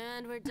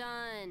 And we're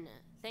done.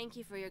 Thank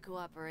you for your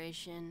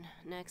cooperation.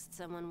 Next,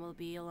 someone will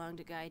be along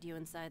to guide you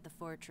inside the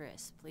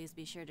fortress. Please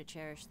be sure to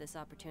cherish this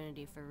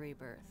opportunity for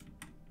rebirth.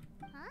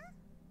 Huh?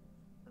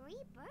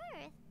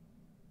 Rebirth?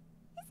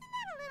 Isn't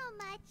that a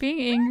little much?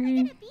 Being We're angry.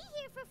 only gonna be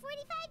here for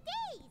 45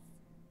 days.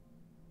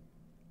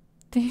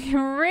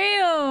 Damn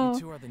real. You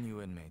two are the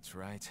new inmates,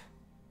 right?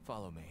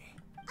 Follow me.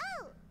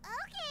 Oh,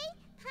 okay.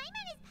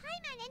 Paimon is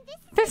Paimon, and this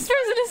is... This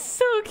person is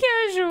so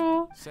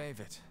casual. Save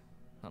it.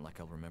 Not like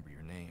I'll remember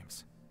your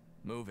names.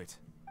 Move it.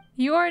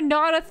 You are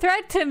not a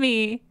threat to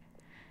me.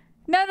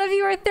 None of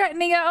you are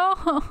threatening at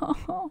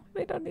all.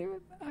 They don't even.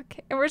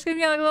 Okay, and we're just gonna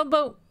be on a little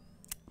boat.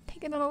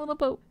 Take it on a little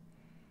boat.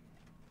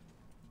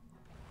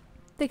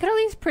 They could at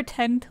least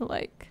pretend to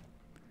like.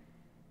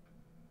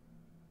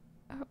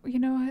 Oh, you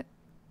know what?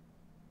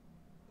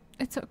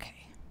 It's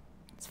okay.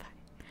 It's fine.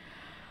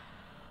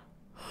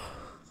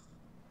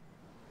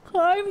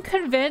 I'm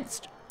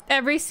convinced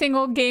every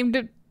single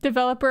game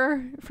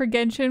developer for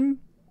Genshin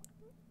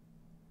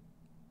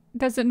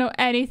doesn't know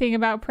anything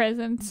about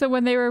prison. So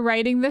when they were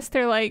writing this,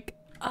 they're like,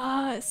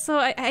 so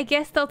I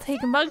guess they'll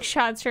take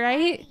mugshots,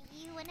 right? Are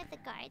you one of the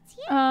guards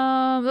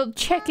here? They'll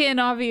check in,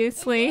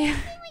 obviously,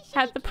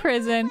 at the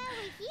prison. While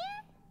we're here?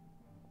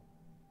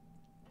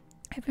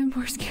 I've been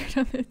more scared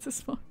of It's a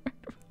Small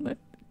World.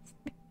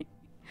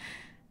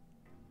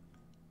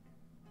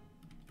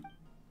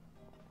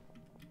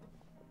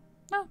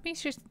 No,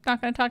 he's just not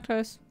gonna talk to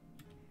us.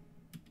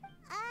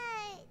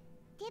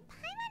 Did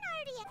Paimon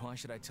already... Why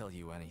should I tell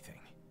you anything?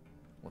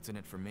 What's in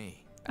it for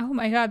me? Oh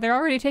my god, they're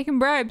already taking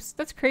bribes.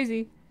 That's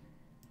crazy.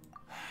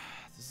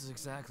 This is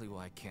exactly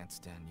why I can't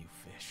stand you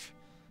fish.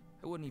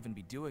 I wouldn't even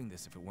be doing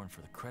this if it weren't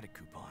for the credit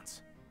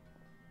coupons.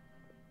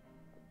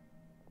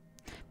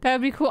 That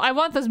would be cool. I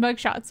want those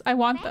mugshots. I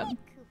want them.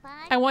 Coupon?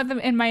 I want them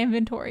in my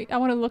inventory. I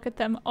want to look at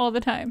them all the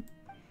time.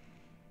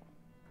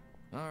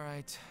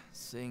 Alright,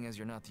 seeing as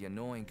you're not the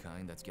annoying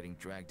kind that's getting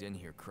dragged in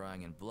here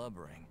crying and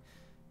blubbering,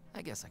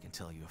 I guess I can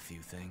tell you a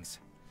few things.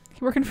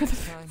 You're working for the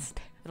Time,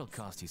 it'll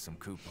cost you some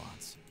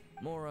coupons.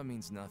 Mora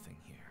means nothing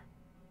here.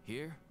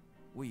 Here,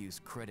 we use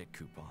credit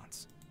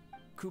coupons.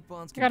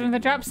 Coupons can Got another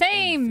get you job.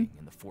 Same. anything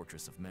in the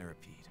Fortress of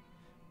Meripede.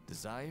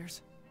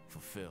 Desires?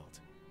 Fulfilled.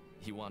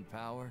 You want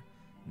power?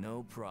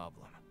 No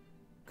problem.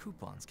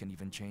 Coupons can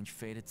even change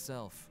fate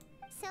itself.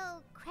 So,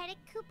 credit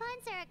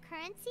coupons are a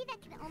currency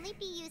that can only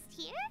be used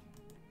here?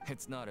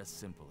 It's not as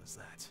simple as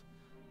that.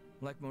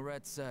 Like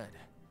Moret said,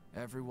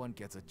 everyone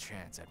gets a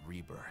chance at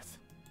rebirth.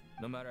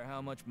 No matter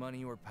how much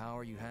money or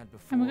power you had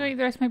before. I'm gonna eat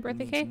the rest of my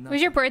birthday it cake. means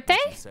Was your nothing birthday?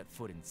 once you set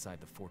foot inside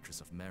the Fortress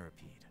of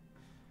Meripede.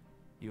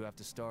 You have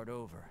to start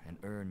over and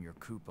earn your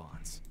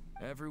coupons.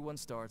 Everyone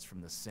starts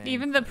from the same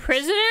Even the place,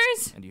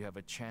 prisoners? and you have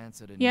a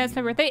chance at a Yeah, it's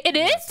my new, birthday. It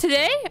is less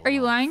today? terrible Are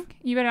you life. lying?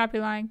 You better not be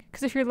lying.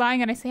 Because if you're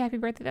lying and I say happy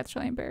birthday, that's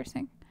really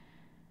embarrassing.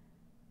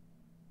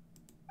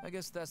 I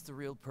guess that's the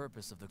real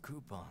purpose of the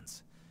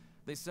coupons.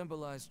 They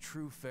symbolize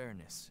true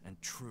fairness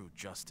and true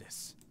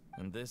justice.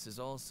 And this is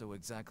also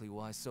exactly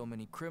why so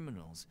many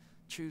criminals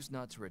choose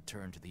not to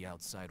return to the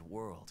outside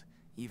world,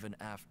 even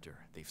after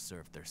they've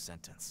served their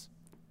sentence.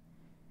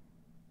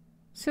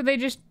 So they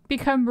just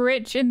become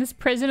rich in this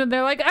prison and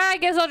they're like, I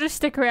guess I'll just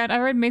stick around. I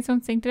already made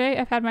someone sing today.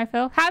 I've had my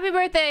fill. Happy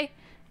birthday!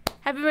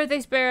 Happy birthday,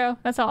 Sparrow.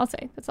 That's all I'll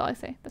say. That's all I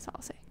say. That's all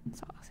I'll say.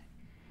 That's all I'll say.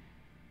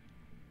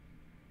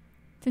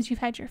 Since you've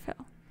had your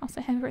fill, I'll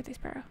say happy birthday,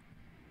 Sparrow.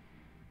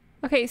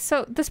 Okay,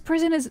 so this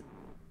prison is...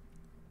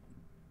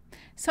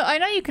 So I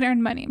know you can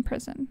earn money in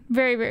prison.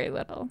 Very, very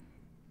little.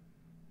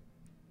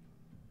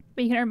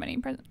 But you can earn money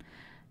in prison.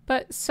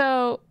 But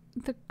so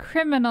the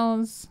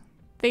criminals...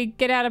 They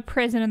get out of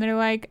prison and they're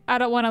like, I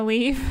don't want to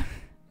leave.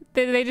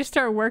 They just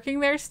start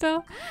working there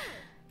still.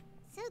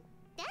 So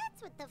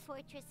that's what the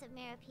Fortress of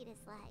Meripede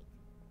is like.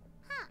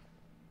 Huh.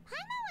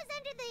 Paimon was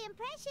under the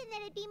impression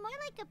that it'd be more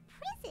like a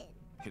prison.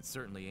 It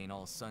certainly ain't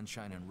all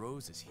sunshine and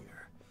roses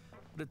here,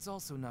 but it's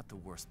also not the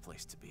worst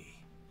place to be.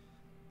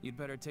 You'd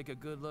better take a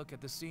good look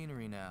at the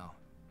scenery now.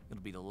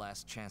 It'll be the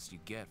last chance you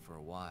get for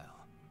a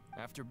while.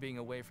 After being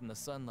away from the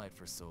sunlight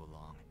for so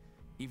long,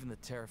 even the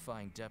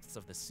terrifying depths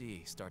of the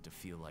sea start to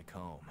feel like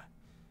home.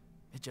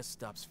 It just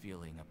stops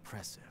feeling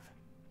oppressive,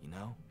 you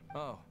know?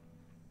 Oh,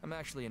 I'm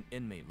actually an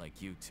inmate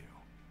like you two.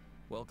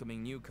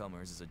 Welcoming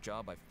newcomers is a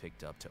job I've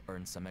picked up to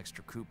earn some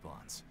extra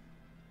coupons.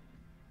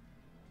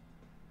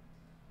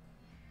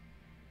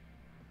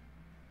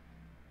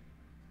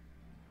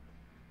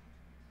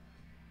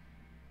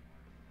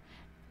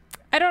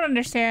 I don't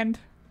understand.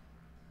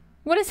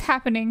 What is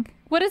happening?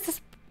 What is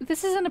this?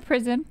 This isn't a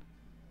prison.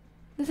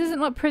 This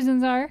isn't what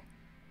prisons are.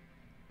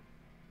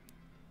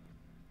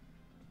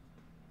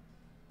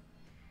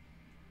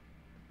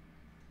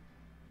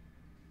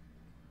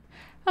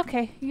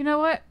 Okay, you know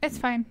what? It's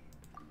fine.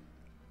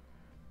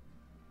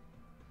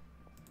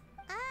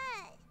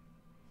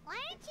 Why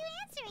aren't you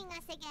answering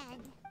us again?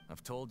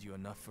 I've told you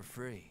enough for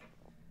free.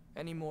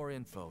 Any more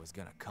info is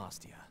gonna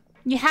cost you.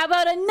 Yeah, how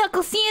about a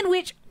knuckle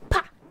sandwich?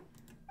 Pa!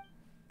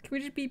 Can we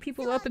just beat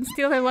people up and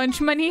steal their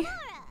lunch money?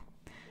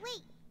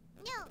 Wait,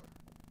 no.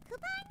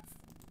 Coupons?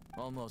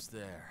 Almost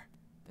there.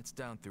 It's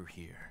down through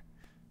here.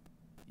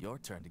 Your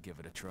turn to give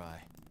it a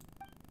try.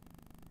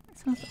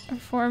 Sounds like a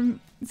reform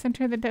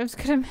center the devs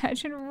could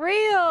imagine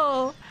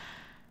real.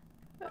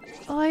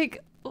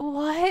 Like,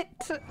 what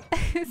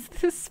is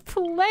this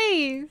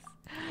place?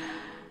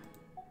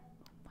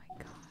 Oh my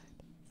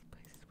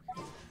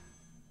god.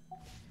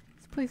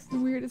 This place is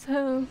weird as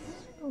hell.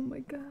 Oh my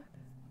god.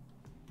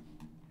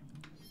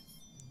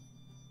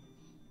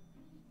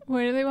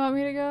 Where do they want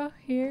me to go?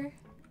 Here?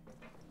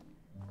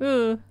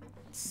 Ooh,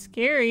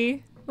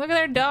 scary. Look at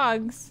their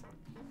dogs.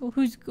 Oh,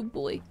 who's a good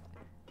boy?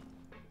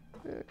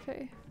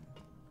 Okay.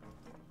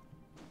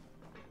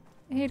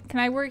 Hey, can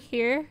I work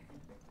here?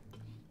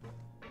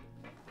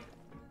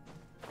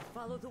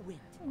 Follow the wind.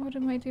 What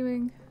am I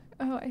doing?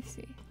 Oh, I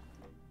see.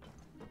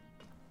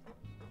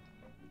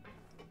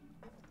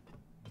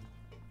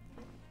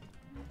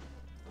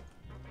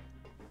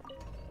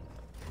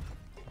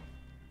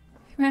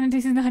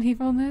 Humanity's not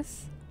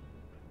evilness.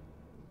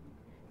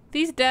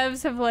 These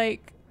devs have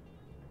like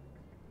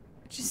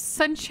just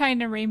sunshine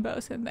and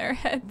rainbows in their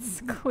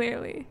heads,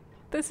 clearly.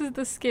 This is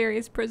the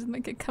scariest prison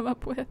they could come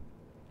up with.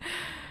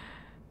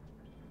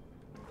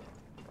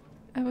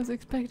 I was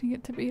expecting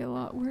it to be a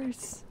lot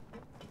worse.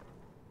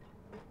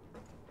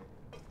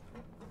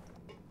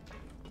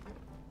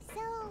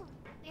 So,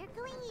 we're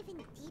going even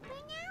deeper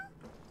now?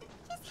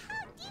 Just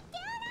how deep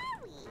down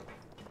are we?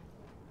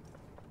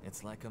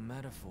 It's like a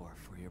metaphor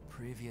for your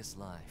previous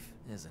life,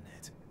 isn't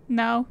it?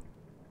 No.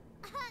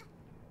 Our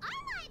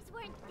lives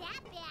weren't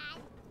that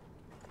bad.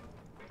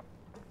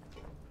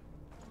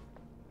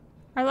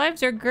 Our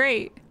lives are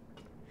great.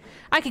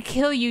 I could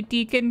kill you,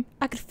 Deacon.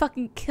 I could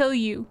fucking kill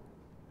you.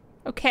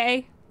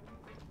 Okay?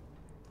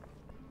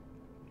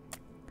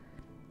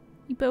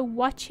 You better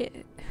watch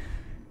it.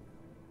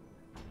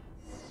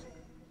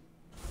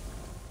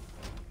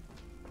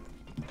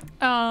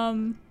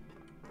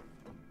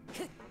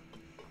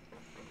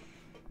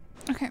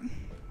 Okay.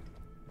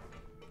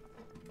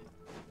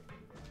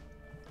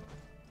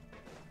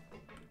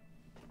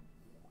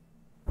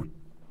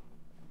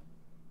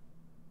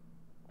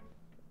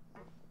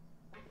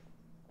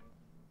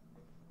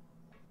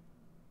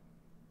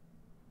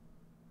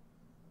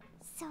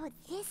 So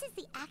this is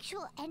the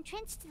actual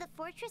entrance to the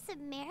Fortress of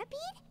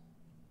Meribede?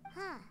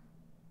 Huh.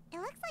 It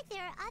looks like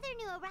there are other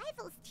new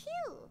arrivals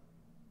too.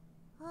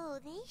 Oh,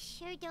 they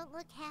sure don't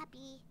look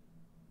happy.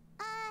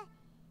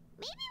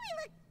 Maybe we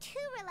look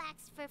too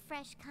relaxed for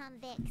fresh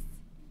convicts.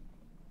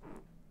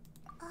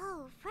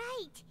 Oh,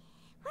 right.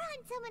 We're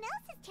on someone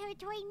else's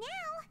territory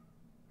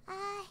now.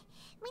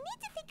 We need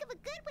to think of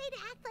a good way to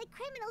act like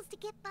criminals to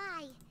get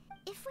by.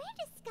 If we're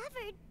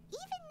discovered,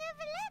 even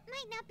Neuvillette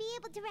might not be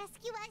able to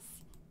rescue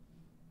us.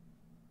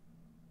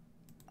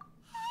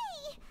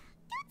 Hey!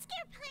 Don't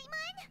scare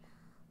Paimon!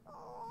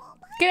 Oh,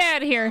 Get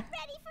out of here.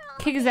 ready for all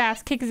Kick his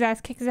ass, kick his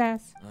ass, kick his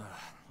ass.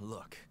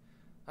 Look,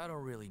 I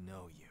don't really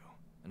know you,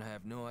 and I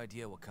have no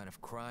idea what kind of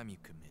crime you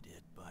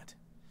committed, but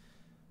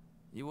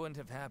you wouldn't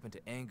have happened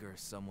to anger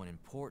someone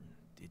important,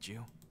 did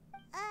you?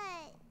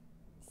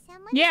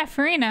 Someone? Yeah,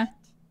 Farina.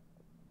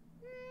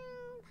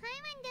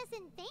 Paimon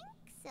doesn't think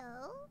so.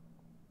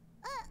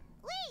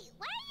 Wait,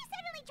 why are you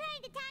suddenly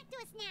trying to talk to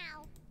us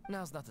now?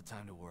 Now's not the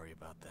time to worry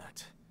about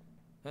that.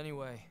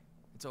 Anyway,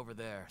 it's over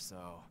there,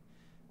 so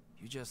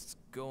you just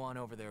go on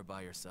over there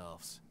by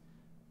yourselves.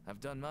 I've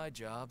done my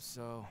job,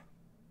 so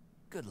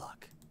good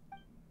luck.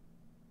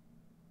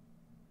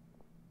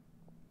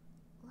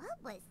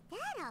 What was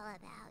that all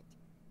about?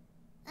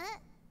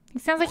 He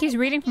sounds like he's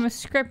reading from a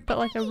script, but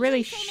like a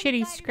really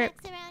shitty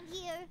script. Around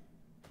here.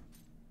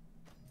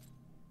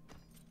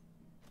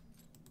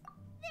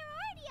 They're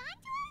already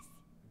onto us?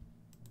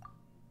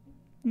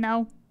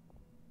 No.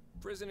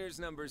 Prisoners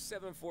numbers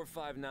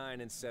 7459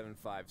 and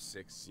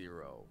 7560.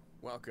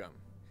 Welcome.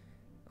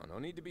 Oh, no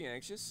need to be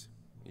anxious.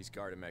 These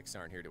Gardamex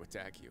aren't here to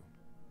attack you.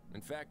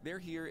 In fact, they're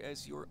here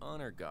as your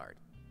honor guard.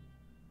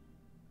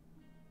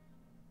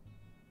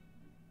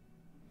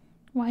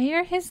 Why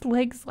are his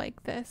legs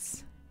like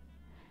this?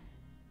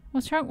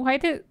 What's wrong? Why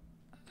did...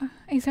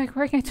 he's like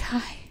wearing a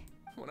tie.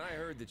 When I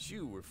heard that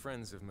you were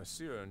friends of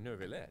Monsieur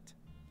Neuvillette,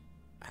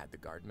 I had the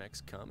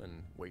Gardamex come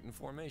and wait in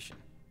formation.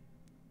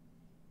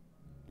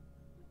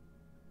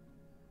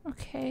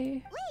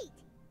 Okay. Wait,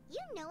 you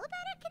know about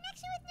our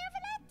connection with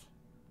Neuvillette?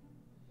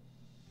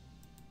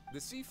 The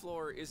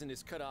seafloor isn't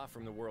as cut off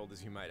from the world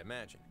as you might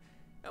imagine.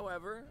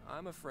 However,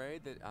 I'm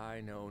afraid that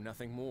I know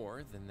nothing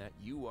more than that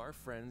you are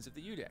friends of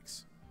the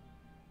Udex.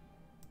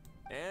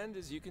 And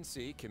as you can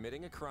see,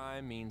 committing a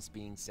crime means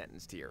being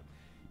sentenced here.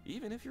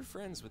 even if you're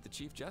friends with the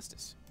Chief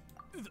Justice.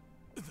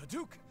 The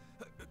Duke!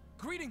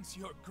 Greetings,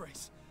 Your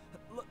Grace.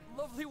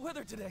 Lovely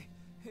weather today,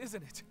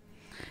 isn't it?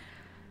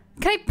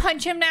 Can I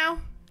punch him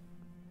now?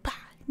 Bah,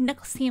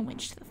 knuckle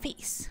sandwich to the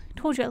face.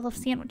 Told you I love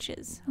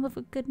sandwiches. I love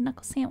a good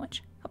knuckle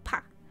sandwich.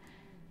 Pah.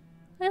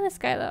 Look at this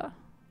guy though.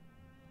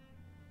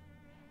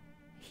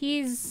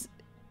 He's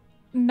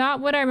not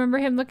what I remember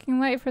him looking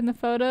like from the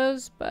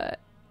photos, but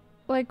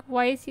like,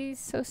 why is he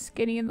so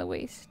skinny in the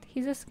waist?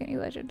 He's a skinny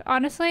legend.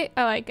 Honestly,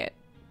 I like it.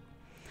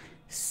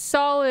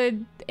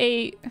 Solid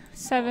 8,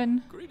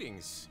 7. Oh,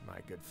 greetings, my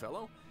good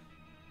fellow.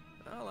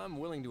 Well, I'm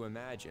willing to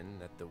imagine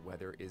that the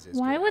weather is as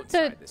Why good would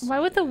outside the this why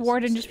would the evening as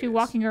warden it just be is.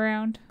 walking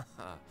around?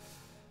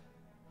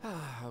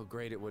 How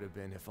great it would have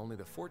been if only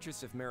the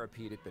Fortress of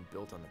Meripede had been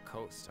built on the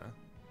coast, huh?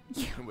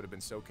 Yeah. It would have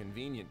been so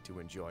convenient to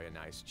enjoy a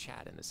nice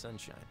chat in the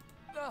sunshine.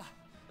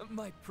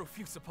 My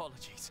profuse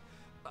apologies.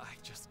 I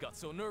just got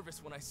so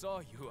nervous when I saw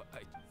you.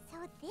 So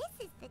this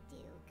is the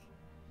Duke.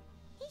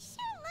 He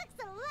sure looks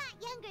a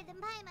lot younger than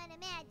Paimon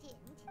imagined.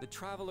 The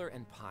Traveler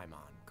and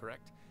Paimon,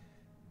 correct?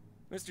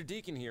 Mr.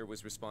 Deacon here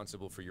was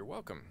responsible for your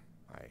welcome.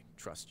 I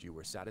trust you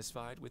were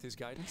satisfied with his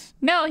guidance?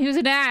 No, he was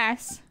an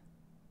ass.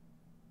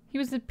 He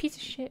was a piece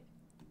of shit.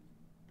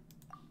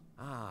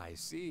 Ah, I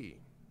see.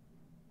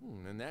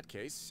 In that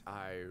case,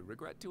 I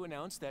regret to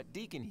announce that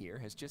Deacon here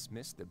has just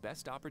missed the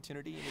best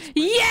opportunity in his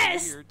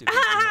Yes! career to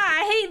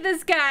I hate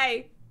this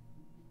guy.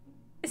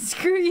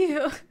 Screw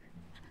you.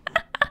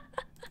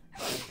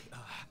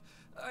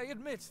 I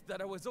admit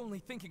that I was only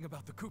thinking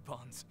about the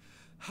coupons.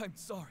 I'm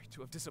sorry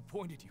to have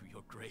disappointed you,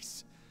 Your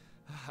Grace.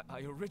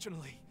 I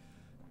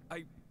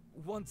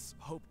once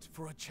hoped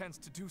for a chance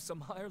to do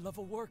some higher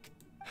level work.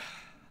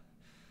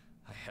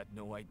 I had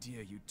no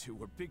idea you two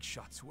were big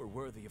shots who were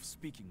worthy of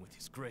speaking with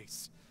His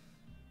Grace.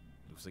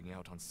 Losing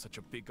out on such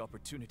a big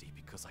opportunity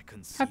because I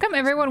couldn't see. How come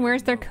everyone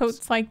wears their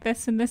coats like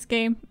this in this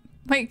game?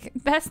 Like,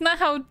 that's not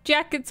how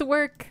jackets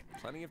work.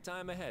 Plenty of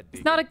time ahead, Deacon.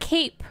 It's not a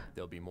cape.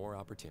 There'll be more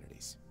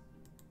opportunities.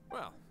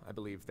 Well, I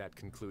believe that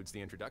concludes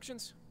the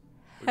introductions.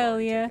 We've Hell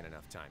already yeah. taken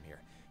enough time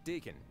here.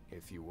 Deacon,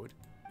 if you would.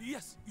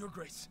 Yes, Your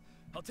Grace.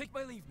 I'll take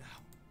my leave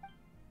now.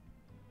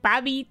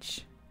 Bye,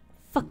 Beach.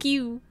 Fuck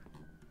you.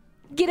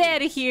 Get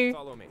out of here.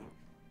 Follow me.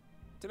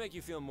 To make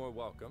you feel more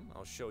welcome,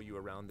 I'll show you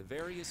around the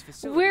various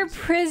facilities. We're of the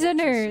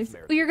prisoners. Fortress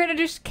of Meripede. You're gonna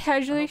just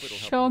casually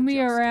show me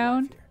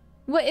around?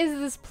 What is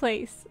this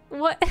place?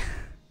 What?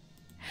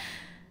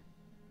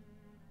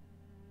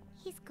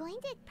 He's going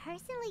to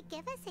personally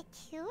give us a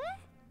tour?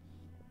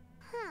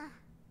 Huh.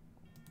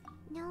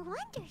 No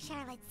wonder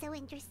Charlotte's so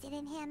interested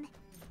in him.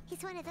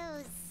 He's one of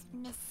those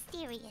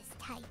mysterious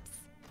types.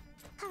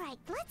 Alright,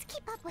 let's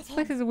keep up with This him.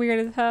 place is weird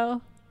as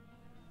hell.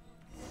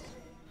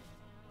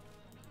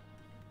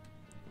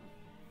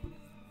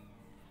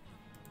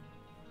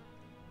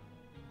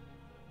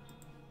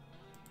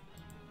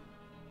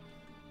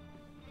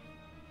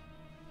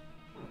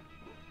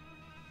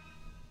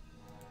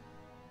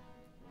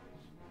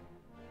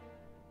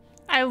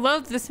 I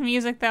love this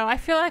music though. I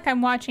feel like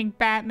I'm watching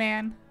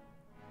Batman.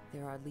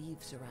 There are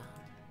leaves around,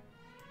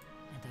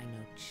 and I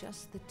know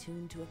just the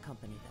tune to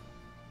accompany them,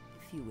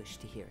 if you wish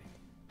to hear it.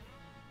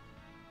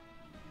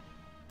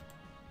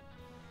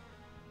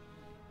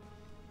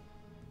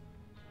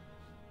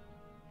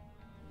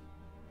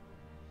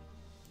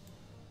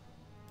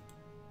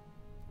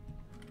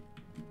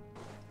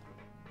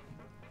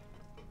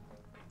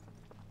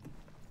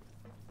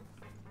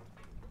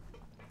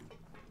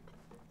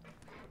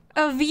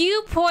 A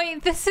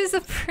viewpoint. This is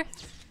a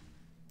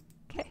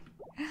okay.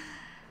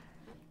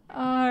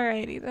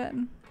 Alrighty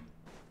then.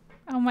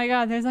 Oh my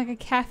god, there's like a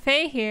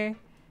cafe here.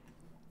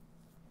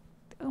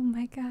 Oh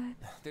my god.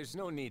 There's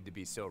no need to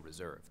be so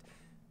reserved.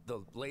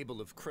 The label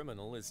of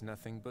criminal is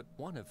nothing but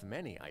one of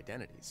many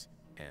identities.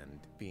 And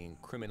being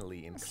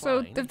criminally inclined.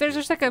 So if there's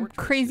just like a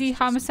crazy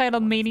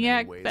homicidal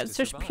maniac that's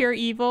just pure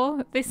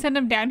evil, they send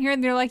him down here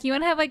and they're like, you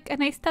wanna have like a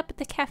nice stop at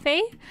the cafe?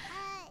 Is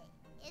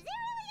it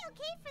really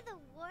okay for the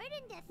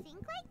warden to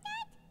think like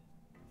that?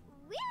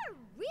 We're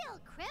real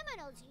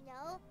criminals, you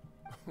know.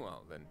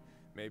 Well, then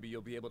maybe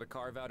you'll be able to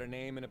carve out a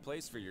name and a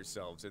place for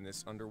yourselves in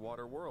this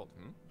underwater world,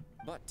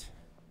 But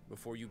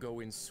before you go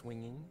in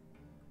swinging,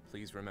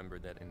 please remember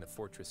that in the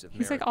Fortress of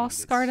He's like Meripede, all it's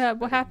scarred up.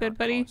 What better happened, not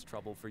buddy? cause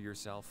trouble for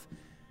yourself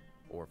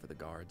or for the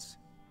guards.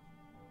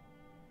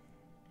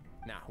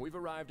 Now, we've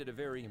arrived at a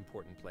very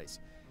important place.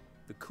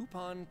 The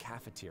Coupon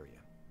Cafeteria.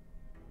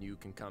 You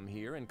can come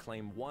here and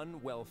claim one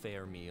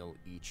welfare meal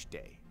each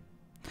day.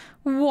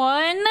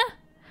 One?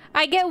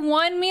 I get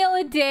one meal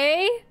a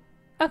day?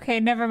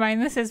 Okay, never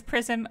mind. This is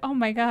prison. Oh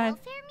my god.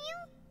 Welfare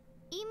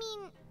meal? You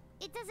mean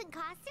it doesn't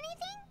cost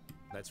anything?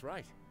 That's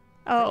right.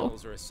 Oh.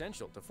 Criminals are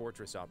essential to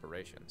fortress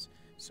operations,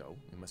 so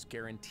we must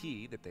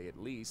guarantee that they at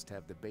least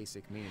have the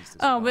basic means to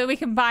survive. Oh, but we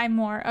can buy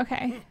more.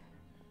 Okay.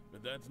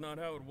 But that's not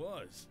how it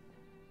was.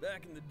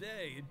 Back in the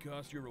day, it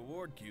cost your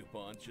reward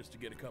coupons just to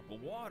get a cup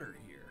of water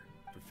here.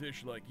 For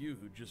fish like you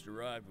who just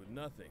arrived with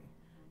nothing,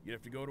 you'd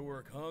have to go to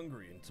work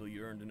hungry until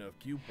you earned enough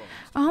coupons.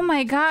 Oh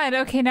my god.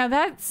 Okay, now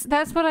that's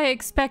what I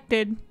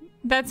expected.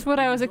 That's what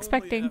I was It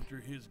expecting. only after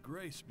His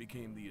Grace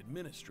became the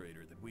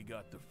administrator that we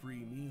got the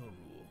free meal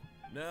rule.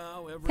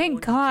 Now everyone Thank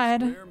gets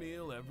God. a square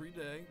meal every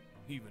day.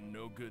 Even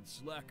no good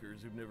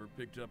slackers who've never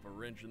picked up a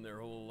wrench in their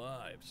whole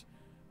lives.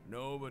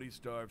 Nobody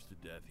starves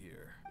to death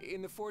here.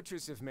 In the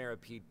Fortress of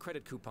Maripede,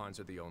 credit coupons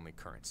are the only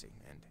currency,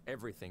 and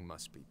everything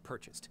must be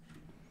purchased.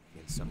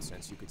 In some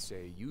sense, you could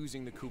say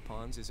using the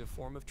coupons is a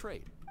form of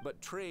trade.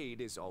 But trade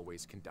is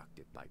always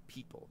conducted by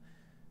people.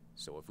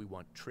 So if we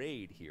want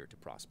trade here to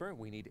prosper,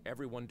 we need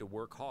everyone to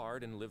work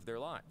hard and live their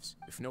lives.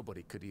 If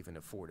nobody could even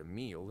afford a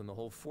meal, then the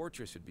whole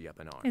fortress would be up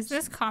in arms. Is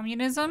this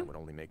communism? That would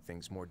only make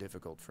things more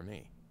difficult for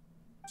me.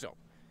 So,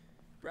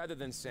 rather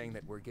than saying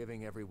that we're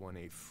giving everyone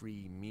a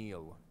free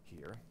meal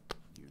here,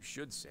 you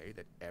should say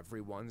that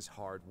everyone's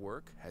hard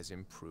work has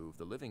improved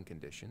the living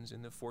conditions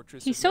in the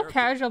fortress. He's so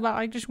casual about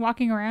like just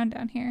walking around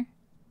down here.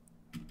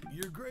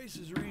 Your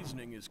Grace's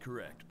reasoning is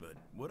correct, but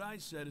what I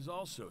said is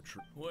also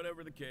true.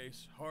 Whatever the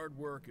case, hard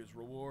work is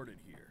rewarded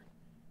here.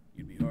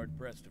 You'd be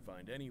hard-pressed to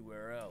find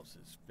anywhere else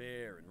as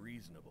fair and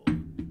reasonable.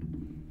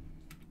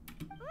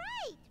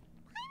 Right!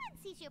 Paimon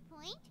sees your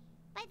point.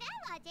 By that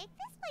logic,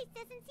 this place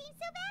doesn't seem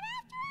so bad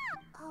after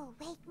all. Oh,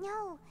 wait,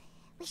 no.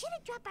 We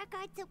shouldn't drop our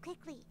guard so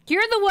quickly.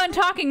 You're the one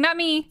talking, not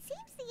me.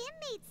 Seems the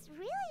inmates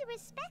really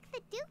respect the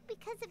Duke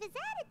because of his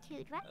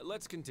attitude, right?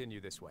 Let's continue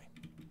this way.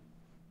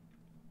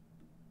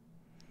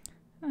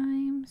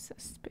 I'm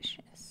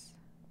suspicious.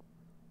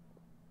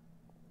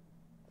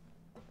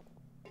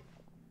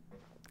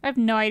 I have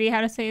no idea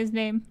how to say his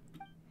name.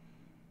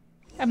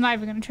 I'm not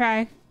even gonna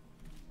try.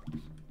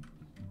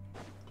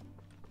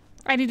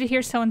 I need to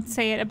hear someone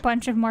say it a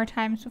bunch of more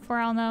times before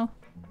I'll know.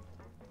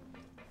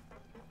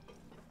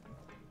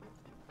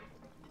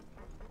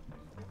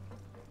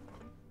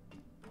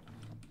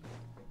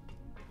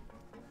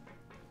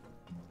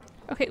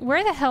 Okay,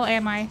 where the hell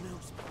am I?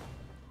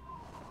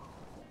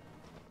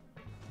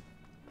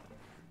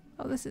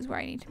 Oh, this is where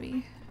I need to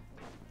be.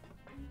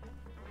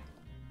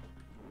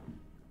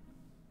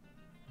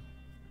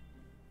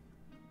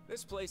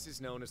 This place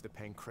is known as the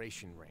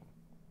Pancration Ring.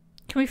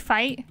 Can we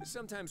fight?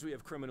 Sometimes we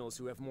have criminals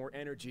who have more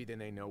energy than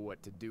they know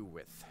what to do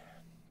with.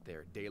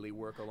 Their daily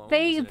work alone.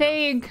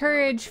 They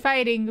encourage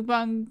fighting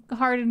among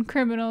hardened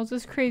criminals.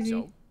 It's crazy.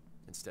 So,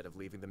 instead of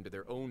leaving them to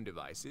their own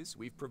devices,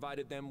 we've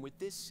provided them with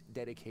this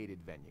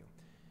dedicated venue.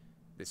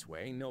 This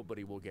way,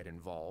 nobody will get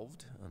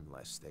involved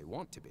unless they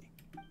want to be.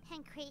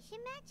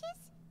 Pancration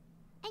matches?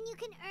 And you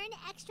can earn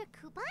extra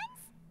coupons?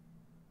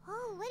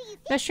 Oh, what do you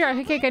think? That's sure, I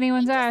could kick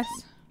anyone's ass.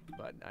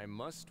 But I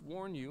must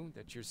warn you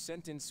that your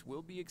sentence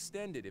will be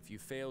extended if you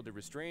fail to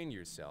restrain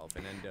yourself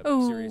and end up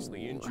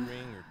seriously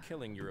injuring or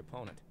killing your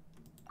opponent.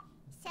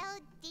 So,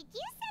 did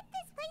you set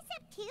this place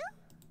up too?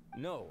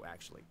 No,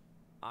 actually.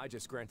 I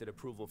just granted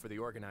approval for the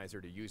organizer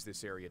to use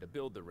this area to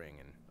build the ring,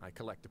 and I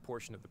collect a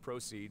portion of the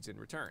proceeds in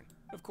return.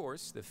 Of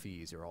course, the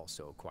fees are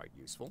also quite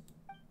useful.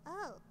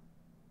 Oh.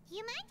 Do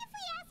you mind if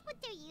we ask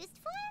what they're used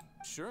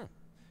for? Sure.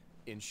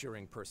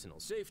 Ensuring personal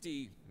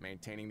safety,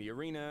 maintaining the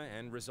arena,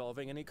 and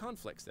resolving any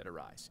conflicts that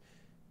arise.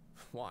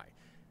 Why?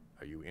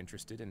 Are you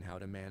interested in how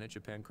to manage a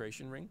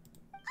pancration ring?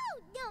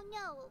 Oh,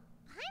 no.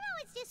 Paimon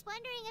was just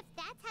wondering if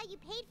that's how you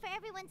paid for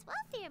everyone's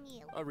welfare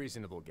meal. A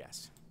reasonable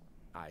guess.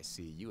 I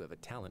see you have a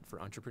talent for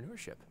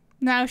entrepreneurship.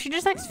 No, she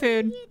just likes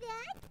food. Hear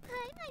that?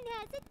 Paimon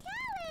has a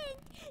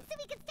talent! So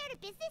we can start a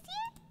business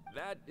here?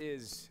 That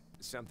is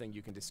something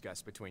you can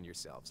discuss between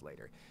yourselves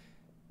later.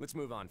 Let's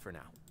move on for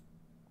now.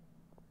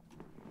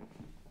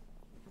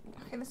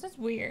 Okay, this is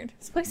weird.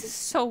 This place is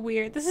so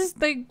weird. This is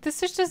like, this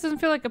just doesn't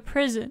feel like a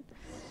prison.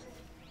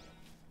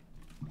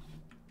 I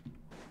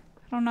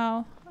don't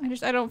know.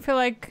 I don't feel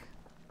like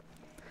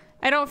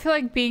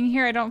being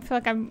here. I don't feel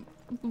like I'm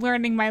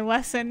learning my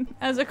lesson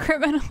as a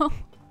criminal.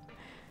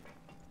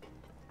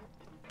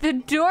 The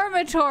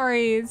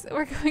dormitories!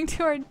 We're going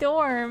to our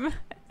dorm.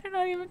 They're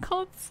not even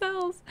called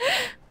cells.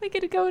 We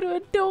get to go to a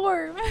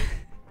dorm.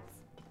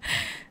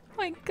 Oh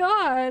my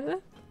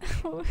god.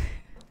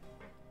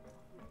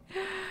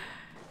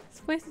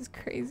 This place is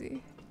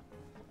crazy.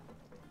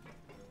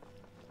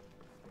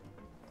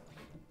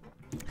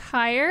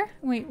 Higher?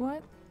 Wait,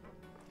 what?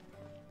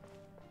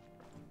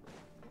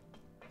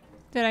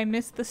 Did I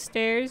miss the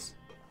stairs?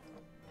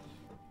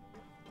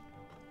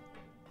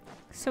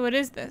 So what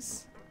is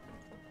this?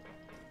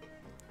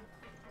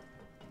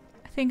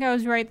 I think I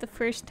was right the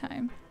first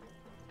time.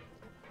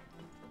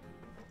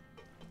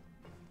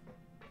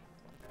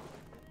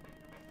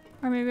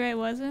 Or maybe I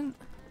wasn't.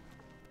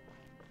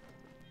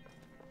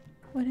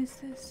 What is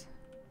this?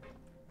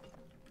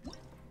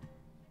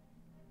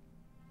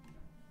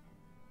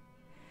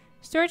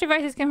 Storage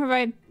devices can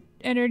provide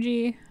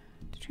energy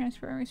to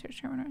transfer and research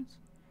terminals.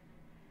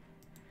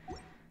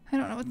 I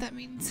don't know what that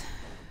means.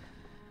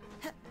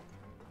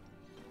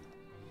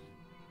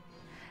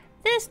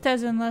 This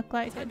doesn't look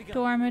like a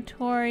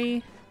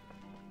dormitory.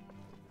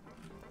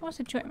 I want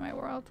to join my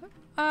world.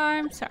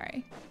 I'm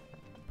sorry,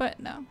 but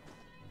no.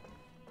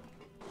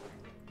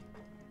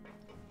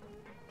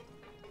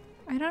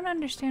 I don't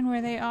understand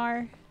where they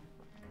are.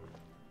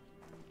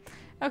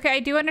 Okay, I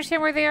do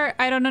understand where they are.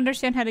 I don't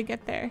understand how to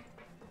get there.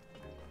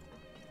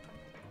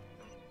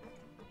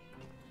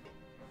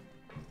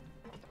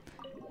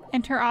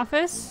 Enter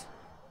office.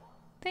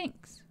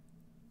 Thanks.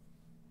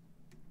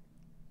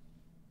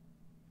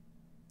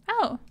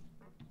 Oh.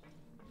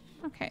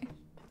 Okay.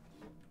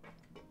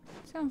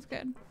 Sounds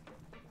good.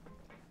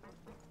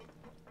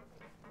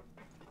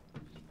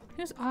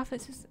 Whose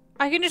office is...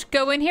 I can just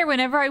go in here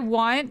whenever I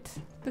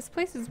want? This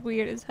place is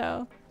weird as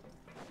hell.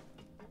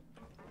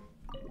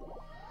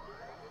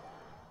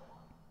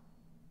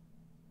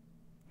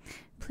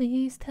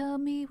 Please tell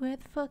me where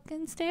the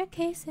fucking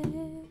staircase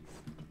is.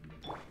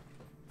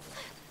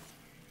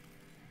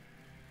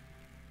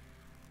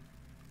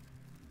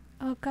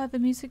 Oh god, the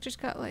music just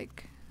got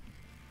like...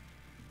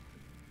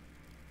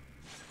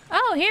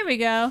 Oh, here we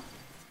go.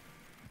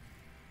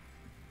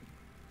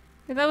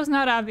 That was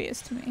not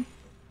obvious to me.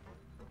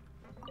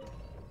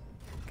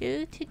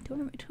 Go to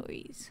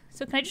dormitories.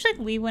 So can I just like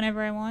leave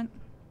whenever I want?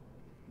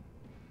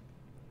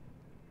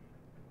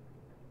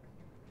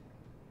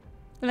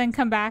 And then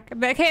come back. I'm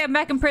like, hey, I'm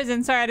back in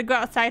prison. Sorry, I had to go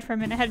outside for a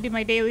minute. I had to do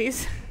my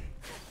dailies.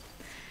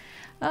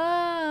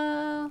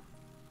 Oh,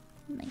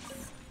 nice.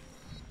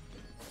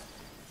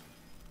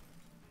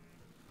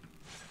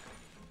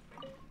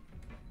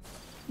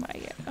 What I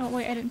get? Oh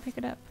wait, I didn't pick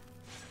it up.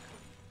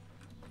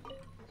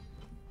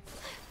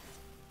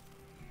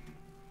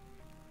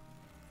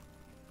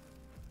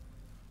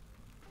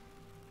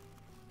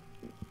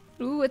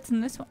 Ooh, what's in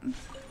this one?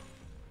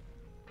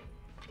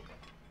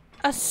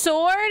 A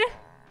sword?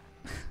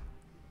 Oh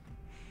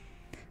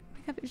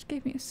my god, they just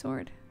gave me a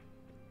sword.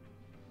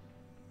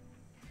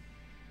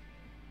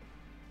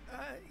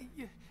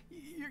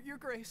 Your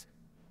Grace.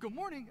 Good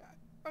morning.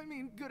 I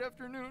mean, good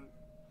afternoon.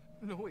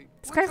 No, wait.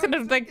 This guy's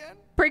gonna like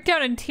break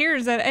down in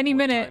tears at any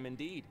minute. Time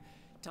indeed.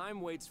 Time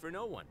waits for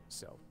no one,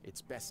 so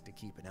it's best to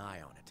keep an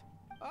eye on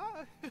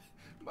it.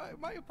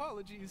 My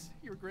apologies,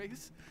 Your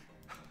Grace.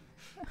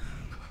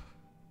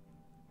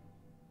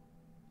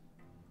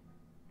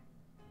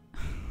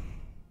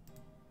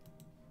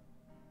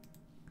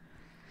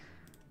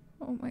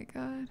 Oh my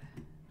god.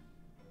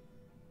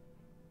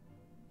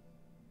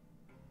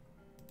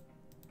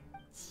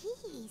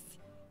 Jeez.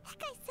 That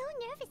guy's so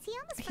nervous he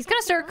almost He's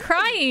gonna start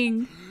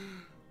crying.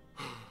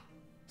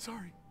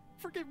 Sorry.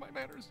 Forgive my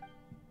manners.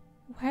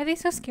 Why are they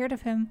so scared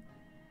of him?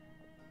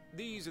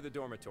 These are the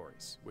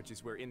dormitories, which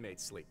is where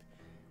inmates sleep.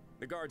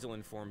 The guards will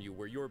inform you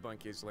where your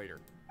bunk is later.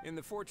 In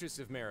the Fortress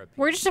of Maripede,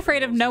 we're just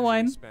afraid of no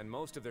one. Spend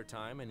most of their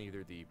time in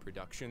either the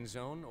production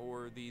zone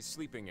or the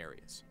sleeping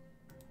areas.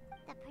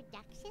 The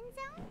production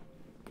zone?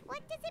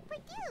 What does it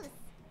produce?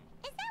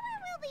 Is that where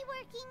we'll be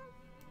working?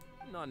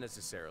 Not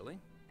necessarily.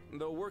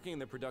 Though working in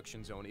the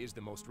production zone is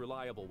the most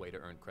reliable way to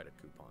earn credit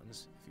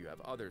coupons. If you have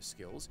other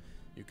skills,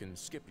 you can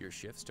skip your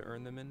shifts to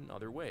earn them in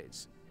other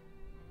ways.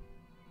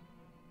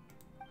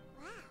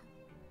 Wow.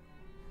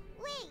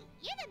 Wait,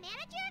 you're the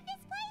manager of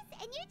this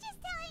place? And you're just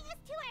telling us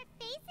to our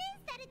faces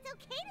that it's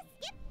okay to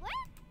skip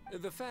work?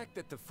 The fact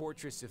that the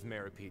Fortress of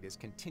Maripede has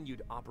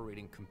continued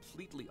operating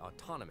completely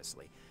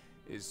autonomously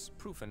is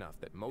proof enough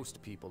that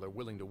most people are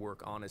willing to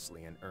work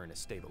honestly and earn a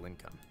stable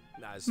income.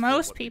 As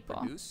most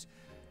people.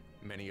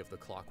 Many of the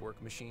clockwork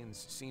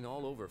machines seen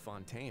all over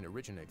Fontaine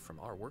originate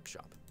from our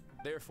workshop.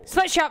 Therefore,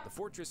 Sweatshop. The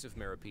Fortress of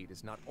Maripede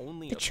is not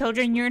only the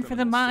children yearn for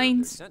the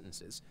mines,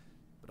 sentences,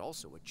 but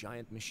also a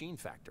giant machine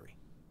factory.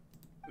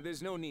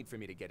 There's no need for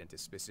me to get into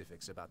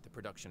specifics about the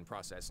production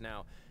process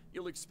now.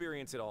 You'll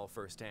experience it all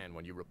firsthand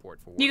when you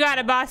report for work. You got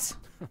it, boss.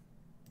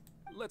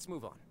 Let's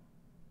move on.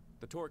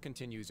 The tour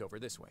continues over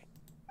this way.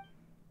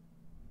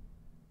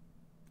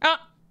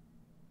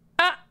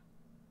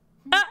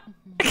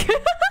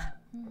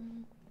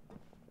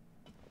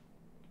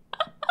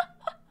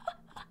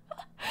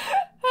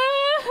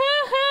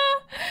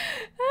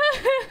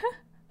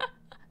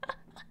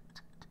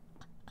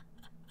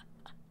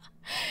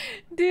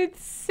 Dude,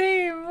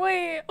 same.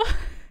 Wait. What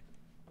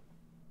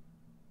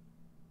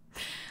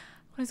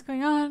is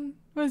going on?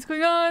 What is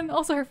going on?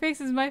 Also, her face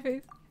is my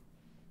face.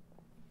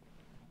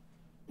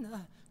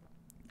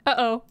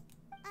 Uh-oh.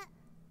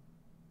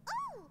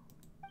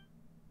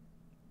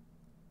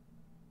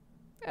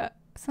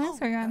 Something's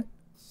going on.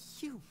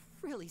 You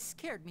really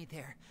scared me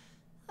there.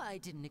 I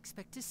didn't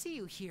expect to see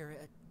you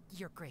here,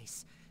 Your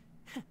Grace.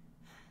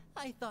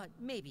 I thought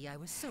maybe I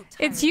was so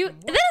tired. It's you.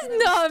 That's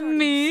not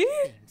me.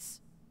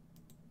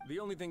 The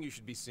only thing you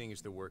should be seeing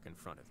is the work in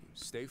front of you.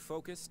 Stay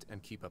focused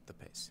and keep up the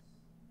pace.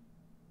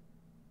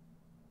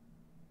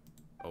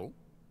 Oh?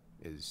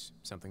 Is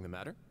something the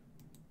matter?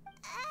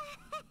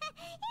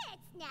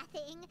 It's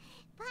nothing.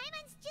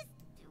 Paimon's just...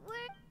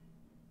 What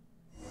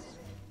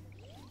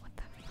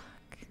the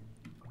fuck?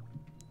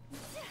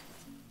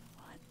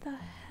 What the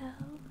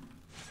hell?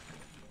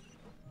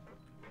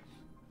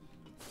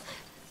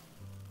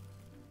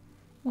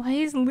 Why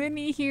is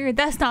Lenny here?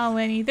 That's not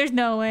Lenny. There's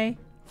no way.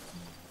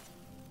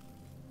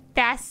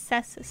 That's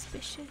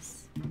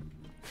suspicious.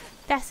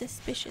 That's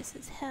suspicious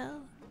as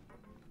hell.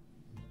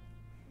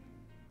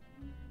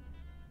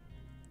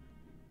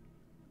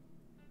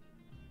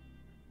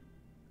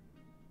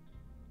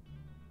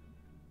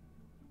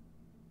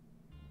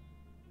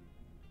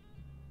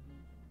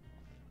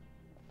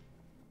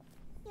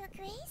 Your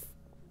Grace?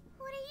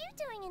 What are you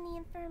doing in the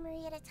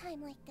infirmary at a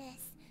time like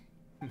this?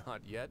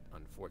 Not yet,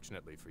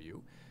 unfortunately for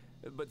you.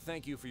 But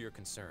thank you for your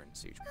concern,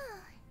 Siege.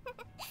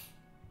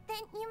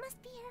 Then you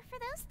must be here for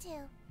those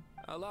two.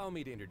 Allow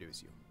me to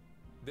introduce you.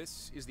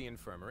 This is the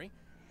infirmary,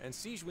 and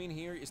Siegeween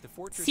here is the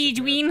fortress.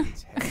 Siegeween.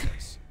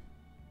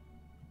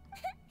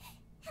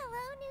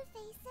 Hello, new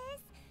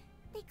faces.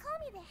 They call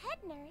me the head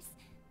nurse,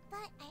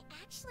 but I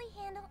actually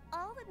handle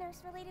all the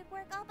nurse-related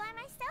work all by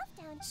myself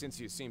down here. Since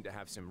you seem to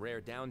have some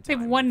rare downtime We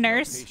have one with your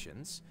nurse.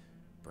 patients,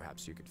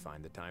 perhaps you could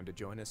find the time to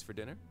join us for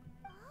dinner?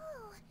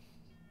 Oh,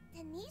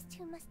 then these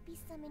two must be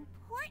some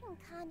important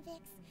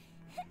convicts.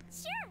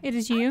 Sure. It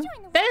is you?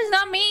 That is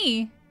not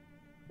me.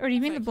 Or do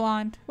you mean the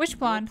blonde? Which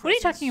blonde? What are you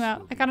talking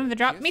about? I got him to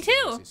drop. Me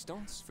too.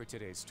 For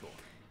today's tour.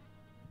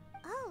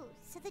 Oh,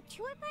 so the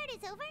tour part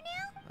is over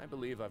now? I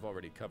believe I've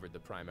already covered the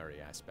primary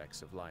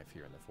aspects of life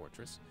here in the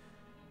fortress.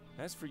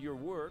 As for your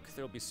work,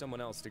 there'll be someone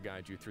else to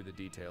guide you through the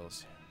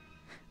details.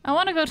 I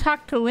want to go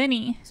talk to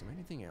Linny. Is there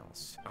anything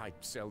else? I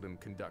seldom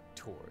conduct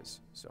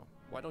tours, so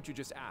why don't you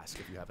just ask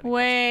if you have any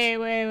Wait.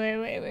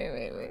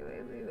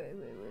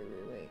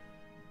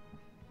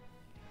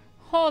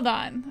 Hold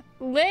on.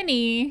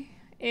 Linny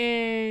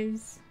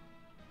is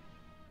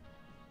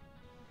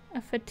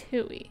a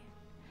Fatui.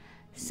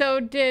 So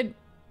did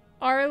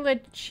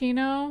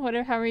Arlecchino,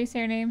 whatever, however you say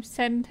her name,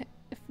 send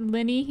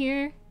Linny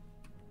here?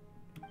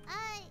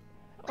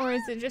 Or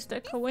is it just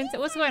a coincidence?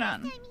 What's going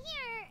on? I'm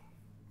here.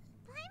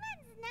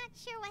 Paimon's not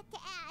sure what to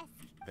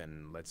ask.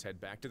 Then let's head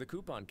back to the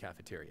coupon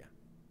cafeteria.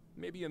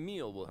 Maybe a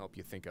meal will help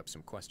you think up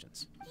some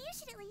questions. You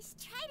should at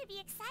least try to be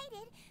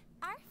excited.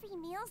 Our free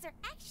meals are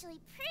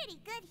actually pretty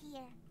good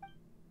here.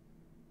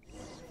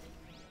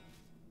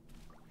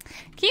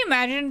 Can you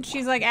imagine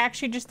she's like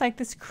actually just like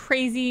this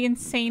crazy,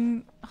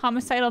 insane,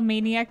 homicidal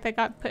maniac that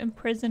got put in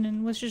prison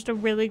and was just a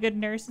really good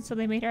nurse, and so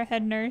they made her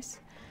head nurse?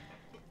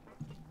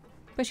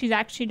 But she's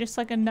actually just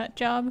like a nut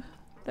job.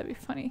 That'd be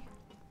funny.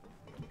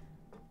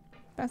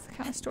 That's the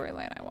kind of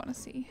storyline I want to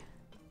see.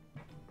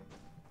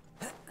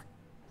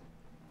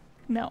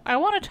 No, I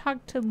want to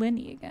talk to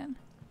Linny again.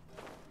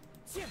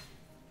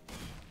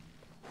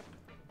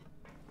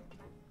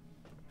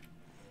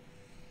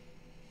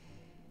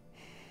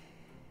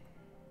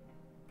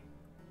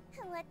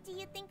 What do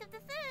you think of the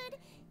food?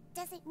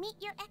 Does it meet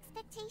your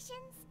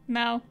expectations?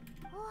 No.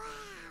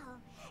 Wow,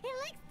 it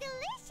looks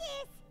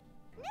delicious!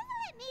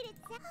 Neverlet made it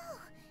so. Oh,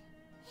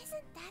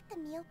 isn't that the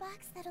meal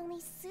box that only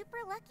super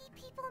lucky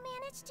people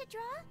manage to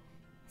draw?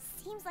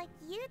 Seems like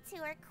you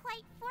two are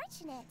quite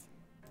fortunate.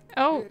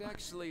 Oh. It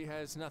actually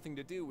has nothing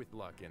to do with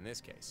luck in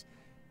this case.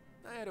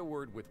 I had a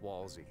word with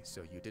Walsey,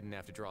 so you didn't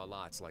have to draw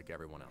lots like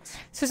everyone else.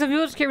 So some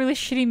people just get really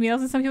shitty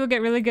meals and some people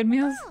get really good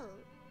meals? Oh,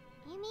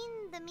 you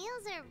mean the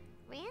meals are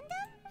random?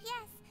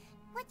 Yes.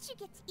 What you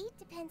get to eat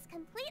depends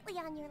completely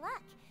on your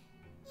luck.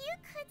 You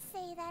could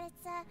say that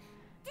it's a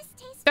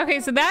distasteful...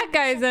 Okay, so that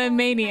guy's a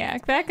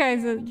maniac. That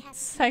guy's a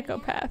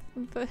psychopath.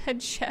 The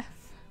head chef.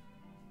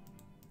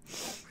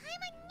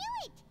 I knew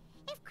it!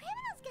 If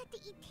criminals got to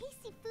eat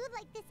tasty food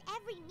like this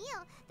every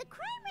meal, the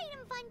crime rate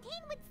in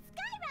Fontaine would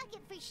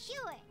skyrocket for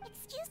sure.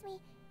 Excuse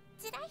me,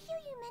 did I hear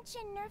you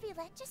mention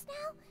Nervulette just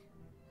now?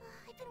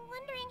 I've been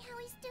wondering how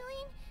he's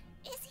doing.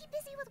 Is he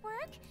busy with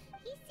work?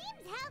 He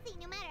seems healthy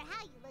no matter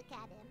how you look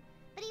at him.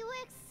 But he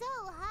works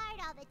so hard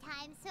all the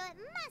time, so it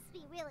must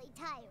be really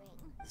tiring.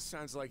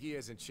 Sounds like he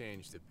hasn't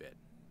changed a bit.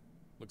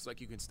 Looks like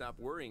you can stop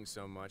worrying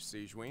so much,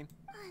 Siegeween.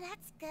 Oh,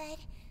 that's good.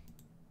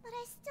 But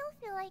I still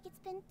feel like it's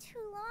been too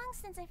long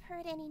since I've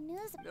heard any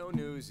news. No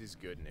news is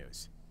good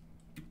news.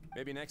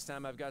 Maybe next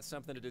time I've got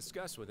something to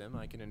discuss with him,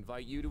 I can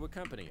invite you to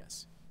accompany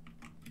us.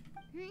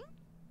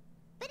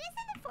 But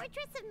isn't the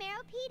Fortress of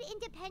Meropide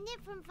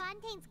independent from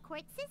Fontaine's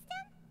court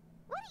system?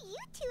 What do you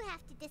two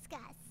have to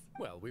discuss?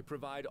 Well, we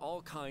provide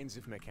all kinds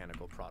of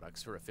mechanical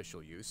products for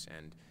official use,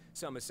 and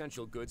some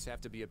essential goods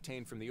have to be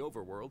obtained from the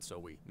overworld, so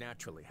we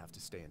naturally have to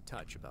stay in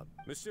touch about...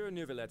 Monsieur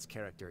Nervulet's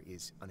character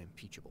is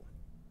unimpeachable.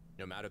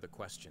 No matter the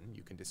question,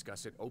 you can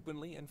discuss it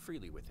openly and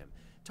freely with him.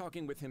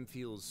 Talking with him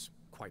feels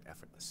quite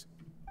effortless.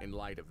 In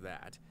light of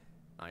that,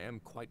 I am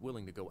quite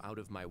willing to go out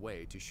of my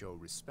way to show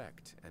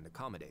respect and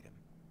accommodate him.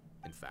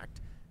 In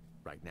fact,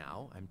 right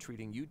now, I'm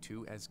treating you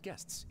two as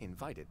guests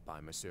invited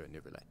by Monsieur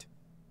Nervulet.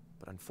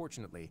 But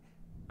unfortunately,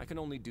 I can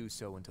only do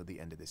so until the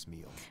end of this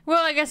meal.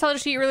 Well, I guess I'll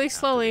just eat really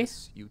slowly. After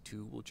this, you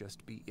two will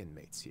just be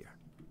inmates here.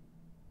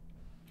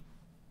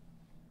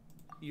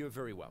 You're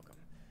very welcome.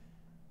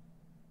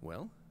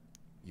 Well,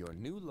 your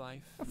new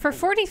life... For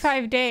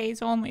 45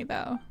 days only,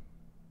 though.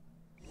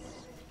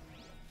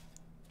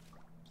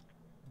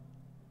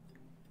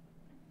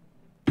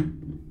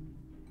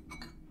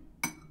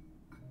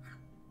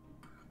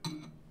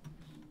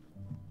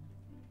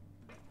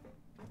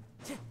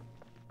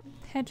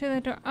 Head to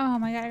the door. Oh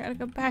my god, I gotta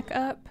go back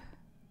up.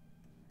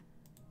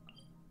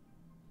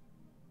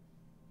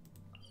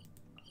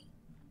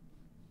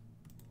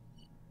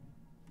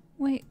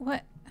 Wait,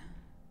 what?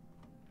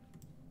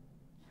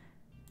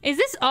 Is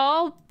this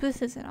all?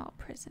 This isn't all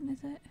prison, is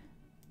it?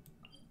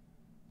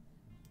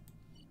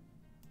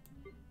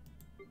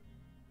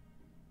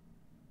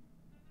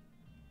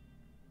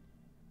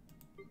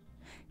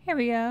 Here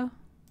we go.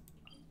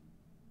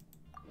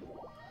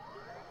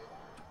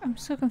 I'm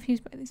so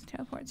confused by these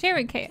teleports. Here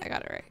we go. I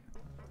got it right.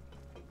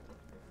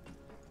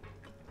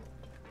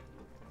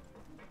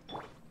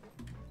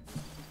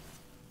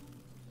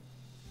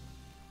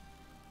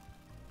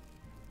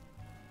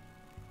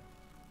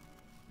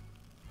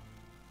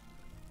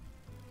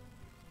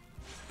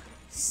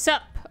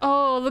 Sup?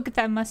 Oh, look at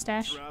that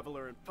mustache.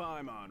 Traveler in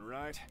Paimon,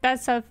 right?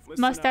 That's a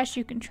Listen mustache up.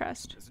 you can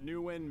trust. As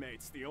new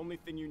inmates, the only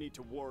thing you need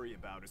to worry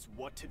about is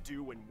what to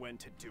do and when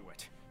to do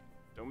it.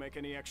 Don't make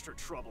any extra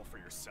trouble for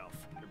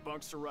yourself. Your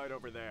bunks are right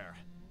over there.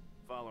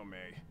 Follow me.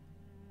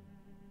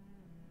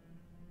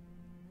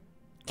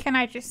 Can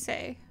I just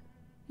say,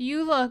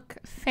 you look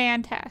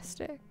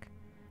fantastic.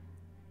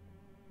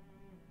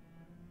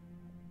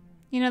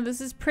 You know,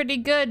 this is pretty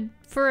good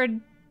for a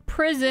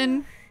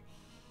prison.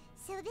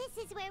 So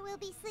this is where we'll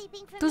be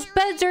sleeping from Those now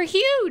beds on. are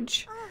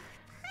huge. Oh,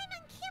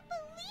 Paimon can't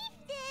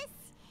believe this.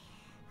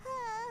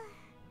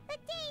 The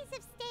days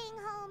of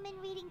staying home and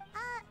reading.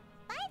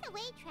 By the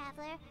way,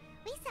 Traveler,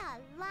 we saw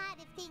a lot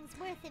of things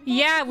worth investigating.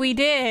 Yeah, we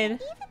did.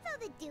 Even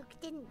though the Duke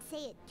didn't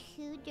say it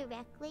too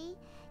directly,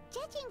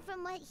 judging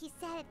from what he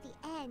said at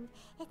the end,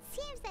 it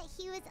seems that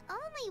he was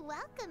only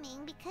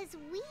welcoming because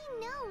we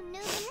know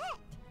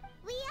Novelette.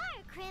 We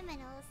are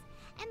criminals,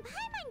 and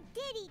Paimon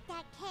did eat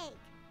that cake.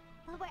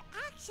 But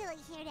we're actually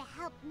here to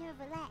help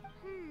Novelette.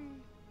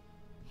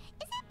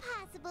 Is it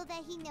possible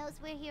that he knows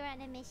we're here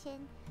on a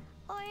mission?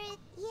 Or,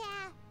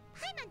 yeah,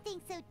 Paimon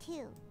thinks so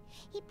too.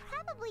 He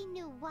probably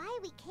knew why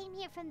we came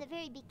here from the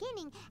very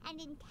beginning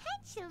and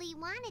intentionally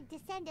wanted to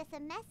send us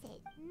a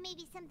message.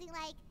 Maybe something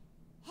like,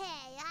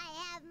 hey,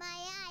 I have my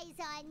eyes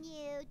on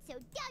you, so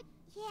don't...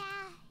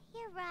 Yeah,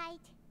 you're right.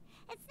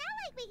 It's not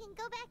like we can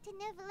go back to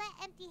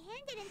Novelette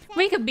empty-handed and say...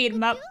 We could beat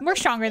him up. We're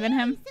stronger than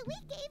him. So we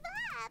gave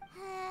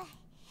up.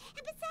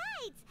 And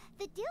besides,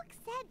 the Duke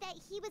said that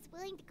he was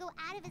willing to go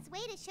out of his way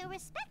to show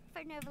respect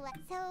for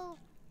Novelette, so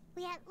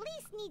we at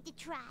least need to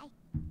try.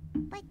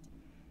 But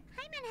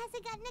Paimon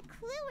hasn't gotten a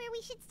clue where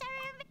we should start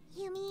our...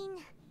 You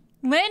mean...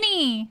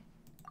 Lenny!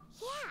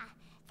 Yeah,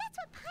 that's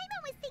what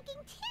Paimon was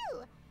thinking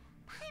too.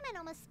 Paimon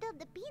almost spilled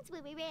the beans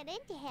when we ran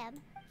into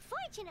him.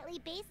 Fortunately,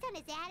 based on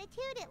his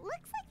attitude, it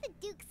looks like the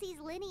Duke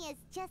sees Lenny as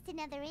just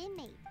another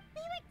inmate.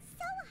 We worked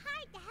so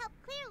hard to help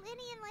clear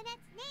Lenny and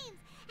Lynette's names,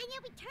 and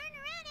yet we turn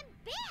around and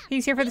bam!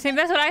 He's here for the same.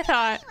 That's what I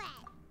thought.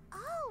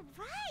 Oh,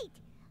 right.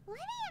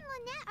 Lenny and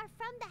Lynette are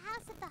from the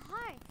House of the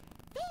Hearth.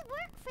 They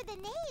work for the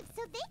Knave,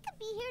 so they could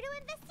be here to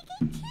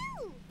investigate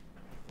too.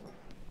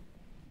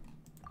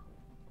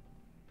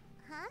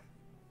 Huh?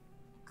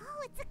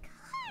 Oh, it's a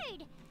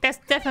card. That's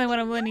definitely one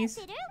of Lenny's.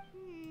 It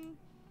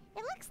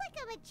looks like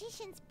a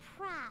magician's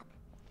prop.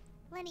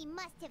 Lenny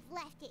must have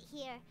left it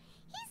here.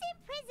 He's in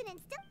prison and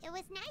still... It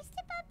was nice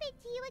to bump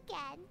into you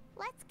again.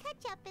 Let's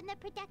catch up in the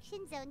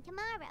production zone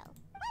tomorrow.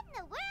 What in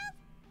the world?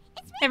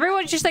 It's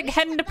Everyone's just like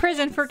heading to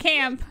prison for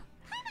camp.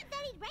 Paimon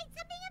thought he'd write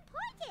something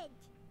important.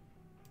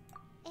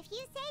 If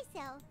you say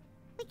so,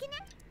 we can...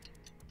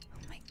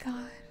 Oh my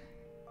god.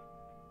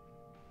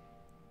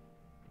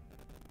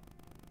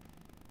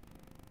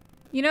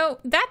 You know,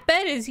 that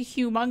bed is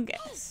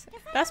humongous.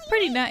 That's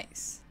pretty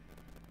nice.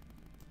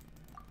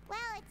 Well,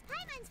 it's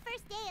Paimon's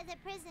first day as a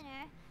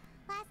prisoner.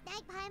 Last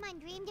night, Paimon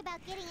dreamed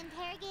about getting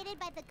interrogated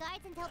by the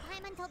guards until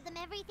Paimon told them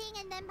everything,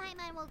 and then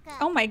Paimon woke up.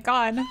 Oh my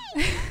god.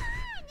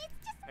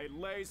 Hey,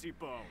 lazy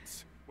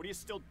bones. What are you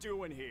still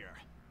doing here?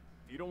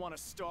 If you don't want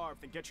to starve,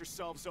 then get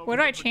yourselves over Where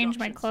do to I the change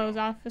my production clothes,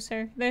 zone.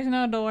 officer? There's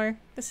no door.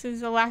 This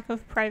is a lack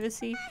of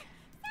privacy.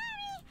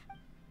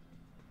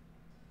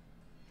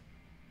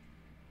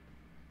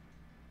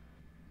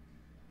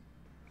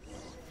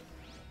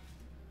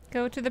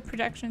 Go to the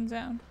production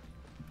zone.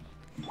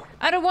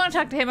 I don't want to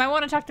talk to him. I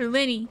want to talk to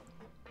Lenny.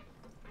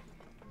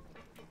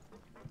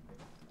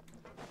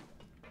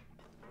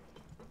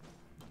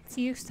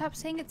 See, you stop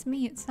saying it's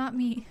me. It's not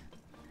me.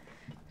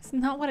 It's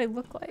not what I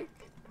look like.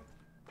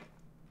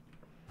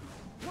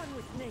 One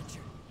with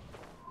nature.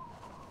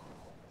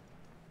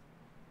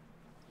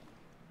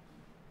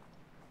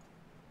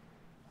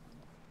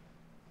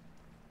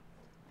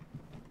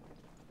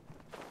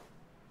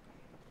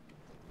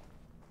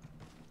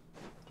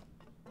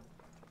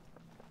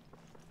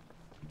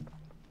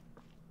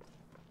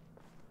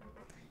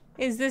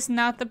 Is this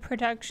not the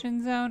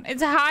production zone?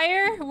 It's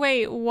higher?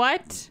 Wait,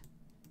 what?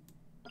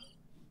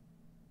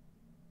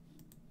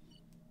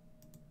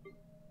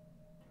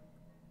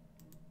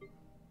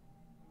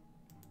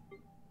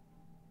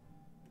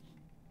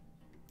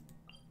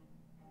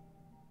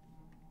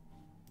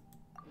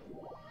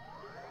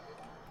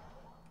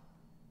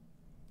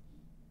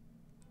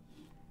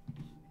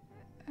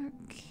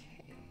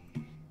 Okay.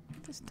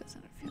 This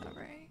doesn't feel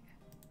right.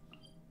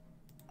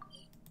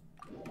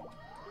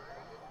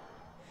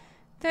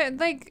 They're,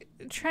 like,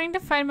 trying to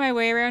find my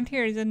way around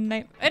here is a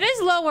night. It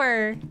is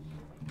lower!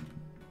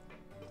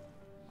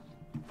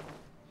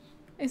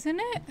 Isn't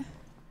it?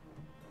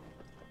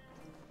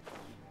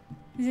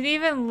 Is it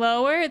even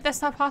lower?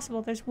 That's not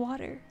possible. There's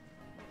water.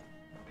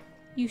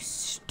 You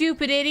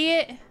stupid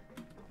idiot.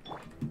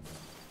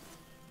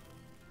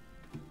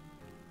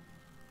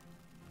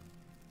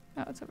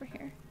 Oh, it's over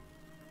here.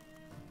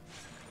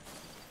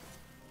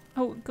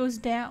 Oh, it goes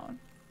down.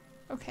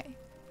 Okay.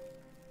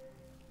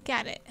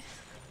 Got it.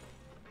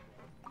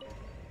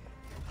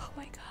 Oh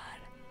my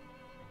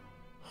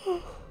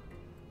god.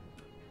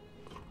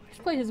 This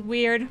place is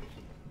weird.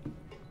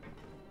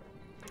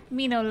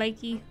 Me no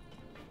likey.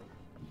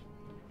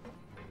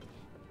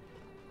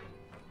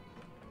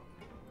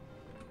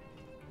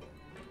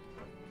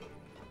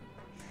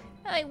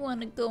 I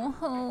want to go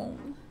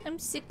home. I'm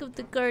sick of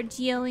the guards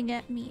yelling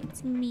at me.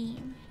 It's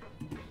mean.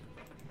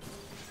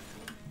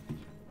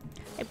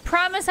 I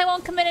promise I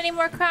won't commit any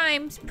more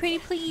crimes. Pretty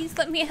please,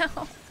 let me out.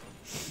 Oh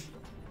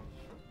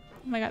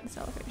my god, this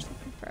elevator's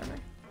taking forever.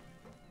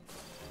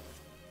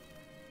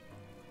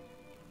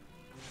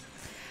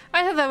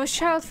 I thought that was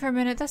child for a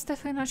minute. That's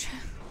definitely not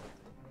child.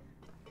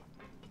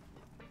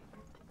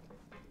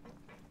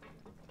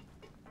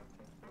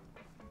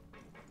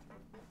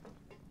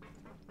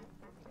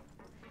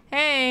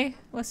 Hey,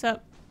 what's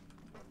up?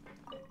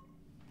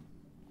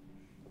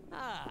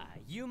 Ah,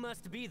 you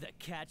must be the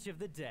catch of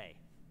the day.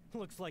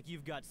 Looks like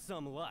you've got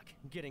some luck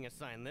getting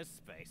assigned this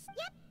space.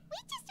 Yep, we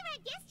just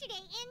arrived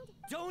yesterday and...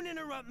 Don't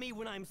interrupt me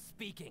when I'm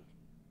speaking.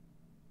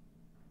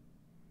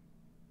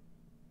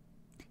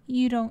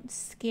 You don't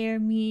scare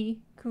me,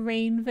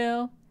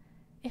 Grainville.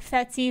 If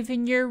that's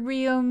even your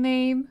real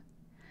name.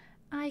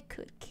 I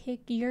could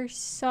kick your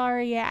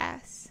sorry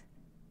ass.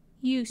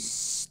 You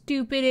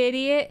stupid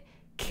idiot.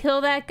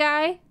 Kill that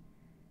guy?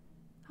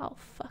 I'll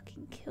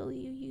fucking kill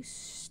you, you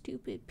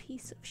stupid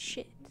piece of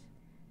shit.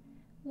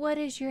 What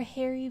is your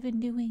hair even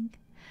doing?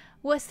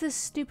 What's this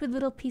stupid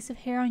little piece of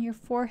hair on your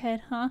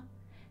forehead, huh?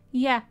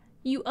 Yeah,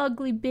 you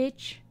ugly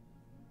bitch.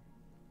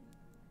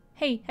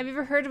 Hey, have you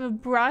ever heard of a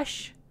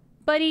brush,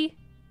 buddy?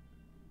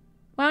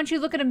 Why don't you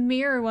look at a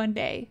mirror one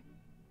day?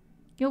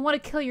 You'll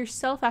want to kill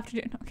yourself after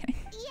doing... Okay.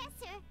 Yes,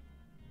 sir.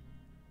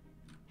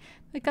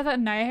 Like, got that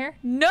Naya hair?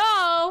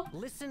 No!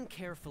 Listen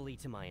carefully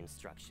to my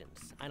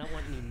instructions. I don't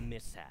want any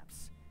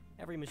mishaps.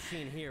 Every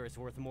machine here is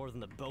worth more than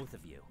the both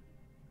of you.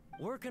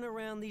 Working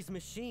around these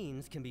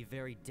machines can be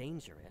very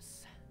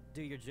dangerous.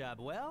 Do your job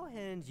well,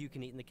 and you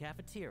can eat in the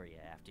cafeteria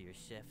after your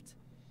shift.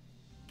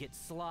 Get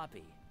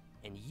sloppy,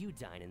 and you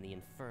dine in the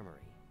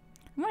infirmary.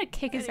 I'm gonna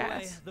kick his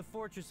Anyway, ass. the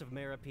Fortress of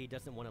Merope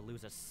doesn't want to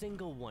lose a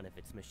single one of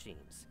its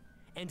machines.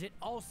 And it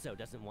also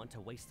doesn't want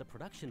to waste the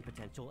production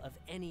potential of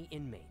any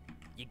inmate.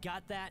 You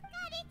got that?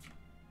 Got it.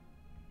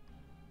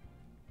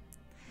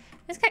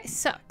 This guy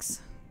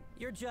sucks.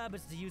 Your job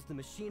is to use the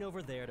machine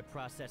over there to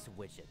process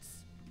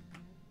widgets.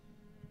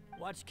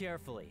 Watch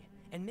carefully,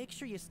 and make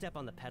sure you step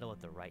on the pedal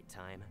at the right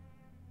time.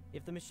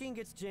 If the machine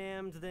gets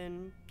jammed,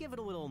 then give it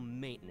a little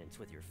maintenance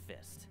with your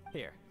fist.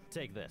 Here,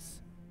 take this.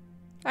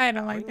 I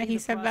don't like that he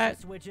said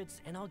that.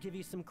 Widgets, and I'll give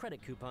you some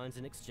credit coupons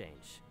in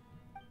exchange.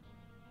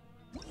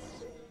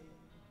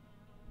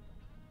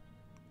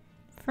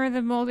 For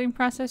the molding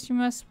process, you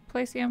must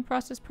place the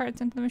unprocessed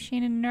parts into the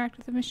machine and interact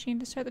with the machine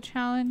to start the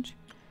challenge.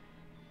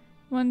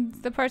 When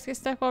the parts get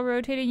stuck while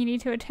rotating, you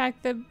need to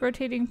attack the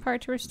rotating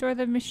part to restore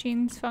the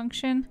machine's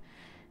function.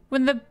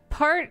 When the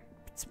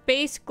part's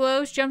base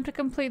glows, jump to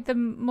complete the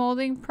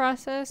molding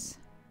process.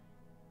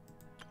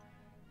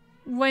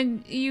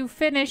 When you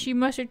finish, you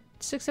must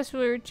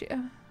successfully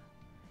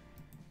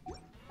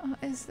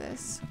what is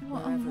this?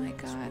 Oh my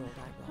god.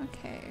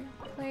 Okay.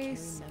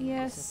 Place,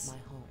 yes.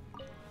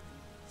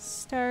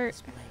 Start.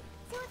 So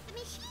if the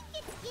machine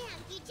gets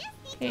jammed, you just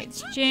need Okay, to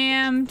it's attack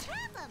jammed.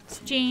 It's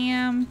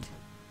jammed.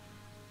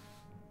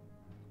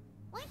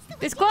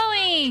 It's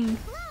glowing!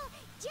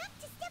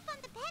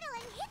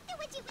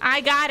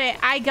 I got it.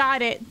 I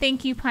got it.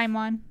 Thank you,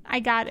 Paimon. I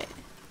got it.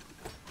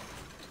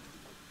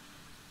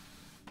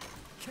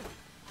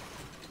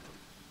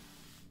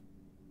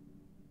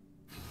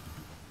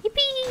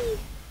 Yippee!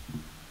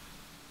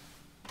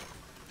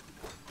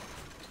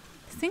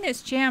 This thing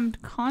is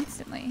jammed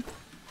constantly.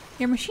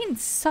 Your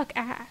machines suck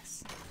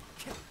ass.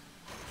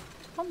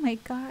 Oh my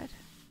god.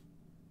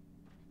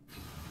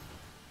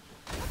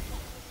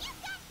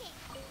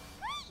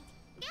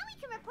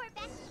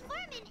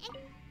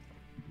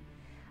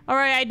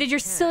 Alright, I did your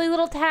silly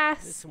little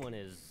task. This one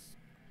is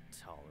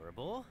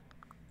tolerable.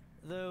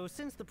 Though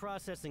since the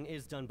processing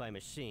is done by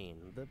machine,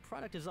 the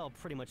product is all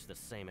pretty much the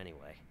same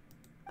anyway.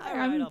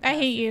 Alright, I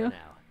hate you. For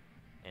now,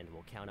 and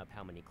we'll count up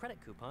how many credit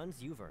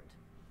coupons you've earned.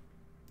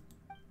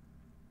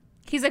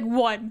 He's like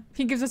 1.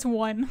 He gives us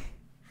 1.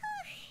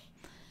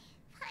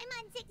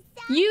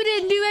 You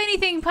didn't do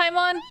anything,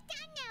 Paimon.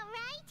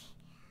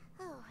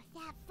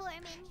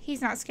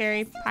 He's not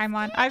scary,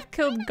 Paimon. I've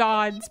killed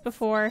gods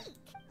before.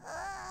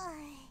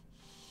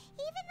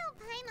 Even though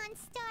Paimon's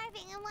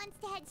starving and wants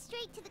to head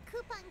straight to the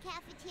coupon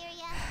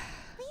cafeteria,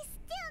 we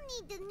still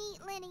need to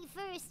meet Lenny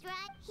first,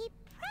 right? He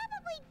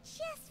probably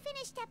just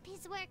finished up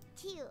his work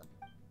too.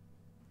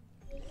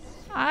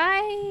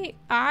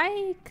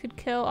 I could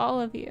kill all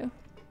of you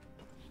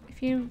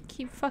if you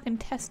keep fucking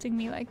testing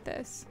me like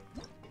this.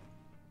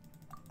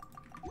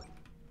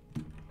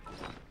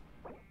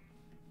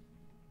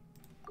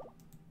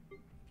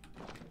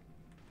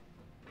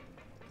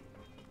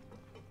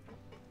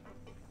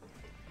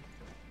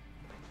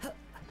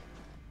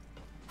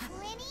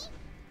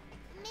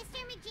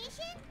 Mr.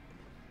 Magician?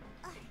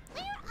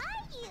 Where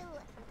are you?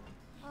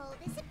 Oh,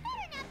 this had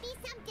better not be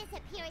some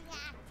disappearing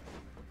act.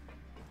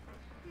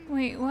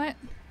 Wait, what?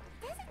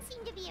 Doesn't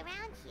seem to be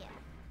around here.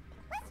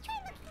 Let's try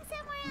looking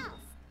somewhere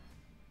else.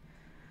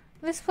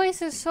 This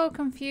place is so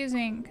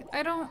confusing.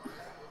 I don't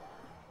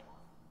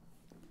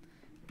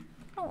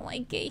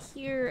like it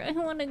here. I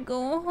want to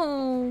go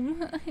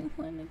home. I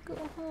want to go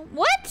home.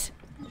 What?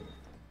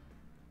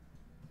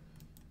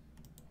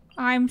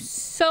 I'm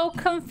so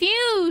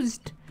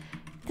confused.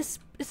 This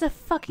is a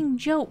fucking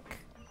joke.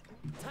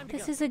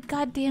 This is a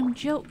goddamn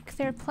joke.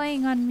 They're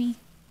playing on me.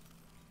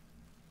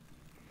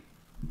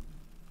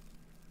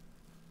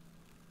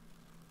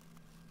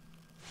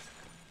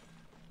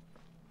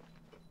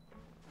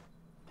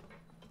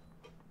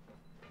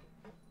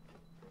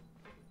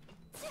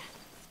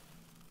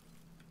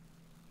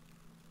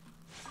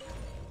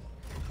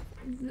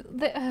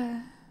 Let's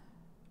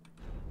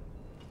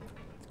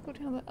go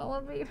down the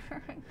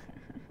elevator.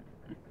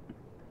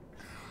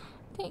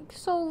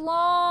 Takes so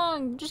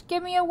long. Just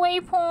give me a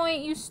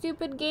waypoint, you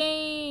stupid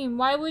game.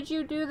 Why would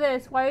you do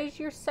this? Why is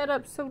your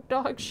setup so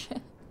dog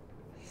shit?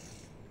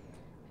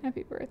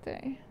 Happy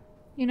birthday.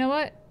 You know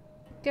what?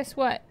 Guess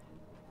what?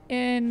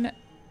 In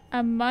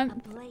a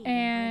month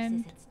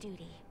and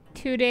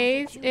 2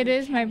 days, it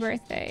is my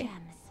birthday.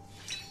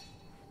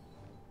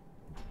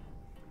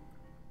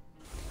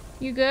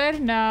 You good?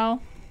 No.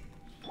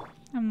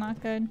 I'm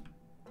not good.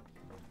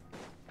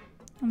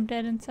 I'm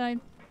dead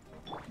inside.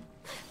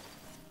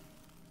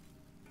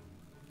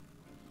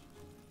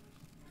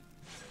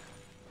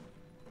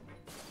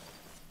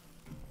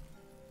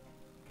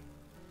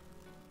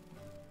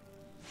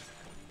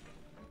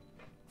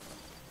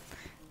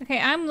 Okay,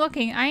 I'm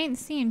looking. I ain't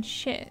seeing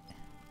shit.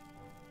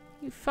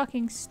 You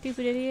fucking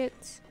stupid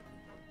idiots.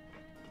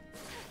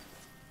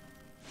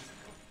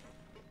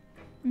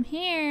 I'm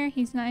here.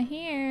 He's not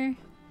here.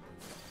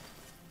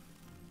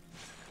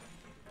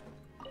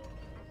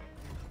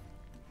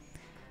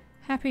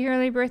 Happy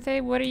early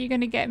birthday. What are you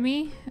gonna get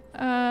me?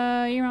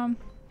 Your mom.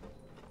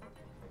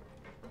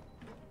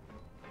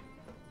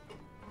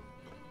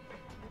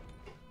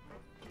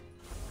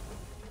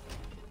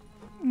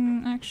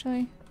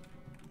 Actually.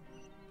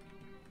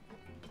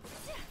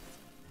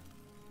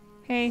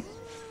 Hey.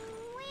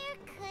 Where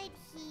could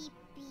he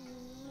be?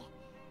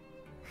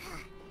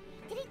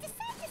 Did he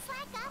decide to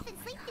slack off and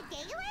sleep the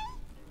day away?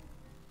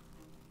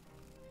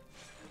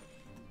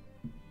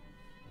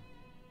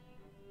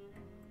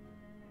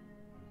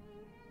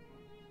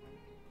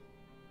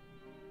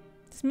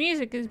 This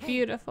music is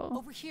beautiful.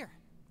 Over here.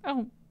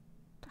 Oh.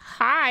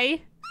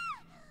 Hi.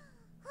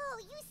 Oh,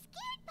 you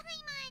scared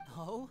Paimon?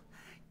 Oh?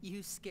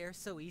 You scare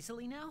so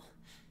easily now?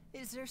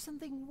 Is there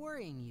something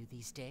worrying you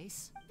these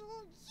days? You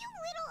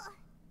little...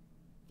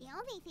 The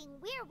only thing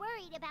we're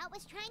worried about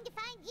was trying to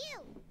find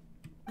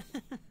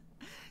you.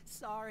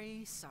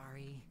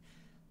 Sorry.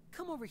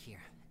 Come over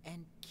here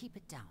and keep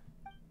it down.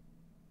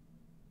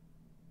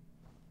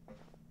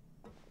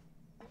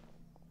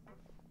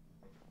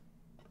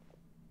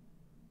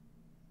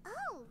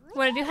 Oh,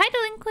 Wanna do hi,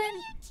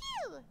 delinquent?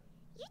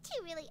 You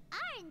two really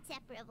are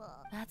inseparable.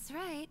 That's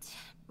right.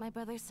 My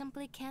brother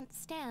simply can't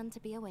stand to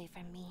be away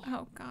from me.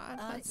 Oh god,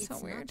 that's so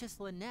it's weird. Not just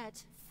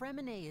Lynette.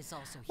 Fremine is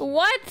also here.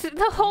 What?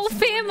 The whole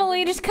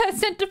family just got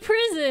sent to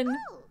prison.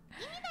 Oh,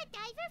 you mean that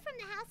diver from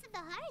the House of the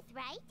Hearth,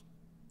 right?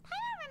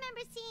 I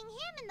remember seeing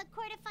him in the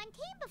Court of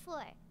Fontaine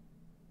before. I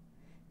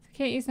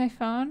can't use my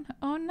phone?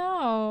 Oh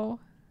no.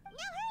 Now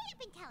hurry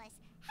up and tell us.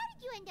 How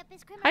did you end up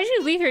as criminal? How'd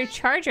you leave your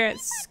charger at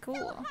school?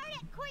 So hard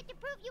at court to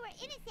prove you were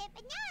innocent,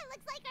 but now it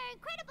looks like our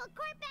incredible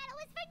court battle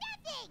was for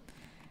nothing.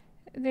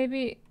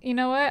 Maybe, you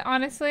know what?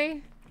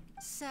 Honestly,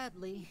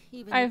 sadly,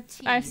 even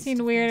I've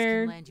seen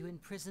weirder land you in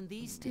prison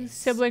these days.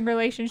 sibling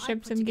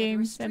relationships in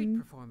games and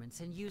performance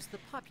and use the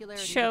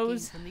popularity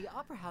shows from the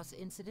Opera House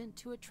incident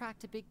to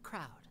attract a big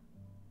crowd.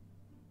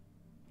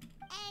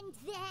 And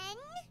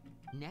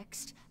then?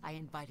 Next, I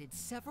invited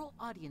several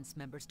audience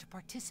members to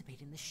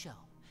participate in the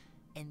show.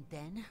 And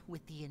then,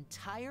 with the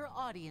entire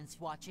audience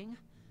watching,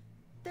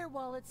 their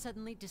wallet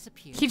suddenly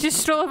disappeared. He just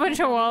stole a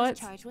bunch of wallets.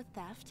 He was charged with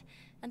theft,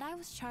 and I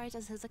was charged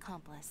as his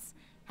accomplice,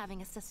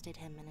 having assisted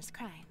him in his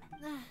crime.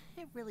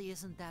 It really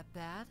isn't that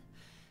bad.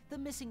 The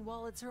missing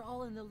wallets are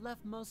all in the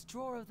leftmost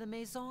drawer of the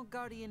Maison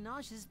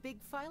Gardiennage's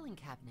big filing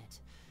cabinet.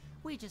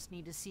 We just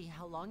need to see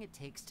how long it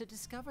takes to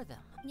discover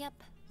them. Yep,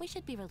 we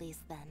should be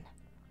released then.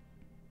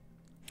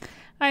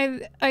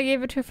 I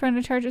gave it to a friend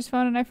to charge his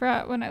phone and I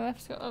forgot when I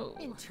left, so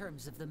oh. In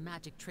terms of the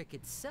magic trick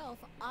itself,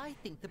 I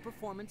think the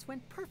performance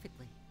went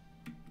perfectly.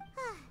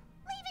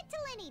 Leave it to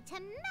Lenny to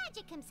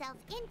magic himself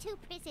into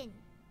prison.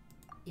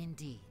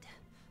 Indeed.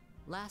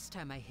 Last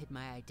time I hid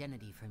my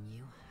identity from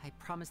you, I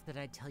promised that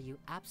I'd tell you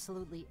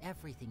absolutely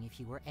everything if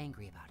you were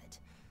angry about it.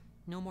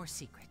 No more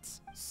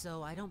secrets.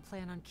 So I don't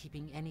plan on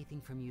keeping anything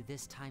from you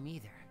this time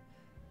either.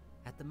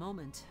 At the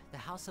moment, the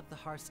House of the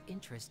Hearth's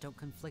interests don't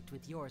conflict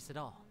with yours at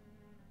all.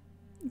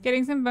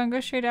 Getting some Bungo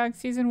Stray Dogs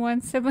Season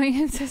 1 sibling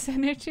incest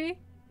energy?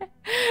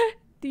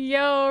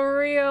 Yo,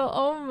 real.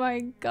 Oh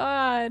my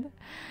god.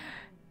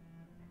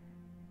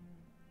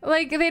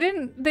 Like they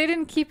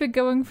didn't keep it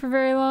going for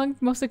very long,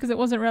 mostly because it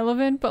wasn't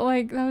relevant. But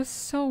like that was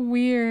so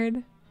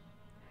weird.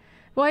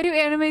 Why do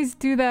animes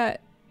do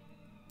that?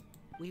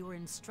 We were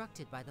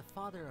instructed by the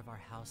father of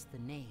our house, the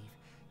Knave,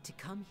 to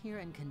come here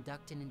and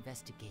conduct an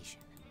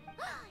investigation.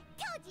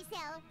 Told you so.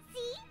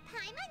 See,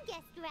 Paimon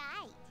guessed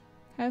right.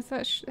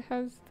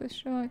 How's the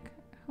Sherlock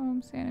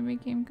Holmes anime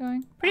game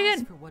going? Pretty As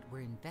good. for what we're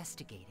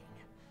investigating,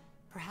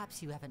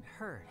 perhaps you haven't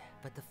heard,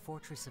 but the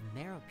fortress of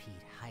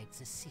Meropide hides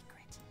a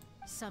secret.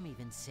 Some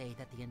even say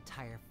that the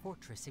entire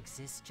fortress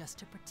exists just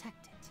to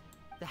protect it.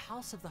 The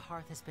House of the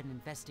Hearth has been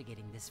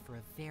investigating this for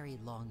a very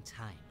long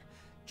time,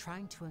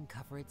 trying to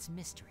uncover its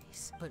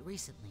mysteries. But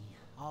recently,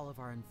 all of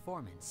our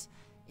informants,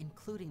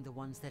 including the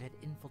ones that had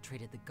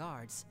infiltrated the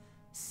guards,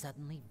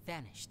 suddenly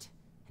vanished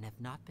and have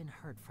not been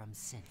heard from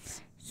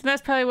since. So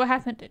that's probably what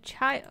happened to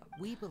Child.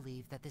 We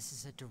believe that this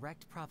is a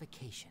direct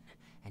provocation,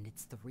 and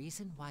it's the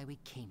reason why we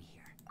came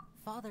here.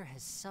 Father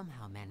has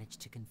somehow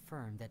managed to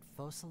confirm that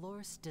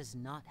Focalors does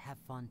not have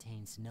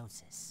Fontaine's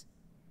Gnosis.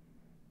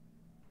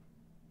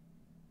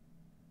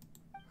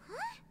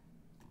 Huh?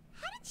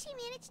 How did she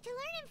manage to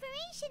learn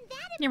information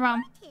that Your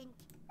mom. important?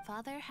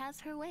 Father has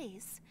her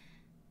ways.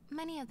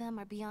 Many of them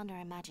are beyond our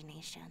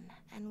imagination,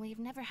 and we've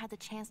never had the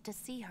chance to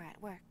see her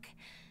at work.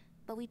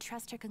 But we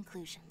trust her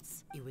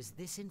conclusions. It was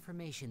this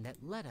information that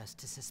led us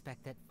to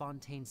suspect that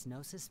Fontaine's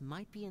Gnosis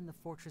might be in the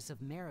fortress of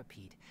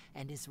Meropide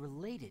and is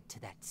related to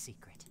that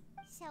secret.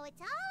 So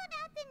it's all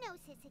about the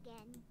Gnosis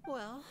again.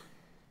 Well,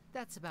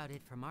 that's about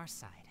it from our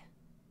side.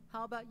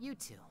 How about you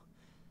two?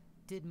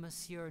 Did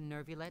Monsieur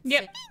Nervulette say—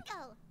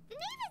 Bingo! The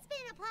Knave has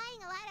been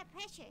applying a lot of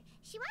pressure.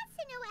 She wants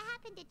to know what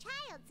happened to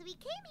Child, so we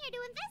came here to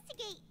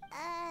investigate.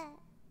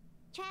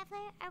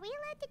 Traveler, are we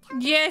allowed to tell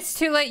them? Yes,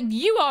 too late.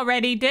 You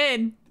already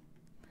did.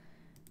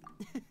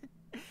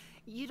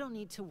 You don't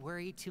need to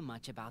worry too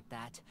much about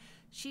that.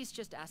 She's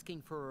just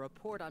asking for a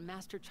report on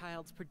Master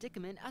Child's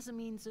predicament as a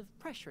means of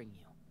pressuring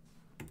you.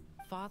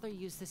 Father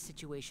used this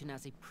situation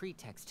as a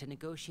pretext to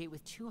negotiate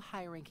with two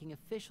high-ranking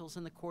officials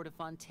in the court of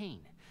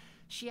Fontaine.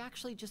 She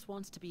actually just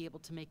wants to be able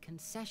to make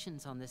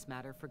concessions on this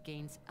matter for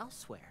gains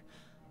elsewhere,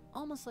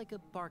 almost like a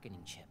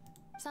bargaining chip.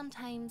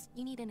 Sometimes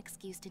you need an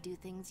excuse to do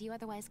things you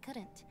otherwise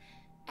couldn't.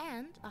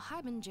 And a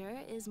harbinger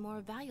is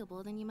more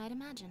valuable than you might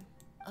imagine.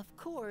 Of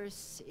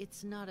course,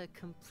 it's not a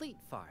complete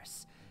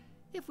farce.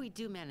 If we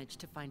do manage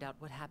to find out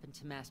what happened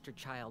to Master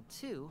Child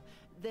too,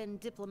 then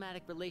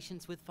diplomatic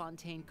relations with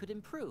Fontaine could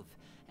improve,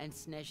 and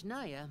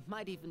Snezhnaya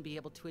might even be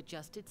able to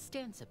adjust its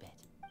stance a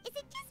bit. Is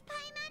it just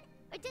Paimon?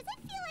 Or does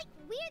it feel like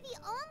we're the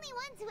only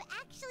ones who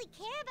actually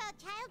care about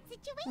Child's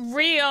situation?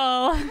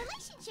 Real. The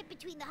relationship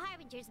between the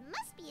Harbingers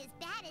must be as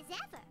bad as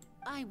ever.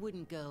 I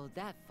wouldn't go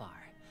that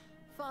far.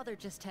 Father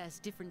just has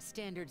different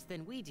standards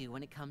than we do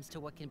when it comes to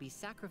what can be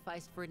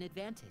sacrificed for an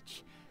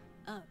advantage.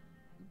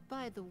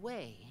 By the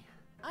way,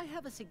 I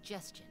have a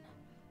suggestion.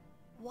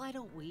 Why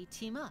don't we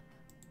team up?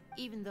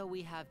 Even though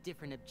we have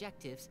different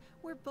objectives,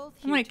 we're both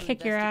here I'm gonna to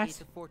kick your investigate ass.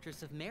 the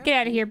fortress of Meropide. Get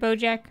out of here,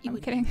 Bojack. It I'm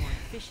would kidding. be more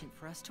efficient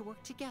for us to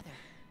work together.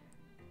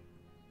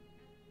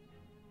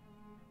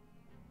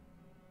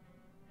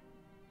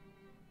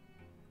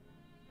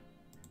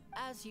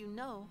 As you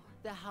know,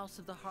 the House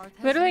of the Hearth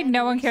has Literally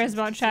no one many cares reasons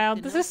about to seek Child.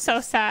 the This is so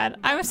Gnosis. sad.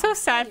 I'm so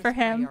sad for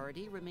Highest him.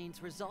 priority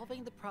remains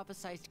resolving the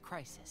prophesized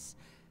crisis.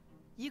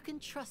 You can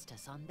trust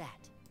us on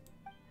that.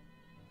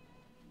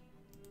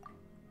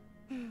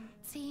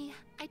 See,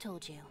 I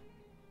told you.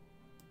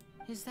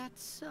 Is that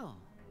so?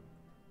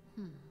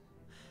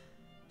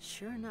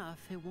 Sure enough,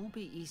 it won't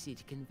be easy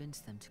to convince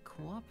them to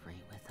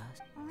cooperate with us.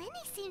 Lenny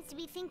seems to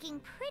be thinking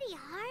pretty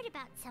hard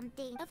about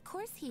something. Of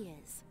course he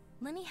is.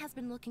 Lenny has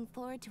been looking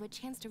forward to a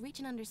chance to reach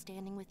an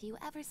understanding with you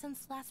ever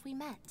since last we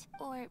met.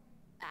 Or,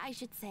 I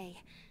should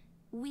say,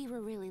 we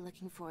were really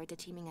looking forward to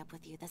teaming up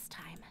with you this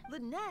time.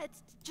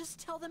 Lynette, just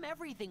tell them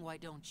everything, why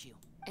don't you?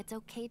 It's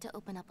okay to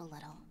open up a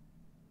little.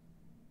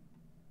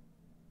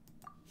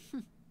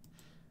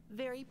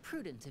 Very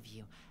prudent of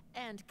you,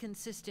 and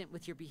consistent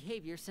with your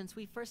behavior since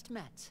we first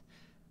met.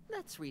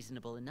 That's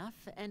reasonable enough,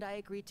 and I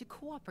agreed to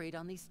cooperate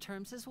on these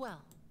terms as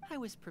well. I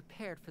was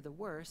prepared for the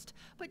worst,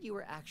 but you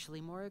were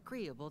actually more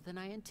agreeable than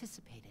I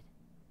anticipated.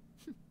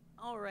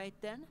 All right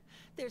then,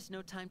 there's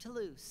no time to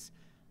lose.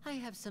 I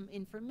have some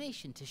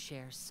information to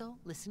share, so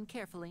listen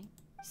carefully.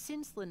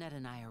 Since Lynette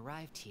and I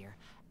arrived here,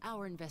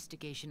 our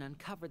investigation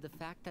uncovered the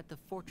fact that the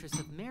fortress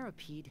of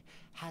Meropide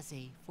has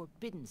a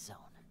forbidden zone.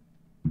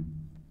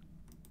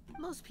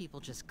 Most people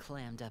just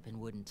clammed up and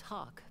wouldn't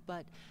talk,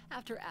 but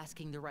after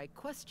asking the right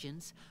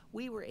questions,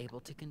 we were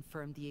able to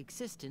confirm the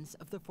existence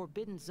of the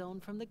Forbidden Zone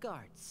from the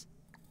guards.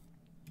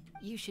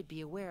 You should be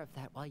aware of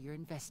that while you're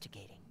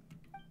investigating.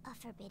 A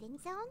forbidden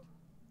zone?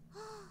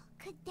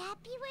 Could that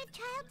be where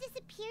Child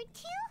disappeared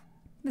to?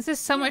 This is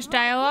so much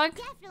dialogue.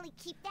 Definitely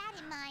keep that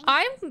in mind.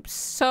 I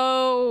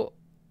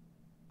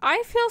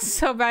feel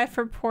so bad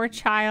for poor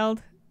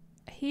Child.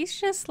 He's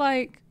just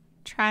like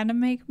trying to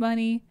make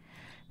money,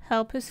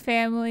 help his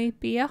family,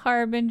 be a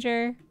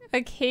harbinger,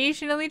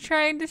 occasionally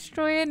try and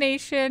destroy a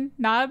nation,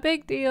 not a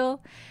big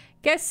deal.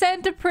 Gets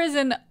sent to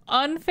prison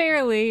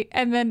unfairly,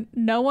 and then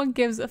no one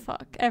gives a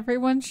fuck.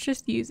 Everyone's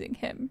just using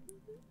him.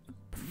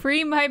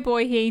 Free my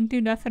boy, he ain't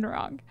do nothing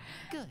wrong.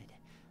 Good.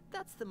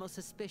 That's the most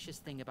suspicious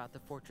thing about the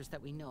fortress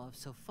that we know of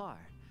so far.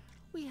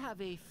 We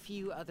have a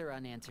few other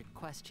unanswered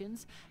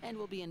questions, and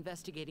we'll be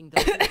investigating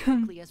those as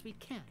quickly as we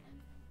can.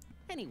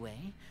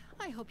 Anyway,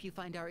 I hope you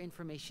find our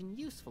information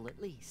useful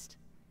at least.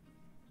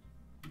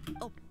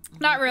 Oh,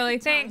 not really,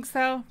 thanks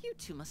though. You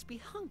two must be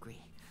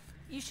hungry.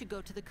 You should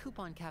go to the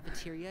coupon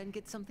cafeteria and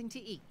get something to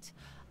eat.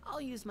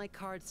 I'll use my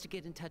cards to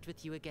get in touch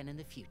with you again in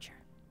the future.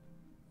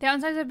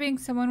 Downsides of being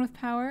someone with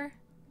power?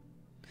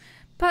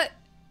 But...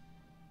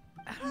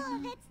 Oh,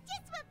 that's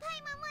just what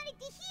Paimon wanted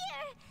to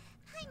hear.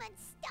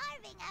 Paimon's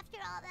starving after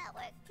all that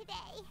work today.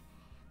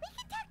 We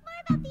can talk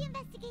more about the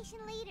investigation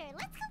later.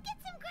 Let's go get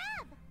some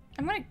grub.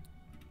 I'm gonna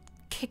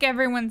kick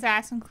everyone's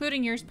ass,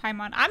 including yours,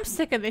 Paimon. I'm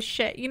sick of this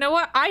shit. You know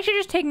what? I should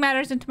just take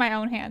matters into my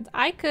own hands.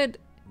 I could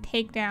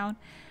take down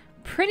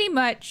pretty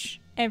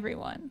much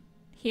everyone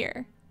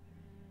here.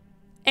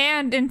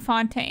 And in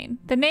Fontaine.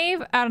 The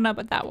Knave, I don't know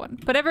about that one.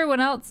 But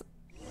everyone else,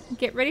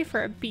 get ready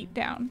for a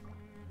beatdown.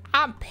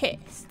 I'm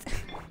pissed.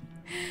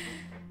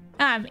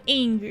 I'm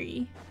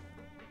angry.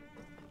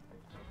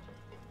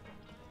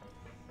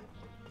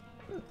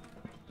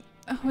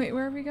 Oh, wait,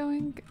 where are we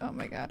going? Oh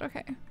my god,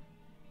 okay.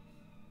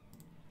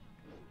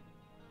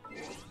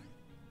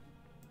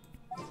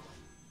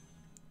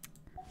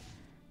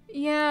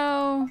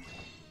 Yo.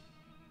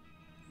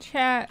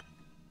 Chat.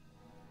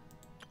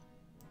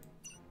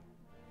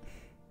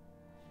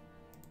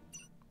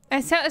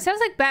 It sounds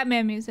like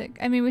Batman music.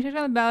 I mean, we took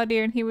down the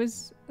Balladeer and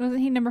wasn't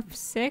he number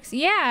 6?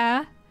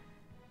 Yeah.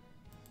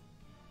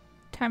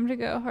 Time to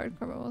go,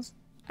 hardcore rules.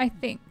 I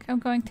think I'm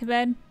going to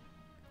bed.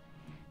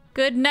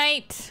 Good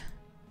night,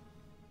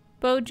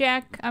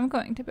 Bojack. I'm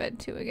going to bed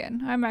too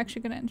again. I'm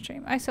actually gonna end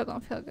stream. I still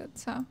don't feel good,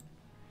 so.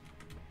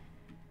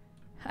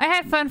 I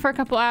had fun for a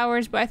couple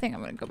hours, but I think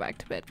I'm gonna go back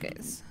to bed,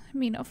 guys.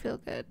 Me no feel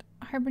good.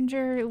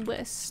 Harbinger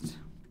list.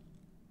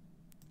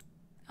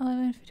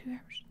 11:52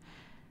 hours.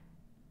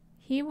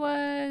 He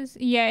was,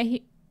 yeah,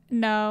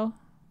 no.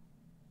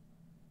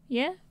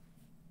 Yeah?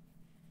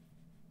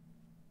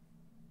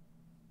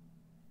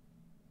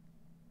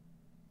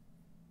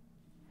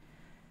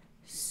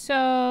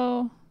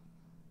 So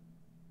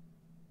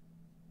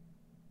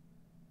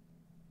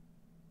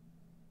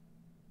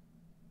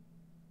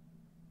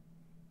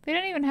they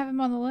don't even have him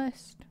on the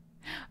list.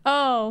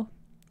 Oh,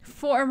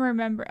 former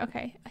member.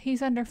 Okay,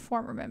 he's under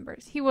former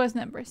members. He was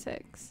number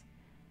 6,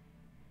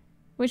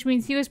 which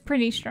means he was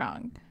pretty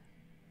strong.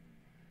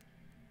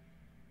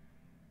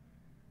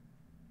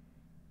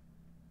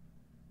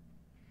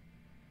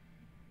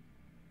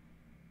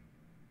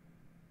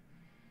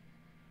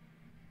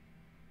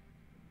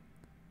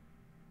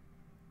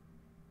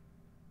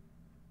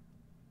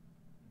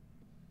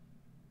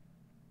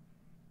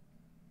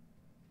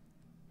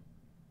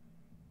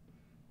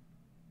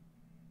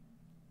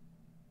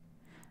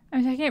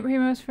 I'm checking at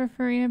Primos for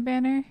Farina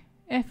banner.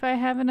 If I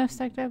have enough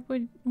stacked up,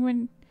 would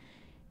you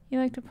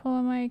like to pull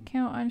on my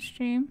account on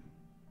stream?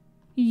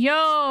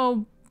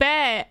 Yo,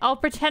 bet. I'll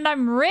pretend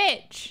I'm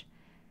rich.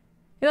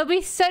 It'll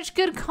be such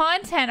good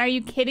content. Are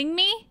you kidding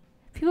me?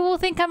 People will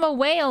think I'm a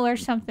whale or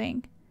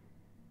something.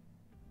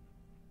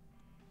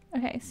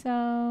 Okay,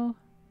 so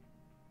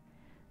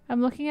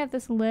I'm looking at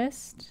this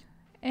list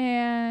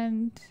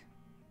and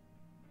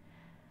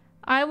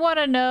I want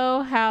to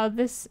know how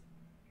this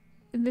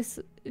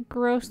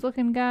gross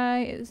looking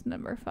guy is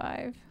number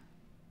 5.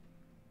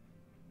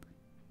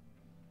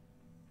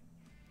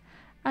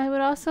 I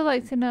would also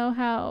like to know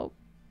how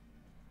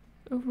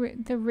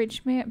the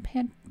rich man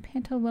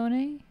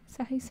Pantalone, is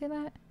that how you say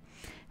that?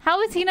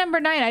 How is he number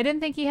 9? I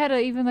didn't think he had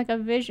even like a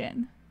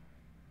vision.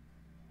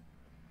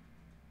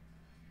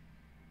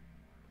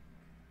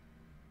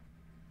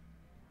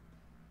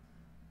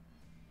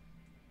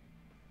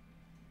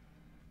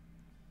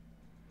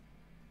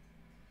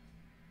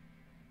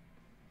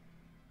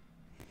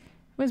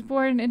 Was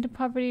born into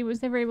poverty,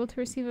 was never able to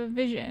receive a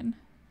vision.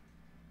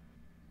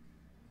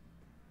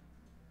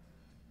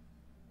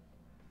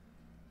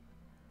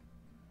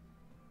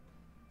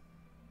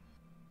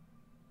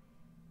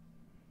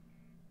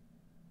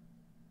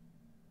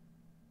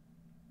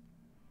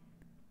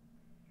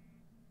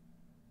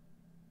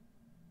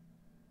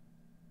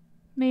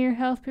 May your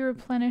health be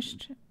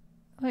replenished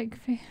like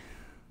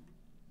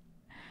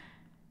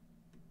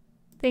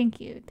Thank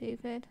you,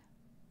 David.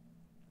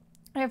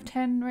 I have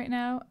 10 right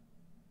now.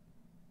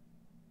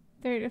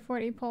 30 to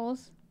 40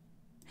 pulls.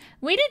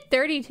 We did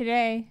 30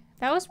 today.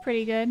 That was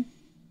pretty good.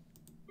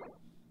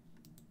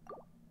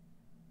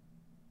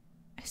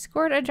 I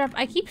scored a drop.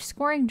 I keep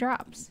scoring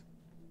drops.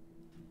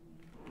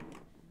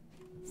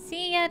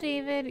 See ya,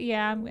 David.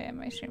 Yeah, I'm gonna end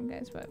my stream,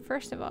 guys. But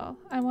first of all,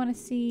 I want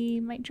to see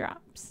my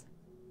drops.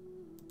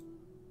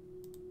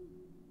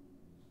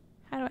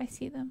 How do I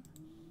see them?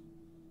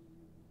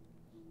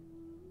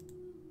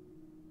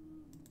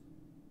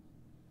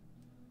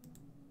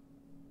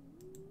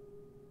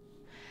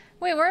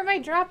 Wait, where are my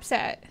drops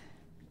at?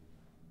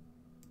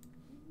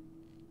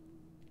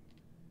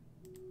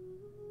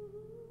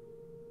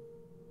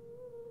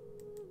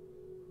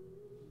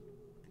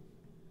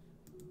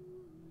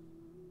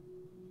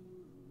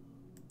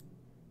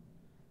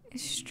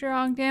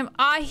 Strong damn.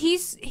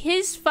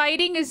 His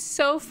fighting is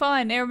so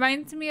fun. It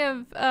reminds me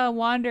of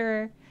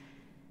Wanderer.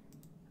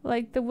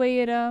 Like the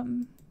way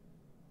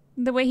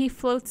he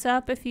floats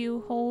up if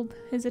you hold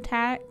his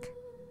attack.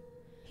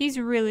 He's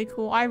really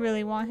cool. I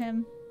really want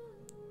him.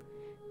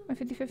 My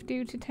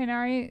 50-50 to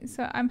Tainari,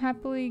 so I'm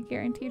happily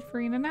guaranteed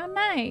Farina now.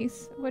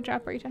 Nice. What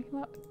drop are you talking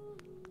about?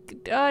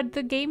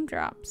 The game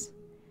drops.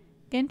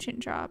 Genshin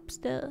drops,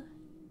 duh.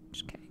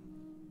 Just kidding.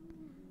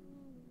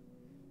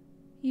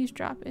 Use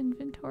drop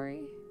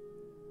inventory.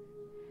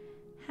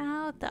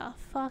 How the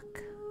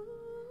fuck?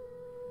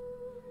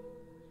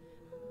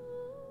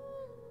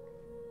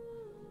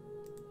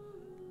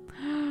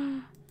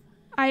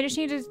 I just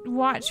need to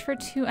watch for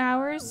 2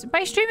 hours.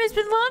 My stream has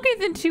been longer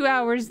than 2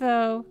 hours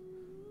though.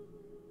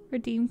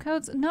 Redeem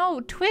codes?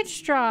 No,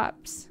 Twitch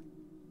drops.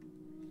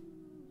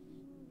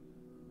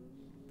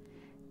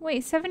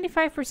 Wait,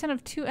 75%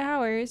 of 2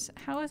 hours?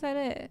 How is that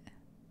it?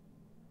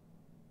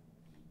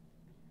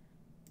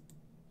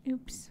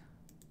 Oops.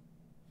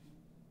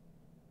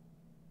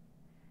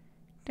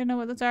 Don't know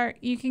what those are.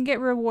 You can get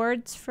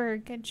rewards for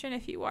Genshin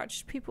if you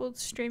watch people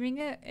streaming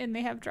it and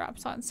they have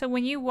drops on. So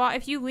when you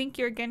if you link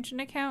your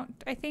Genshin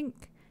account, I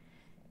think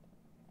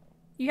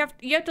you have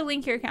to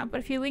link your account, but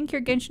if you link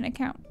your Genshin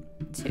account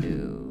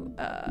to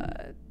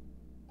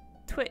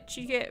Twitch,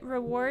 you get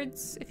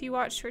rewards. If you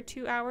watch for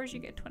 2 hours, you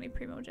get 20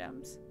 Primo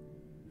Gems.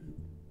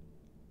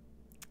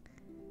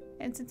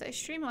 And since I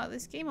stream all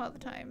this game all the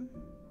time,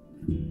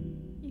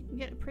 you can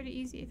get it pretty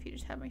easy if you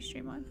just have my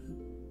stream on.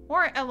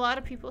 Or a lot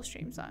of people's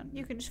streams on.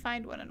 You can just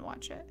find one and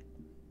watch it.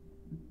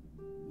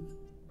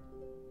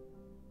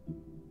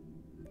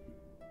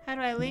 How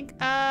do I link?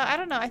 I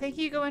don't know. I think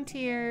you go into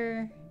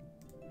your...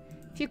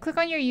 If you click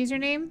on your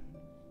username,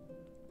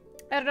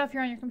 I don't know if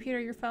you're on your computer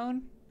or your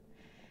phone.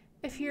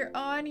 If you're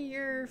on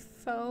your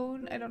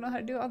phone, I don't know how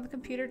to do it on the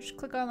computer. Just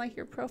click on like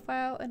your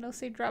profile and it'll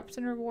say drops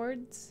and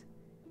rewards.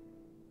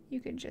 You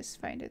can just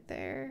find it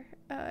there.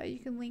 You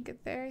can link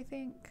it there, I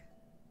think.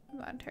 I'm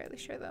not entirely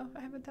sure though.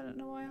 I haven't done it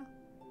in a while.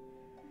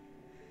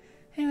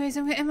 Anyways,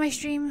 I'm gonna end my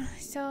stream.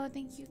 So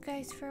thank you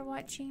guys for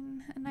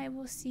watching and I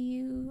will see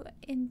you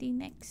in the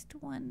next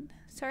one.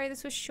 Sorry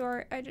this was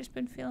short. I just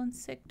been feeling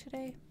sick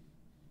today.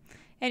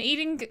 And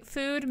eating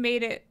food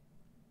made it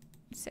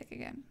sick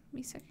again.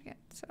 Me sick again,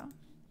 so.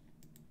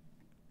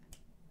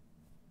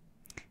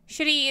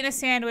 Should've eaten a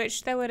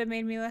sandwich. That would have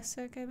made me less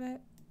sick, I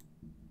bet.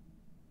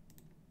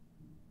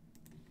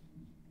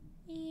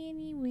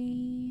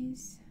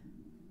 Anyways.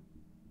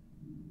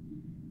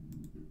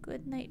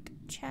 Good night,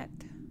 chat.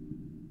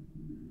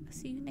 I'll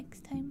see you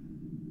next time.